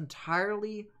almost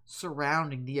entirely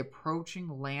surrounding the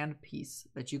approaching land piece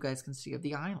that you guys can see of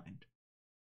the island.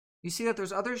 You see that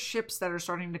there's other ships that are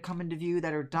starting to come into view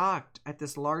that are docked at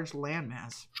this large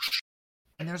landmass.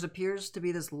 And there appears to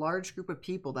be this large group of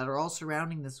people that are all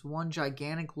surrounding this one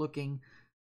gigantic looking,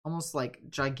 almost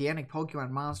like gigantic Pokemon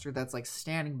monster that's like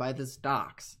standing by this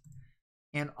docks.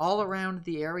 And all around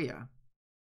the area,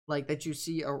 like that you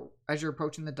see as you're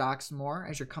approaching the docks more,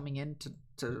 as you're coming in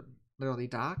to literally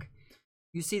dock,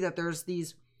 you see that there's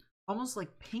these almost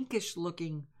like pinkish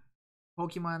looking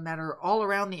Pokemon that are all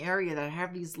around the area that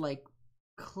have these like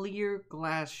clear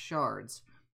glass shards.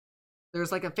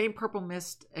 There's like a faint purple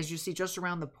mist as you see just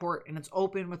around the port, and it's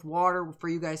open with water for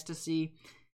you guys to see.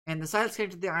 And the side that's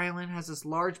connected to the island has this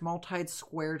large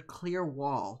multi-squared clear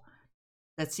wall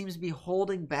that seems to be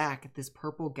holding back this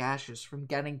purple gaseous from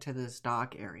getting to this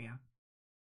dock area.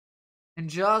 And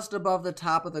just above the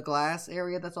top of the glass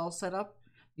area that's all set up,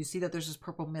 you see that there's this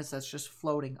purple mist that's just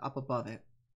floating up above it.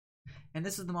 And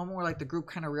this is the moment where like the group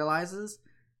kind of realizes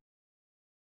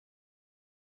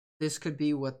this could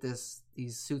be what these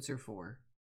suits are for.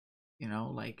 You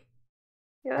know, like...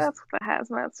 Yeah, that's what the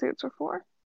hazmat suits are for.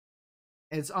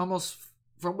 It's almost,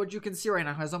 from what you can see right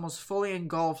now, has almost fully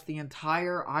engulfed the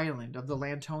entire island of the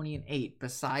Lantonian 8,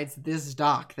 besides this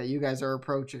dock that you guys are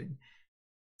approaching.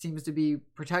 Seems to be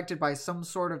protected by some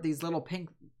sort of these little pink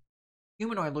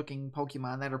humanoid-looking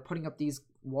Pokemon that are putting up these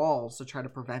walls to try to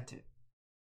prevent it.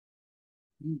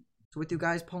 So with you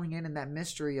guys pulling in that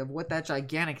mystery of what that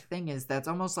gigantic thing is that's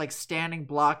almost like standing,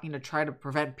 blocking to try to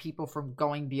prevent people from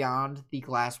going beyond the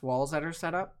glass walls that are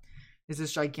set up, is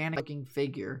this gigantic looking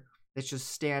figure that's just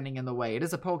standing in the way. It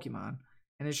is a Pokemon,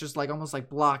 and it's just like almost like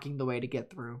blocking the way to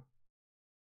get through.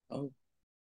 Oh.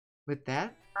 With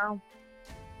that, Wow.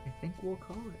 I think we'll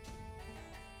call it.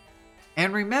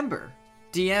 And remember,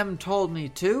 DM told me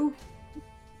to...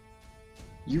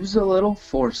 Use a little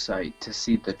foresight to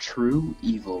see the true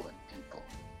evil in